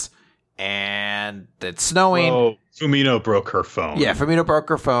phones and it's snowing. Oh, Fumino broke her phone. Yeah, Fumino broke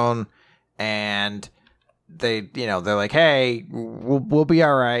her phone. And they're like, hey, we'll be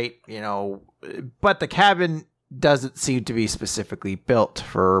all right, but the cabin doesn't seem to be specifically built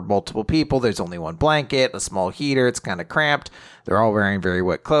for multiple people. There's only one blanket, a small heater. It's kind of cramped. They're all wearing very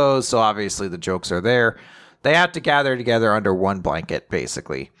wet clothes. So obviously the jokes are there. They have to gather together under one blanket,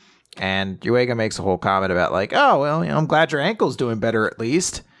 basically. And Yuega makes a whole comment about like, oh, well, I'm glad your ankle's doing better at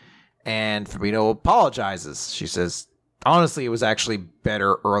least. And Fumino apologizes. She says, honestly, it was actually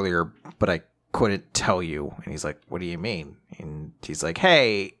better earlier, but I couldn't tell you. And he's like, what do you mean? And he's like,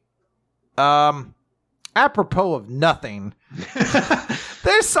 hey, apropos of nothing,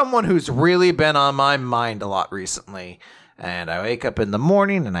 there's someone who's really been on my mind a lot recently. And I wake up in the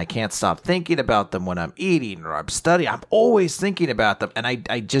morning and I can't stop thinking about them when I'm eating or I'm studying. I'm always thinking about them. And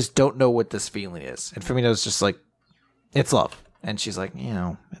I just don't know what this feeling is. And Fumino's just like, it's love. And she's like,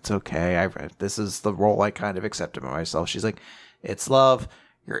 it's okay. This is the role I kind of accepted by myself. She's like, it's love.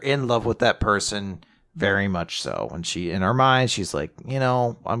 You're in love with that person. Very much so. And she, in her mind, she's like,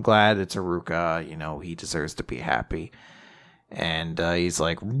 I'm glad it's Aruka. He deserves to be happy. And he's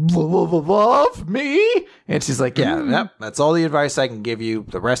like, love me? And she's like, yeah, that's all the advice I can give you.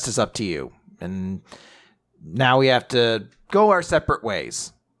 The rest is up to you. And now we have to go our separate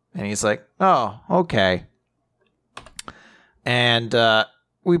ways. And he's like, oh, okay. And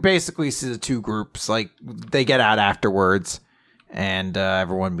we basically see the two groups, like, they get out afterwards, and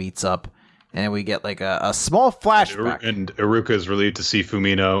everyone meets up, and we get, like, a small flashback. And Aruka is relieved to see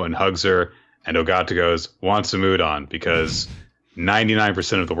Fumino and hugs her, and Ogata goes, want some udon, because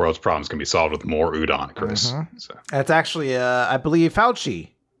 99% of the world's problems can be solved with more udon, Chris. Mm-hmm. So. That's actually, I believe Fauci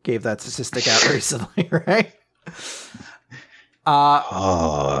gave that statistic out recently, right?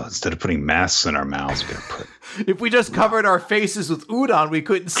 Instead of putting masks in our mouths, we're going to put... If we just covered our faces with udon, we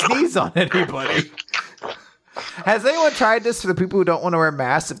couldn't sneeze on anybody. Has anyone tried this for the people who don't want to wear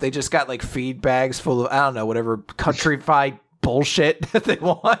masks? If they just got like feed bags full of, I don't know, whatever countrified bullshit that they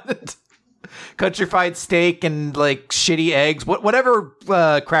want. Countrified steak and like shitty eggs, whatever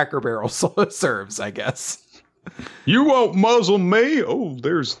Cracker Barrel serves, I guess. You won't muzzle me. Oh,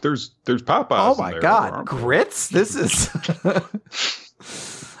 there's Popeyes. Oh my God, grits! This is.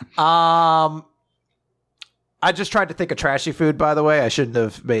 I just tried to think of trashy food, by the way. I shouldn't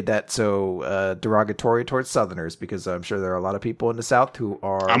have made that so derogatory towards Southerners because I'm sure there are a lot of people in the South who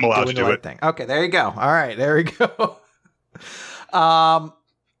are I'm allowed doing to the do right it. thing. Okay, there you go. All right, there we go.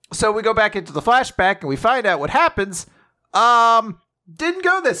 So we go back into the flashback and we find out what happens. Didn't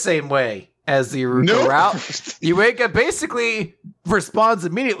go the same way as the Aruka route. Yuega basically responds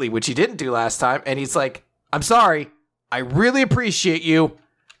immediately, which he didn't do last time, and he's like, I'm sorry. I really appreciate you.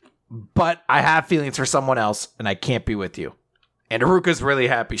 But I have feelings for someone else, and I can't be with you. And Aruka's really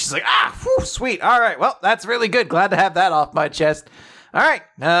happy. She's like, sweet. All right, well, that's really good. Glad to have that off my chest. All right,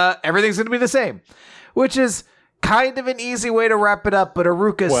 everything's going to be the same. Which is kind of an easy way to wrap it up, but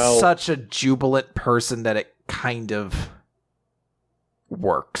Aruka's such a jubilant person that it kind of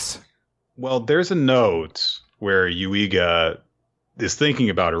works. Well, there's a note where Yuiga is thinking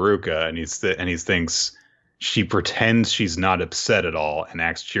about Iruka, and he thinks she pretends she's not upset at all and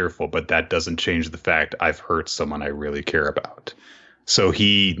acts cheerful, but that doesn't change the fact I've hurt someone I really care about. So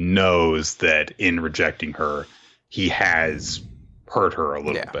he knows that in rejecting her, he has hurt her a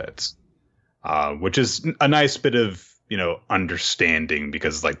little bit, which is a nice bit of, understanding,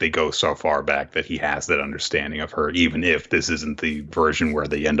 because like they go so far back that he has that understanding of her, even if this isn't the version where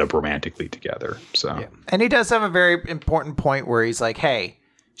they end up romantically together. So, and he does have a very important point where he's like, "Hey,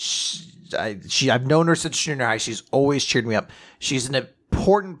 I've known her since junior high. She's always cheered me up. She's an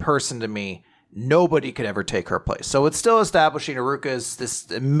important person to me. Nobody could ever take her place." So it's still establishing Iruka is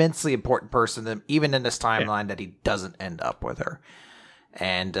this immensely important person, that even in this timeline, that he doesn't end up with her.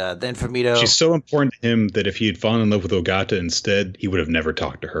 And then Fumito... She's so important to him that if he had fallen in love with Ogata instead, he would have never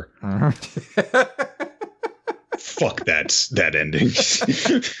talked to her. Fuck that ending. So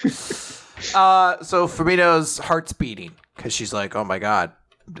Fumito's heart's beating because she's like, oh my God,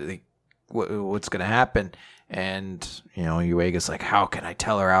 what's going to happen? And, Yuiga's like, how can I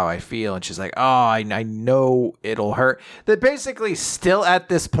tell her how I feel? And she's like, oh, I know it'll hurt. They're basically still at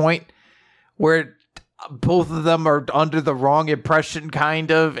this point where both of them are under the wrong impression,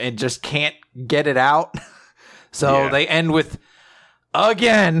 kind of, and just can't get it out. So they end with,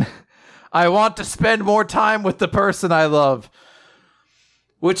 again, I want to spend more time with the person I love.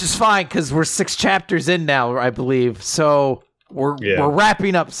 Which is fine, because we're 6 chapters in now, I believe. So we're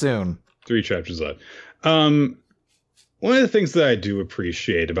wrapping up soon. 3 chapters left. One of the things that I do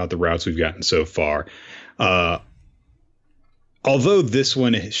appreciate about the routes we've gotten so far, although this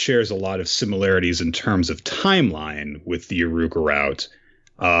one shares a lot of similarities in terms of timeline with the Iruka route,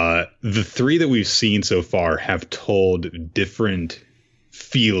 the 3 that we've seen so far have told different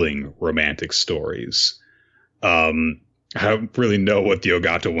feeling romantic stories. I don't really know what the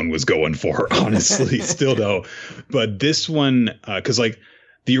Ogata one was going for, honestly. Still don't. But this one, because like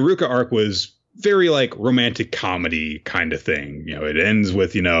the Iruka arc was very like romantic comedy kind of thing. It ends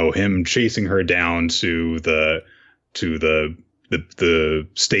with, him chasing her down to the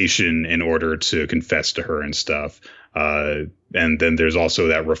station in order to confess to her and stuff. And then there's also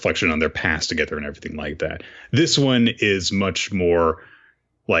that reflection on their past together and everything like that. This one is much more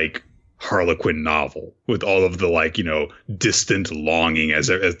like Harlequin novel with all of the like, distant longing as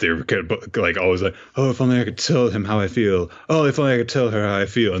they're like always like, oh, if only I could tell him how I feel. Oh, if only I could tell her how I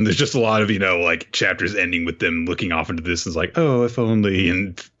feel. And there's just a lot of, like chapters ending with them looking off into this and like, oh, if only.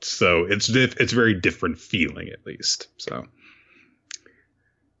 And so it's very different feeling, at least. So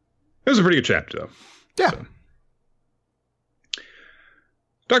it was a pretty good chapter, though. Yeah. So.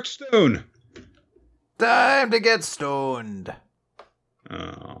 Dr. Stone. Time to get stoned.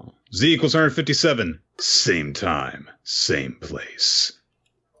 Oh. Z equals 157. Same time, same place.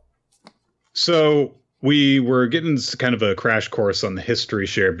 So we were getting kind of a crash course on the history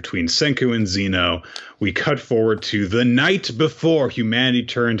shared between Senku and Zeno. We cut forward to the night before humanity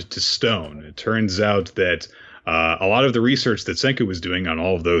turned to stone. It turns out that a lot of the research that Senku was doing on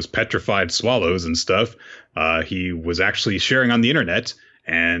all of those petrified swallows and stuff, he was actually sharing on the internet.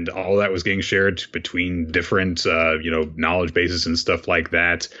 And all that was getting shared between different, knowledge bases and stuff like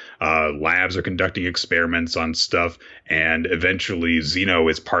that. Labs are conducting experiments on stuff. And eventually Zeno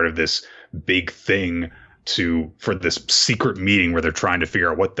is part of this big thing for this secret meeting where they're trying to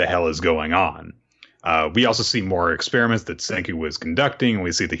figure out what the hell is going on. We also see more experiments that Senku was conducting, and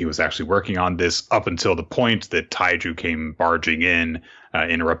we see that he was actually working on this up until the point that Taiju came barging in,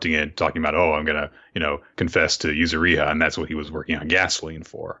 interrupting it, talking about, oh, I'm going to, confess to Yuzuriha, and that's what he was working on gasoline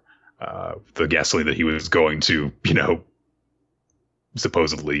for. The gasoline that he was going to,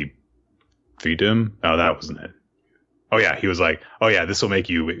 supposedly feed him. Oh, that wasn't it. Oh, yeah, he was like, oh, yeah, this will make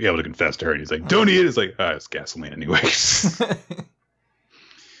you be able to confess to her. And he's like, don't eat it. It's like, it's gasoline anyways.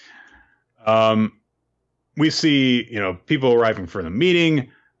 We see, people arriving for the meeting.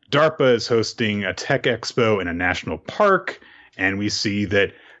 DARPA is hosting a tech expo in a national park. And we see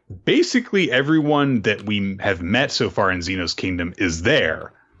that basically everyone that we have met so far in Zeno's Kingdom is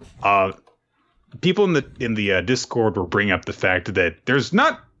there. People in the Discord were bringing up the fact that there's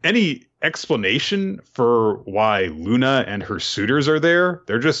not any explanation for why Luna and her suitors are there.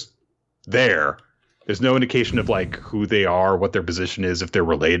 They're just there. There's no indication of like who they are, what their position is, if they're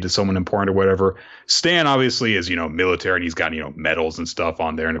related to someone important or whatever. Stan obviously is, military, and he's got, medals and stuff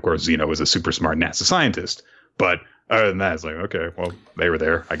on there. And of course, Zeno is a super smart NASA scientist. But other than that, it's like, okay, well, they were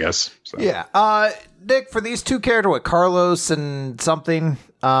there, I guess. So. Yeah. Nick, for these 2 characters, Carlos and something.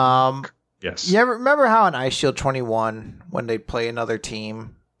 Yes. You ever remember how in Ice Shield 21, when they play another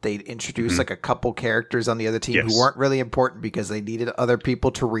team, they'd introduce like a couple characters on the other team Yes. who weren't really important because they needed other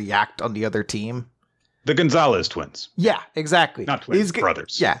people to react on the other team. The Gonzalez twins. Yeah, exactly. Not twins,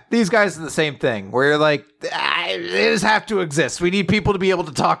 brothers. Yeah, these guys are the same thing. Where you're like, they just have to exist. We need people to be able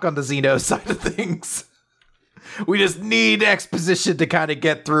to talk on the Xeno side of things. We just need exposition to kind of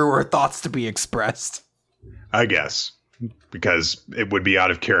get through or thoughts to be expressed. I guess. Because it would be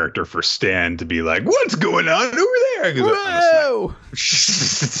out of character for Stan to be like, what's going on over there? 'Cause Whoa!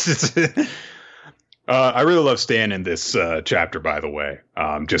 I really love Stan in this chapter, by the way.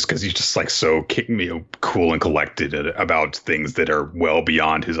 Just because he's just like so cool and collected about things that are well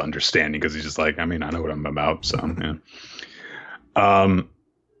beyond his understanding. Because he's just like, I mean, I know what I'm about. So, yeah.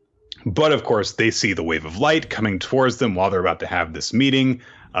 But of course, they see the wave of light coming towards them while they're about to have this meeting.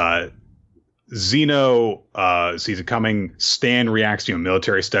 Zeno sees it coming. Stan reacts,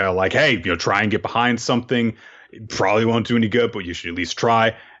 military style, like, hey, try and get behind something. It probably won't do any good, but you should at least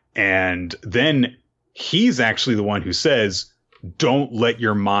try. And then he's actually the one who says, don't let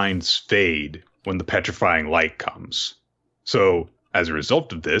your minds fade when the petrifying light comes. So as a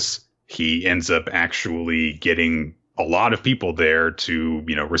result of this, he ends up actually getting a lot of people there to,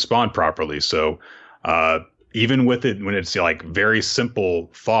 respond properly. So even with it, when it's like very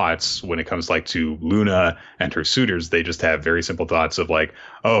simple thoughts, when it comes like to Luna and her suitors, they just have very simple thoughts of like,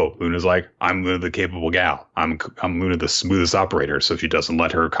 oh, Luna's like, I'm Luna the capable gal. I'm Luna the smoothest operator. So she doesn't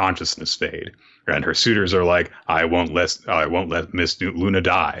let her consciousness fade. And her suitors are like, I won't let Miss Luna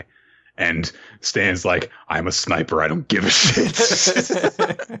die. And Stan's like, I'm a sniper. I don't give a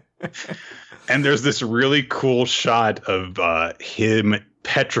shit. And there's this really cool shot of him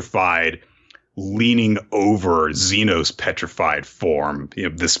petrified, leaning over Zeno's petrified form,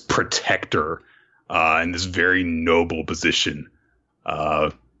 this protector, in this very noble position.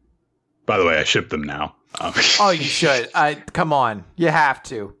 By the way, I ship them now. Oh, you should. Come on. You have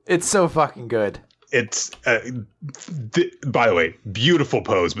to. It's so fucking good. It's, by the way, beautiful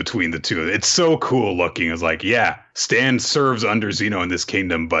pose between the two. It's so cool looking. It's like, yeah, Stan serves under Zeno in this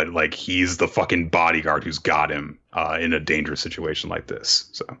kingdom, but like he's the fucking bodyguard who's got him in a dangerous situation like this.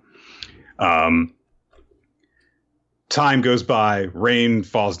 So, time goes by, rain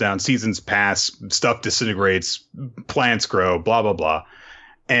falls down, seasons pass, stuff disintegrates, plants grow, blah, blah, blah.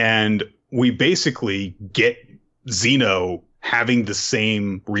 And we basically get Zeno having the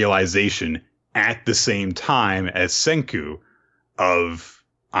same realization at the same time as Senku of,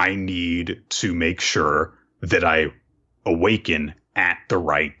 I need to make sure that I awaken at the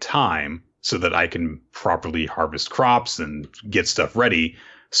right time so that I can properly harvest crops and get stuff ready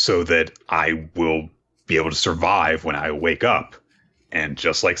so that I will be able to survive when I wake up. And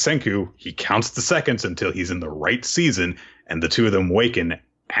just like Senku, he counts the seconds until he's in the right season, and the two of them awaken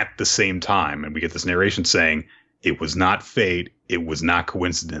at the same time. And we get this narration saying, it was not fate, it was not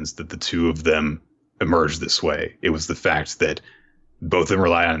coincidence that the two of them emerged this way. It was the fact that both of them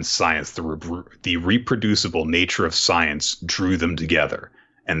relied on science. The reproducible nature of science drew them together.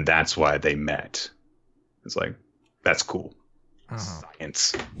 And that's why they met. It's like, that's cool.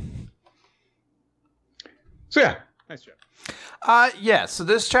 Science. So yeah, nice job. Yeah, so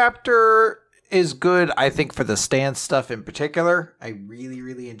this chapter is good, I think, for the Stan stuff in particular. I really,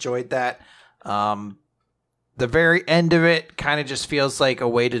 really enjoyed that. The very end of it kind of just feels like a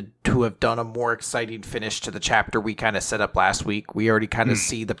way to have done a more exciting finish to the chapter we kind of set up last week. We already kind of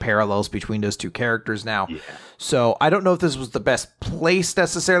see the parallels between those two characters now. Yeah. So I don't know if this was the best place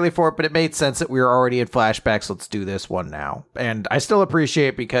necessarily for it, but it made sense that we were already in flashbacks. Let's do this one now. And I still appreciate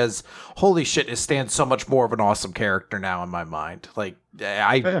it because holy shit, it stands so much more of an awesome character now in my mind. Like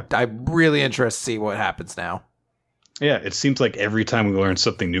I'm really interested to see what happens now. Yeah, it seems like every time we learn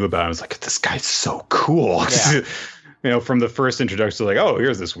something new about him, it's like, this guy's so cool. Yeah. From the first introduction, like, oh,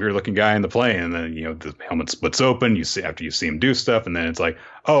 here's this weird looking guy in the plane. And then, the helmet splits open. After you see him do stuff. And then it's like,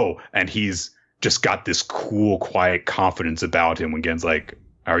 oh, and he's just got this cool, quiet confidence about him. When Gen's like,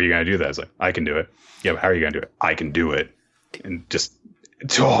 how are you going to do that? It's like, I can do it. Yeah, but how are you going to do it? I can do it. And just,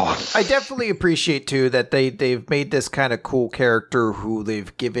 I definitely appreciate, too, that they've made this kind of cool character who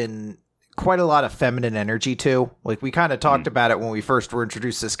they've given quite a lot of feminine energy too. Like we kind of talked about it when we first were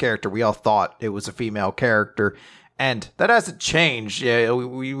introduced to this character. We all thought it was a female character, and that hasn't changed. Yeah,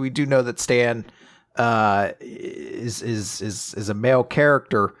 we do know that Stan is a male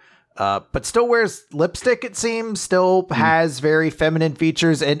character, but still wears lipstick. It seems still has very feminine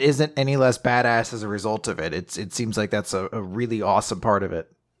features and isn't any less badass as a result of it. It seems like that's a really awesome part of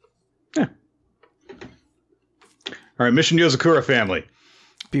it. Yeah. All right, Mission Yozakura family.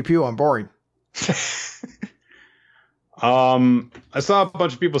 Pew pew, I'm boring. I saw a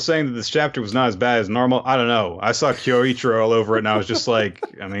bunch of people saying that this chapter was not as bad as normal. I don't know. I saw Kyoichiro all over it, and I was just like,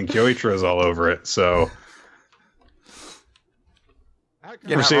 I mean, Kyoichiro's all over it, so.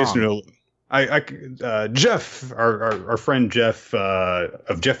 Jeff, our friend Jeff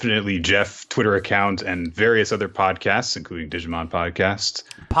of Definitely Jeff Twitter account and various other podcasts, including Digimon Podcast.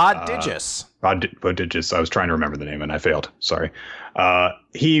 Poddigis. I was trying to remember the name and I failed. Sorry.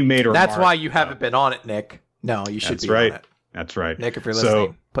 He made a remark. That's why you haven't been on it, Nick. No, you should be on it. That's right. Nick, if you're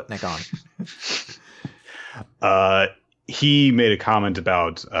listening, put Nick on. He made a comment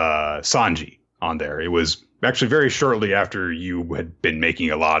about Sanji on there. It was actually very shortly after you had been making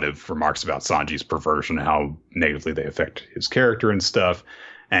a lot of remarks about Sanji's perversion and how negatively they affect his character and stuff.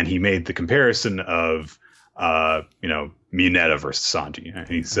 And he made the comparison of, Mineta versus Sanji. And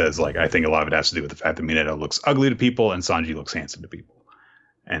he says, like, I think a lot of it has to do with the fact that Mineta looks ugly to people and Sanji looks handsome to people.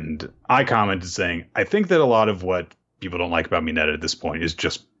 And I commented saying, I think that a lot of what people don't like about Mineta at this point is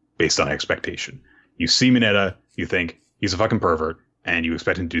just based on expectation. You see Mineta, you think he's a fucking pervert, and you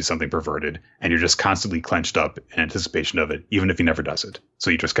expect him to do something perverted, and you're just constantly clenched up in anticipation of it, even if he never does it.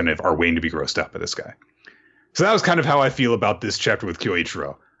 So you just kind of are waiting to be grossed out by this guy. So that was kind of how I feel about this chapter with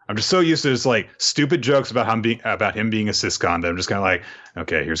Kyoichiro. I'm just so used to this like stupid jokes about him being a syscon that I'm just kind of like,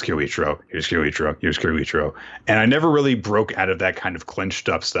 okay, here's Kyoichiro. And I never really broke out of that kind of clenched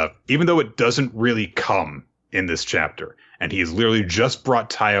up stuff, even though it doesn't really come in this chapter. And he's literally just brought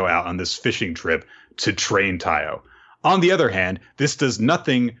Tayo out on this fishing trip to train Tayo. On the other hand, this does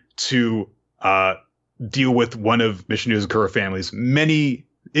nothing to deal with one of Mission Yozakura family's many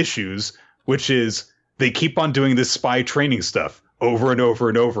issues, which is they keep on doing this spy training stuff over and over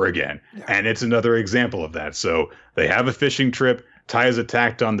and over again. Yeah. And it's another example of that. So they have a fishing trip. Tayo's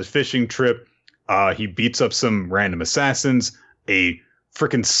attacked on the fishing trip. He beats up some random assassins. A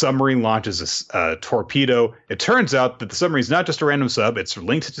freaking submarine launches a torpedo. It turns out that the submarine's not just a random sub. It's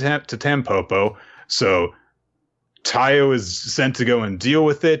linked to Tampopo. So Tayo is sent to go and deal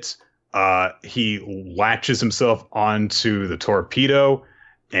with it. He latches himself onto the torpedo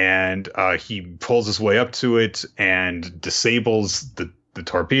and he pulls his way up to it and disables the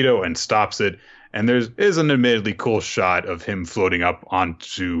torpedo and stops it. And there is an admittedly cool shot of him floating up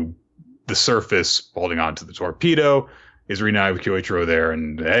onto the surface, holding onto the torpedo. He's reunited with Kyoichiro there,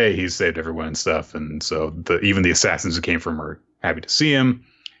 and hey, he's saved everyone and stuff. And so even the assassins who came from him are happy to see him.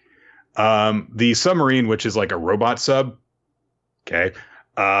 The submarine, which is like a robot sub, okay,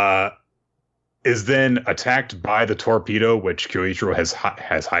 is then attacked by the torpedo, which Kyoichiro has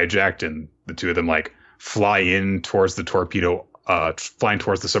hijacked, and the two of them like fly in towards the torpedo, flying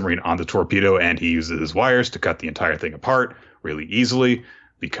towards the submarine on the torpedo, and he uses his wires to cut the entire thing apart really easily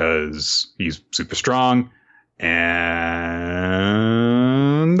because he's super strong, and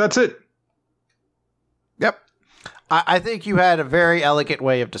that's it. Yep. I think you had a very elegant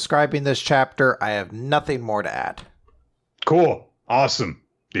way of describing this chapter. I have nothing more to add. Cool. Awesome.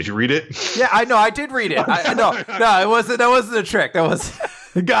 Did you read it? Yeah, I know. I did read it. No, it wasn't. That wasn't a trick. That was.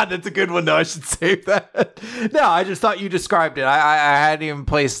 God, that's a good one. Though I should save that. No, I just thought you described it. I hadn't even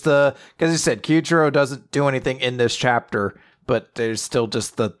placed the because you said Kyoichiro doesn't do anything in this chapter, but there's still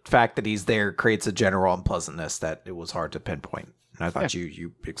just the fact that he's there creates a general unpleasantness that it was hard to pinpoint. And I thought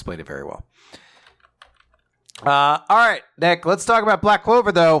you explained it very well. All right, Nick, let's talk about Black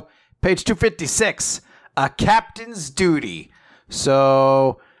Clover, though. Page 256, A Captain's Duty.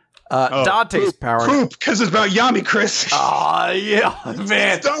 So, Dante's power. Because it's about Yami, Chris. Oh, yeah,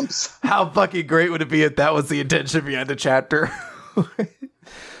 man. How fucking great would it be if that was the intention behind the chapter?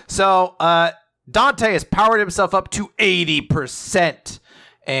 So, Dante has powered himself up to 80%.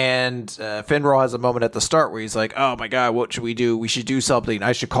 And Finral has a moment at the start where he's like, oh my god, what should we do? We should do something.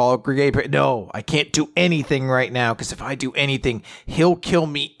 I should call up Brigade. No, I can't do anything right now because if I do anything, he'll kill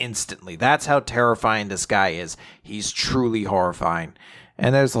me instantly. That's how terrifying this guy is. He's truly horrifying.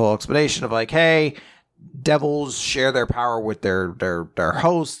 And there's the whole explanation of like, hey, devils share their power with their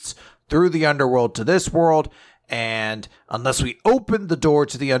hosts through the underworld to this world. And unless we open the door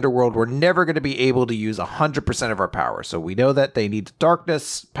to the underworld, we're never going to be able to use 100% of our power. So we know that they need the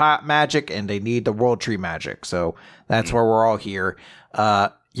darkness magic and they need the world tree magic. So that's where we're all here.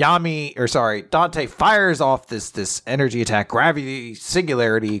 Dante fires off this energy attack, gravity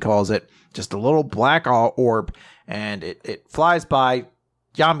singularity, he calls it, just a little black orb, and it flies by.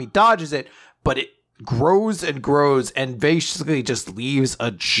 Yami dodges it, but it grows and grows and basically just leaves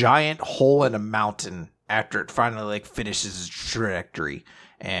a giant hole in a mountain after it finally finishes its trajectory.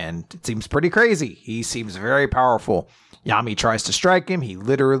 And it seems pretty crazy. He seems very powerful. Yami tries to strike him. He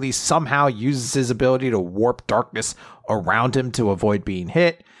literally somehow uses his ability to warp darkness around him to avoid being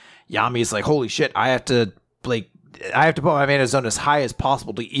hit. Yami's like, holy shit, I have to I have to put my mana zone as high as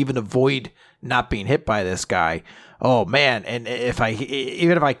possible to even avoid not being hit by this guy. Oh man, and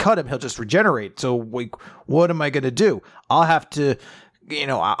even if I cut him, he'll just regenerate. So like, what am I going to do? I'll have to,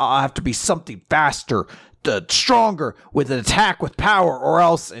 I'll have to be something faster, stronger with an attack with power, or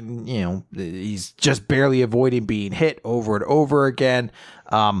else, and he's just barely avoiding being hit over and over again.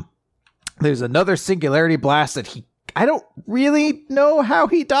 There's another Singularity Blast that I don't really know how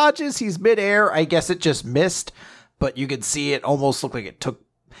he dodges. He's midair. I guess it just missed, but you can see it almost look like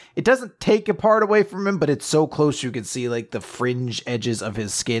it doesn't take a part away from him, but it's so close you can see like the fringe edges of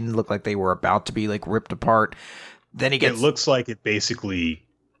his skin look like they were about to be like ripped apart. Then it looks like it basically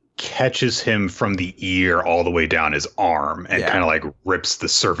catches him from the ear all the way down his arm and kind of like rips the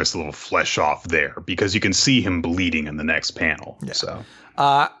surface a little flesh off there, because you can see him bleeding in the next panel. Yeah. So,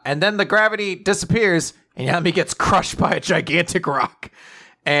 and then the gravity disappears and Yami gets crushed by a gigantic rock,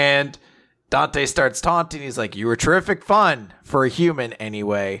 and Dante starts taunting. He's like, "You were terrific fun for a human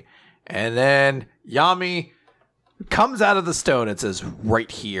anyway." And then Yami comes out of the stone and says,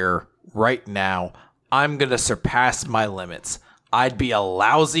 "Right here, right now, I'm going to surpass my limits. I'd be a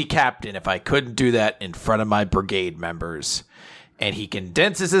lousy captain if I couldn't do that in front of my brigade members." And he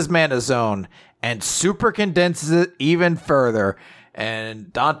condenses his mana zone and super condenses it even further.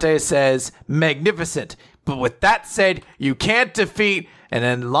 And Dante says, "Magnificent. But with that said, you can't defeat." And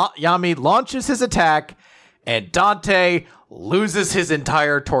then Yami launches his attack, and Dante loses his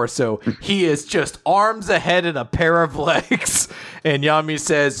entire torso. He is just arms, a head, and a pair of legs. And Yami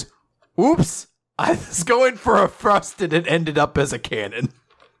says, "Oops, I was going for a thrust and it ended up as a cannon."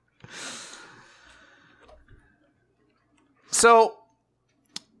 So,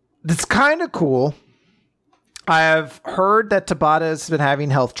 it's kind of cool. I have heard that Tabata has been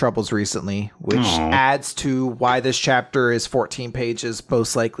having health troubles recently, which adds to why this chapter is 14 pages,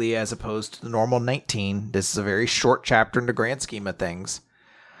 most likely, as opposed to the normal 19. This is a very short chapter in the grand scheme of things.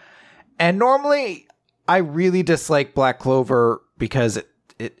 And normally, I really dislike Black Clover because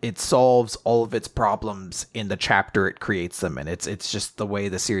it solves all of its problems in the chapter it creates them, and it's just the way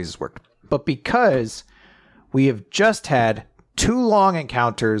the series has worked. But because we have just had 2 long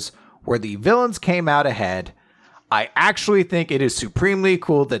encounters where the villains came out ahead, I actually think it is supremely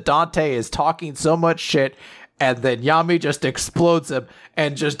cool that Dante is talking so much shit, and then Yami just explodes him,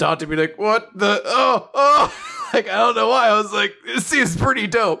 and just Dante be like, "What the? Oh." Like, I don't know why. I was like, this seems pretty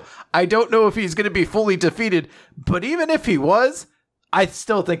dope. I don't know if he's going to be fully defeated, but even if he was, I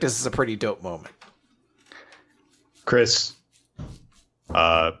still think this is a pretty dope moment. Chris,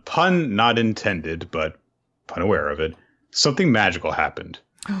 pun not intended, but pun aware of it. Something magical happened.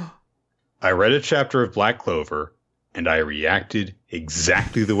 I read a chapter of Black Clover, and I reacted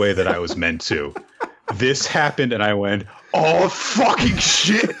exactly the way that I was meant to. This happened, and I went, "Oh, fucking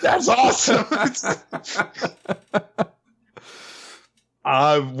shit, that's awesome!"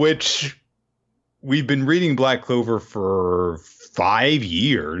 Which we've been reading Black Clover for 5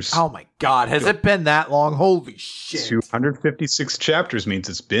 years. Oh my god, has it been that long? Holy shit. 256 chapters means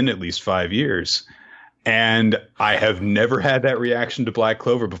it's been at least 5 years. And I have never had that reaction to Black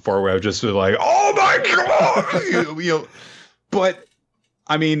Clover before, where I was just like, "Oh my god!" But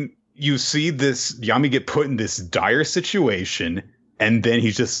I mean, you see this Yami get put in this dire situation, and then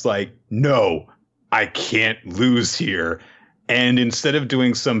he's just like, "No, I can't lose here." And instead of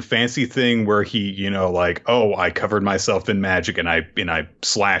doing some fancy thing where he, like, "Oh, I covered myself in magic and I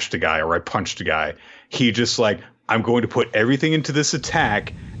slashed a guy or I punched a guy," he just like, "I'm going to put everything into this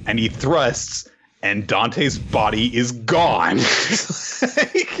attack," and he thrusts. And Dante's body is gone.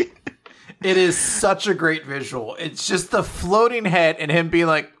 It is such a great visual. It's just the floating head and him being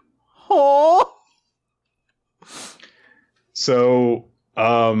like, "Oh." So,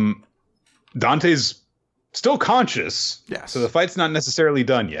 Dante's still conscious. Yes. So the fight's not necessarily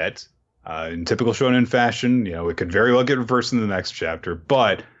done yet. In typical shonen fashion, it could very well get reversed in the next chapter.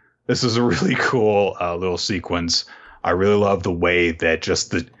 But this is a really cool little sequence. I really love the way that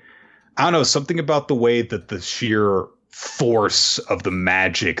I don't know, something about the way that the sheer force of the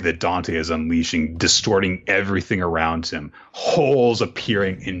magic that Dante is unleashing, distorting everything around him, holes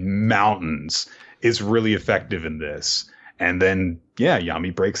appearing in mountains, is really effective in this. And then,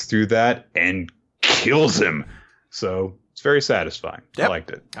 Yami breaks through that and kills him. So it's very satisfying. Yep. I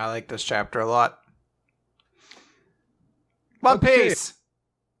liked it. I like this chapter a lot. One Piece.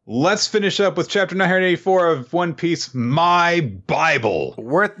 Let's finish up with chapter 984 of One Piece, My Bible.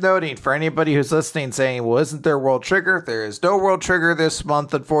 Worth noting for anybody who's listening saying, "Well, isn't there World Trigger?" There is no World Trigger this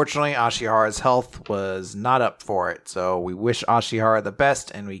month, unfortunately. Ashihara's health was not up for it. So we wish Ashihara the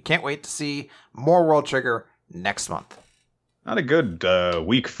best, and we can't wait to see more World Trigger next month. Not a good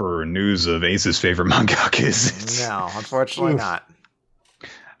week for news of Ace's favorite mangaka, is it? No, unfortunately not.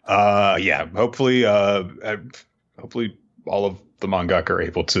 Yeah. Hopefully all of the mangaka are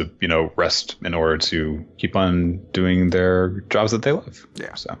able to, rest in order to keep on doing their jobs that they love.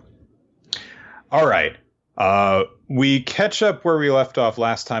 Yeah. So, all right. We catch up where we left off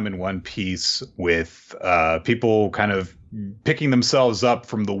last time in One Piece with people kind of picking themselves up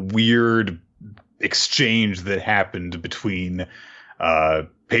from the weird exchange that happened between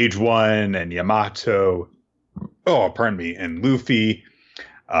Page One and Yamato. Oh, pardon me, and Luffy,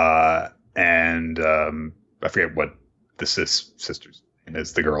 and I forget what the sister's name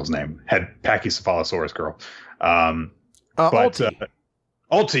is. The girl's name had Pachycephalosaurus girl. Ulti.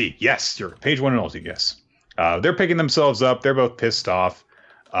 Ulti, yes, you're Page One and Ulti, yes. They're picking themselves up. They're both pissed off.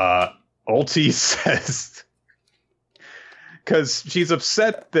 Ulti says, because she's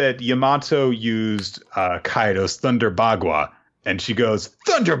upset that Yamato used Kaido's Thunder Bagua, and she goes,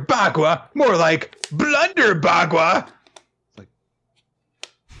 Thunder Bagua? More like Blunder Bagua. Like,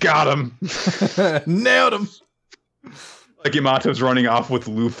 got him. Nailed him. Like Yamato's running off with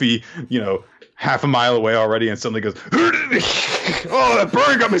Luffy, half a mile away already, and suddenly goes, oh, that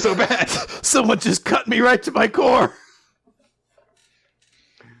burn got me so bad. Someone just cut me right to my core.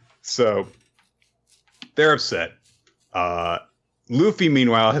 So they're upset. Luffy,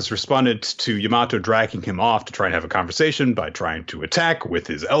 meanwhile, has responded to Yamato dragging him off to try and have a conversation by trying to attack with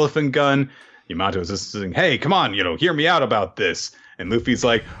his elephant gun. Yamato is just saying, hey, come on, hear me out about this. And Luffy's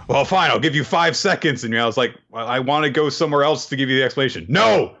like, well, fine, I'll give you 5 seconds. And Yamato's like, well, I want to go somewhere else to give you the explanation.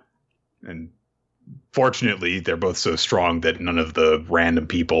 No! And fortunately, they're both so strong that none of the random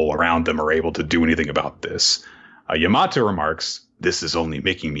people around them are able to do anything about this. Yamato remarks, this is only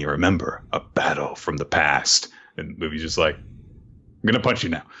making me remember a battle from the past. And Luffy's just like, I'm going to punch you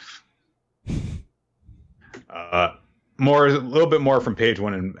now. A little bit more from Page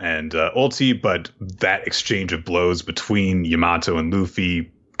One and Ulti, but that exchange of blows between Yamato and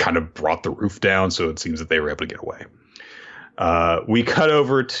Luffy kind of brought the roof down, so it seems that they were able to get away. We cut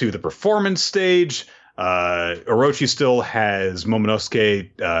over to the performance stage. Orochi still has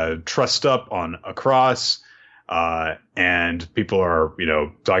Momonosuke trussed up on a cross, and people are,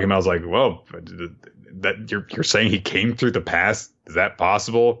 talking about, like, well, that you're saying he came through the past? Is that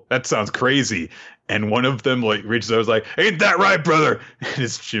possible? That sounds crazy. And one of them reaches out, was like, ain't that right, brother? And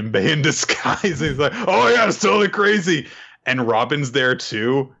it's Jinbei in disguise. And he's like, oh yeah, it's totally crazy. And Robin's there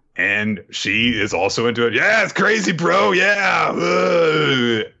too. And she is also into it. Yeah, it's crazy, bro. Yeah.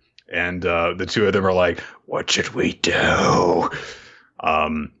 Ugh. And the two of them are like, what should we do?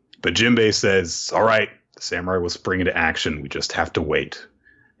 But Jinbei says, all right, the samurai will spring into action. We just have to wait.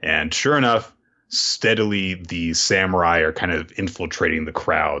 And sure enough, steadily the samurai are kind of infiltrating the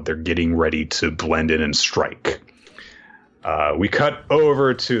crowd. They're getting ready to blend in and strike. We cut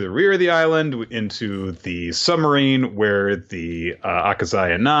over to the rear of the island into the submarine where the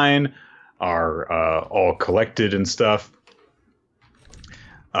Akazaya 9 are all collected and stuff.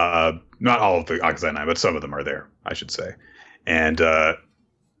 Not all of the Akazaya 9, but some of them are there, I should say. And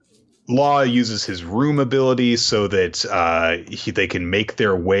Law uses his room ability so that they can make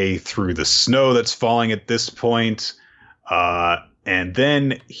their way through the snow that's falling at this point. And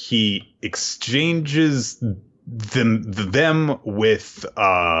then he exchanges them with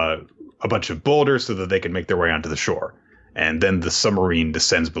a bunch of boulders so that they can make their way onto the shore. And then the submarine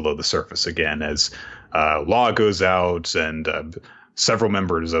descends below the surface again as Law goes out, and several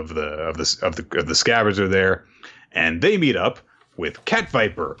members of the Scabbards are there, and they meet up with Cat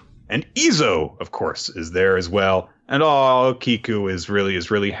Viper. And Izo, of course, is there as well. And Kiku is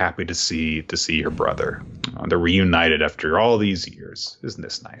really happy to see her brother. They're reunited after all these years. Isn't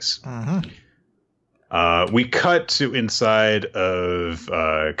this nice? Mm-hmm. We cut to inside of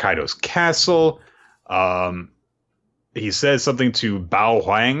Kaido's castle. He says something to Bao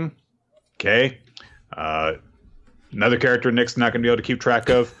Huang. Okay. Another character Nick's not going to be able to keep track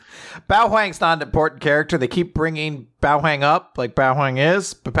of. Bao Huang's not an important character. They keep bringing Bao Huang up like Bao Huang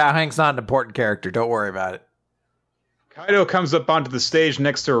is, but Bao Huang's not an important character. Don't worry about it. Kaido comes up onto the stage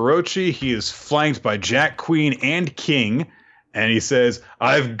next to Orochi. He is flanked by Jack, Queen, and King. And he says,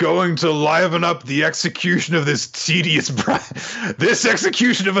 I'm going to liven up the execution of this tedious This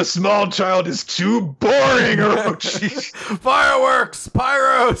execution of a small child is too boring, Orochi. Fireworks!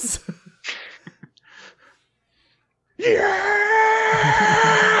 Pyros! Yeah!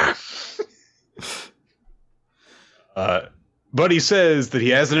 But he says that he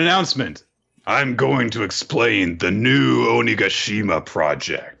has an announcement. I'm going to explain the new Onigashima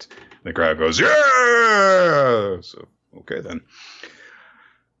project. The crowd goes, yeah! So, okay then.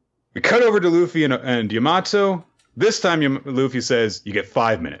 We cut over to Luffy and Yamato. This time, Luffy says, you get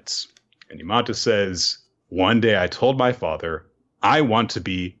 5 minutes. And Yamato says, one day I told my father, I want to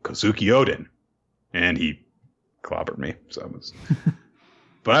be Kozuki Oden. And he clobbered me. So it was...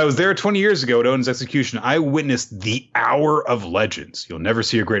 But I was there 20 years ago at Oden's execution. I witnessed the hour of legends. You'll never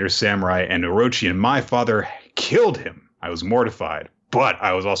see a greater samurai, and Orochi and my father killed him. I was mortified, but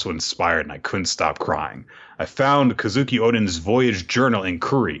I was also inspired, and I couldn't stop crying. I found Kozuki Oden's voyage journal in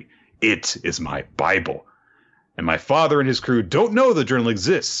Kuri. It is my Bible. And my father and his crew don't know the journal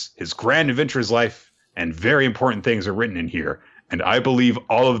exists. His grand adventurous life and very important things are written in here. And I believe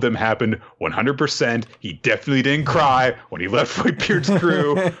all of them happened 100%. He definitely didn't cry when he left Whitebeard's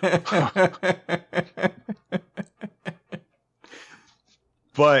crew.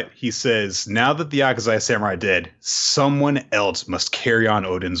 But he says, now that the Akazai Samurai are dead, someone else must carry on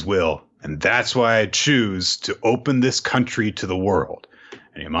Oden's will. And that's why I choose to open this country to the world.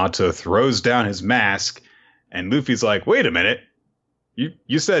 And Yamato throws down his mask. And Luffy's like, wait a minute.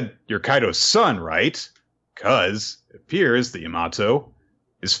 You said you're Kaido's son, right? Because it appears that Yamato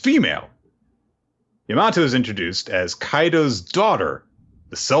is female. Yamato is introduced as Kaido's daughter,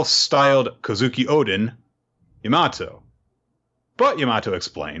 the self-styled Kozuki Oden, Yamato. But Yamato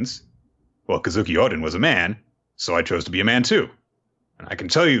explains, well, Kozuki Oden was a man, so I chose to be a man too. And I can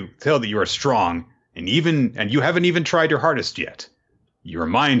tell that you are strong, and you haven't even tried your hardest yet. You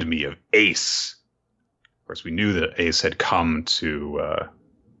remind me of Ace. Of course, we knew that Ace had come to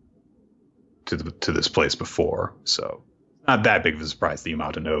this place before, so not that big of a surprise that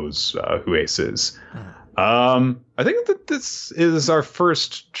Yamato knows who Ace is. I think that this is our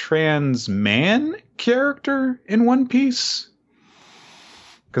first trans man character in One Piece,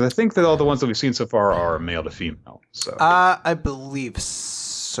 because I think that all the ones that we've seen so far are male to female. So I believe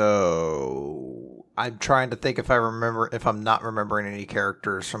so. I'm trying to think if I'm not remembering any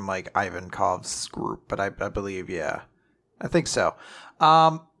characters from like Ivankov's group, but I believe, yeah, I think so.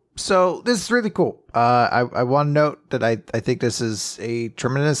 So this is really cool. I want to note that I think this is a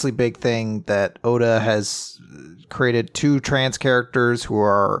tremendously big thing that Oda has created 2 trans characters who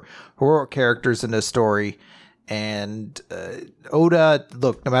are heroic characters in this story. And Oda,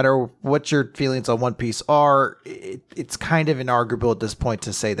 look, no matter what your feelings on One Piece are, it's kind of inarguable at this point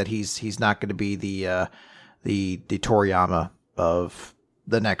to say that he's not going to be the Toriyama of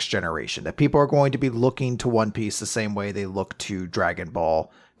the next generation. That people are going to be looking to One Piece the same way they look to Dragon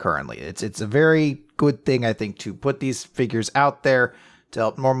Ball currently. It's a very good thing, I think, to put these figures out there to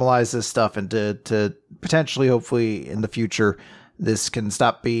help normalize this stuff and to potentially, hopefully, in the future, this can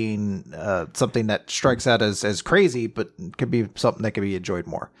stop being something that strikes out as crazy, but can be something that can be enjoyed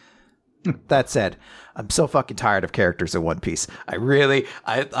more. That said, I'm so fucking tired of characters in One Piece.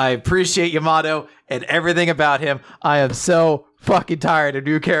 I appreciate Yamato and everything about him. I am so fucking tired of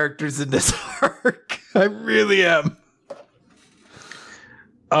new characters in this arc. I really am.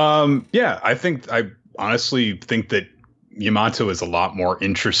 Yeah, I honestly think that Yamato is a lot more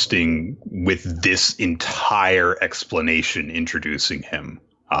interesting with this entire explanation introducing him.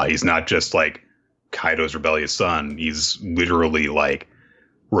 He's not just like Kaido's rebellious son. He's literally like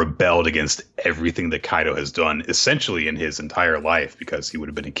rebelled against everything that Kaido has done essentially in his entire life, because he would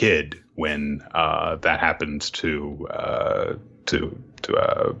have been a kid when that happened to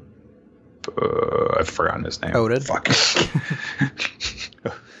I've forgotten his name. Oden. Fuck.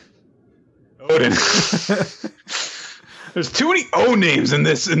 Oden. There's too many O names in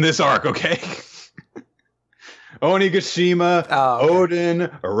this arc, okay? Onigashima,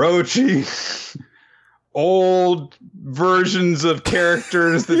 Oden, Orochi, old versions of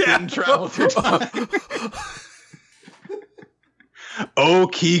characters that didn't travel through time.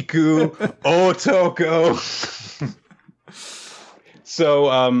 Okiku, Otoko.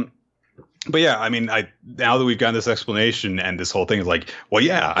 So, but yeah, I mean, now that we've gotten this explanation and this whole thing is like, well,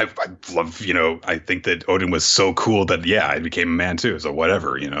 yeah, I love, I think that Oden was so cool that, yeah, I became a man too. So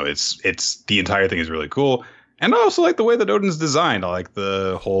whatever, it's the entire thing is really cool. And I also like the way that Oden's designed. I like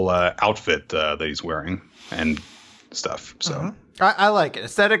the whole outfit that he's wearing and stuff. So I like it.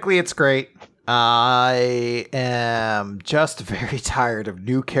 Aesthetically, it's great. I am just very tired of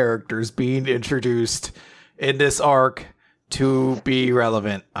new characters being introduced in this arc to be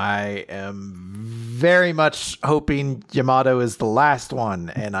relevant. I am very much hoping Yamato is the last one,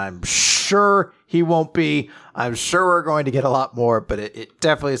 and I'm sure he won't be. I'm sure we're going to get a lot more, but it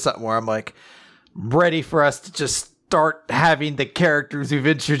definitely is something where I'm like ready for us to just start having the characters we've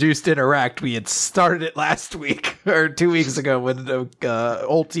introduced interact. We had started it last week or 2 weeks ago when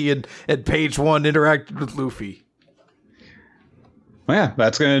Ulti and Page 1 interacted with Luffy. Well, yeah,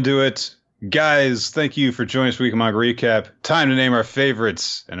 that's going to do it. Guys, thank you for joining us for Week of Manga Recap. Time to name our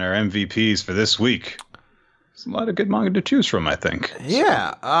favorites and our MVPs for this week. It's a lot of good manga to choose from, I think.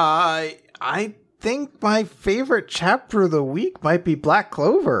 Yeah, I think my favorite chapter of the week might be Black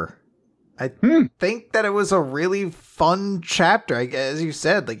Clover. I think that it was a really fun chapter. As you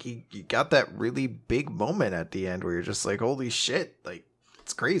said, like you got that really big moment at the end where you're just like, holy shit, like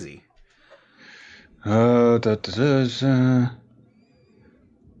it's crazy.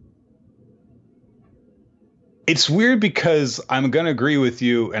 It's weird because I'm going to agree with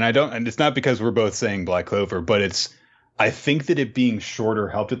you, and it's not because we're both saying Black Clover, but I think that it being shorter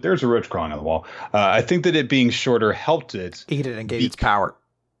helped it. There's a roach crawling on the wall. I think that it being shorter helped it. Eat it and gain its power.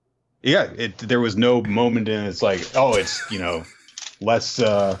 Yeah, there was no moment in it's like, oh, it's, less,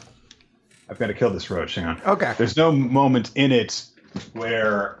 I've got to kill this roach. Hang on. Okay. There's no moment in it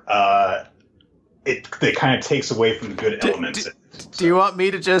where it kind of takes away from the good elements. Do you want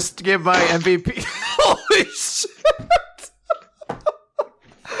me to just give my MVP? Holy shit!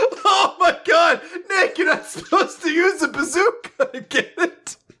 Oh my god! Nick, you're not supposed to use a bazooka to get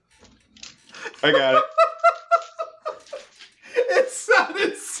it. I got it. It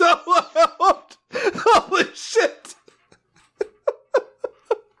sounded so loud. Holy shit.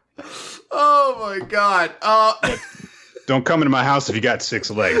 Oh my god. Don't come into my house if you got 6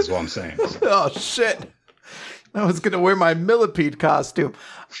 legs, is what I'm saying. Oh shit. I was going to wear my millipede costume.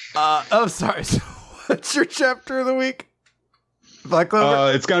 I'm sorry. So what's your chapter of the week? Black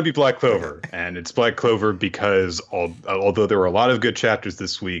Clover? It's going to be Black Clover. And it's Black Clover because although there were a lot of good chapters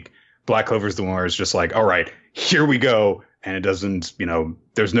this week, Black Clover is the one where it's just like, all right, here we go. And it doesn't,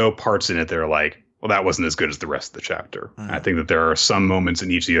 there's no parts in it that are like, well, that wasn't as good as the rest of the chapter. I think that there are some moments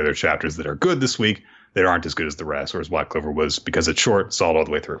in each of the other chapters that are good this week that aren't as good as the rest, whereas Black Clover was, because it's short, solid all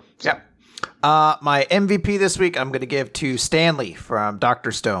the way through. So. Yep. My MVP this week, I'm going to give to Stanley from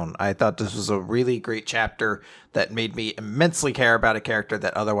Dr. Stone. I thought this was a really great chapter that made me immensely care about a character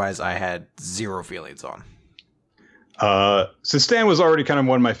that otherwise I had zero feelings on. So Stan was already kind of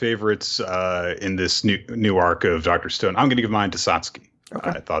one of my favorites in this new arc of Dr. Stone. I'm going to give mine to Satsuki. Okay.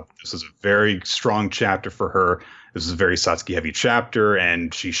 I thought this was a very strong chapter for her. This is a very Satsuki heavy chapter,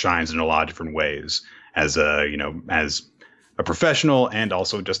 and she shines in a lot of different ways as as a professional and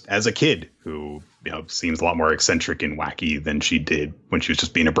also just as a kid who, seems a lot more eccentric and wacky than she did when she was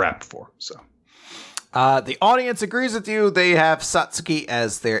just being a brat before. So, the audience agrees with you. They have Satsuki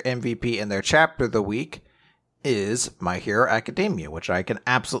as their MVP, and their chapter of the week is My Hero Academia, which I can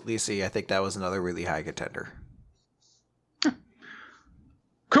absolutely see. I think that was another really high contender.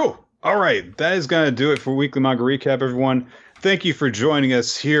 Cool. All right. That is going to do it for Weekly Manga Recap, everyone. Thank you for joining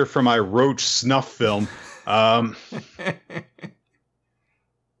us here for my Roach snuff film. I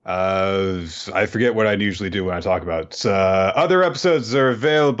forget what I usually do when I talk about other episodes are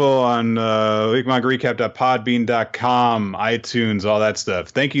available on weeklymangarecap.podbean.com, iTunes, all that stuff.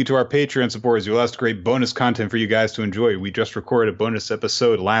 Thank you to our Patreon supporters. You'll have great bonus content for you guys to enjoy. We just recorded a bonus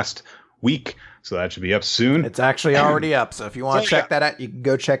episode last week, so that should be up soon. It's actually already up, so if you want to check that out, you can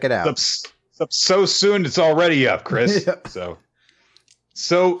go check it out. It's up so soon, it's already up, Chris. Yep.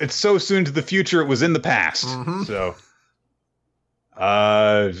 So it's so soon to the future, it was in the past. Mm-hmm. So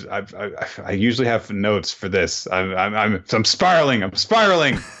I usually have notes for this. I'm spiraling. I'm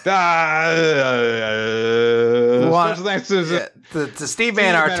spiraling. To Steve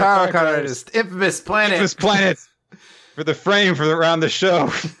Mann, our tarot card artist, Infamous Planet. For the frame around the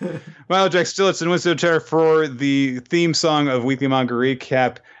show. Milo Jack Stillitz and Winston Terror for the theme song of Weekly Manga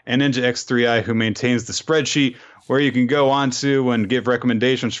Recap, and Ninja X3i, who maintains the spreadsheet where you can go on to and give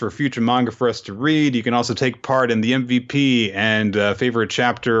recommendations for future manga for us to read. You can also take part in the MVP and favorite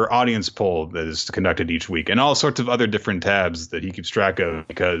chapter audience poll that is conducted each week, and all sorts of other different tabs that he keeps track of,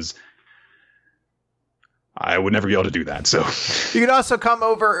 because I would never be able to do that. So you can also come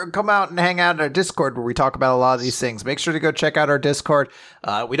out and hang out in our Discord where we talk about a lot of these things. Make sure to go check out our Discord.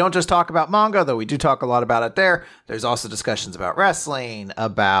 We don't just talk about manga, though we do talk a lot about it there. There's also discussions about wrestling,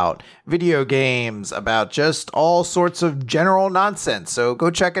 about video games, about just all sorts of general nonsense. So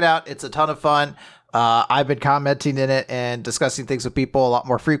go check it out. It's a ton of fun. I've been commenting in it and discussing things with people a lot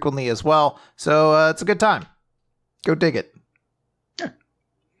more frequently as well. So it's a good time. Go dig it. Yeah.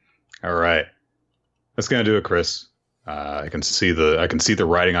 All right. That's gonna do it, Chris. I can see the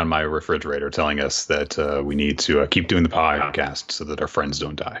writing on my refrigerator telling us that we need to keep doing the podcast so that our friends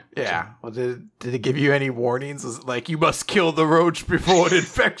don't die. Yeah. Well, did it give you any warnings? Was it like, you must kill the roach before it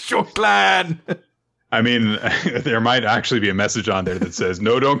infects your clan? I mean, there might actually be a message on there that says,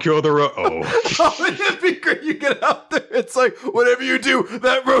 "No, don't kill the roach." Oh, it'd be great. You get out there. It's like, whatever you do,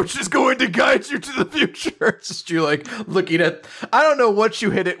 that roach is going to guide you to the future. It's just you like looking at. I don't know what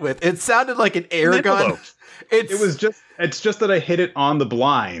you hit it with. It sounded like an air gun. It's just that I hit it on the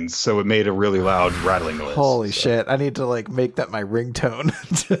blinds, so it made a really loud rattling noise. Holy shit. I need to like make that my ringtone.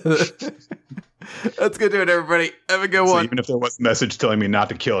 That's gonna do it, everybody. Have a good one. Even if there was a message telling me not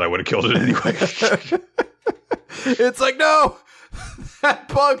to kill it, I would have killed it anyway. It's like, no! That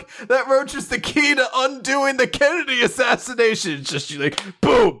bug, that roach is the key to undoing the Kennedy assassination. It's just you like,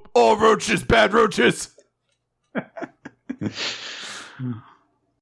 boom! All roaches, bad roaches.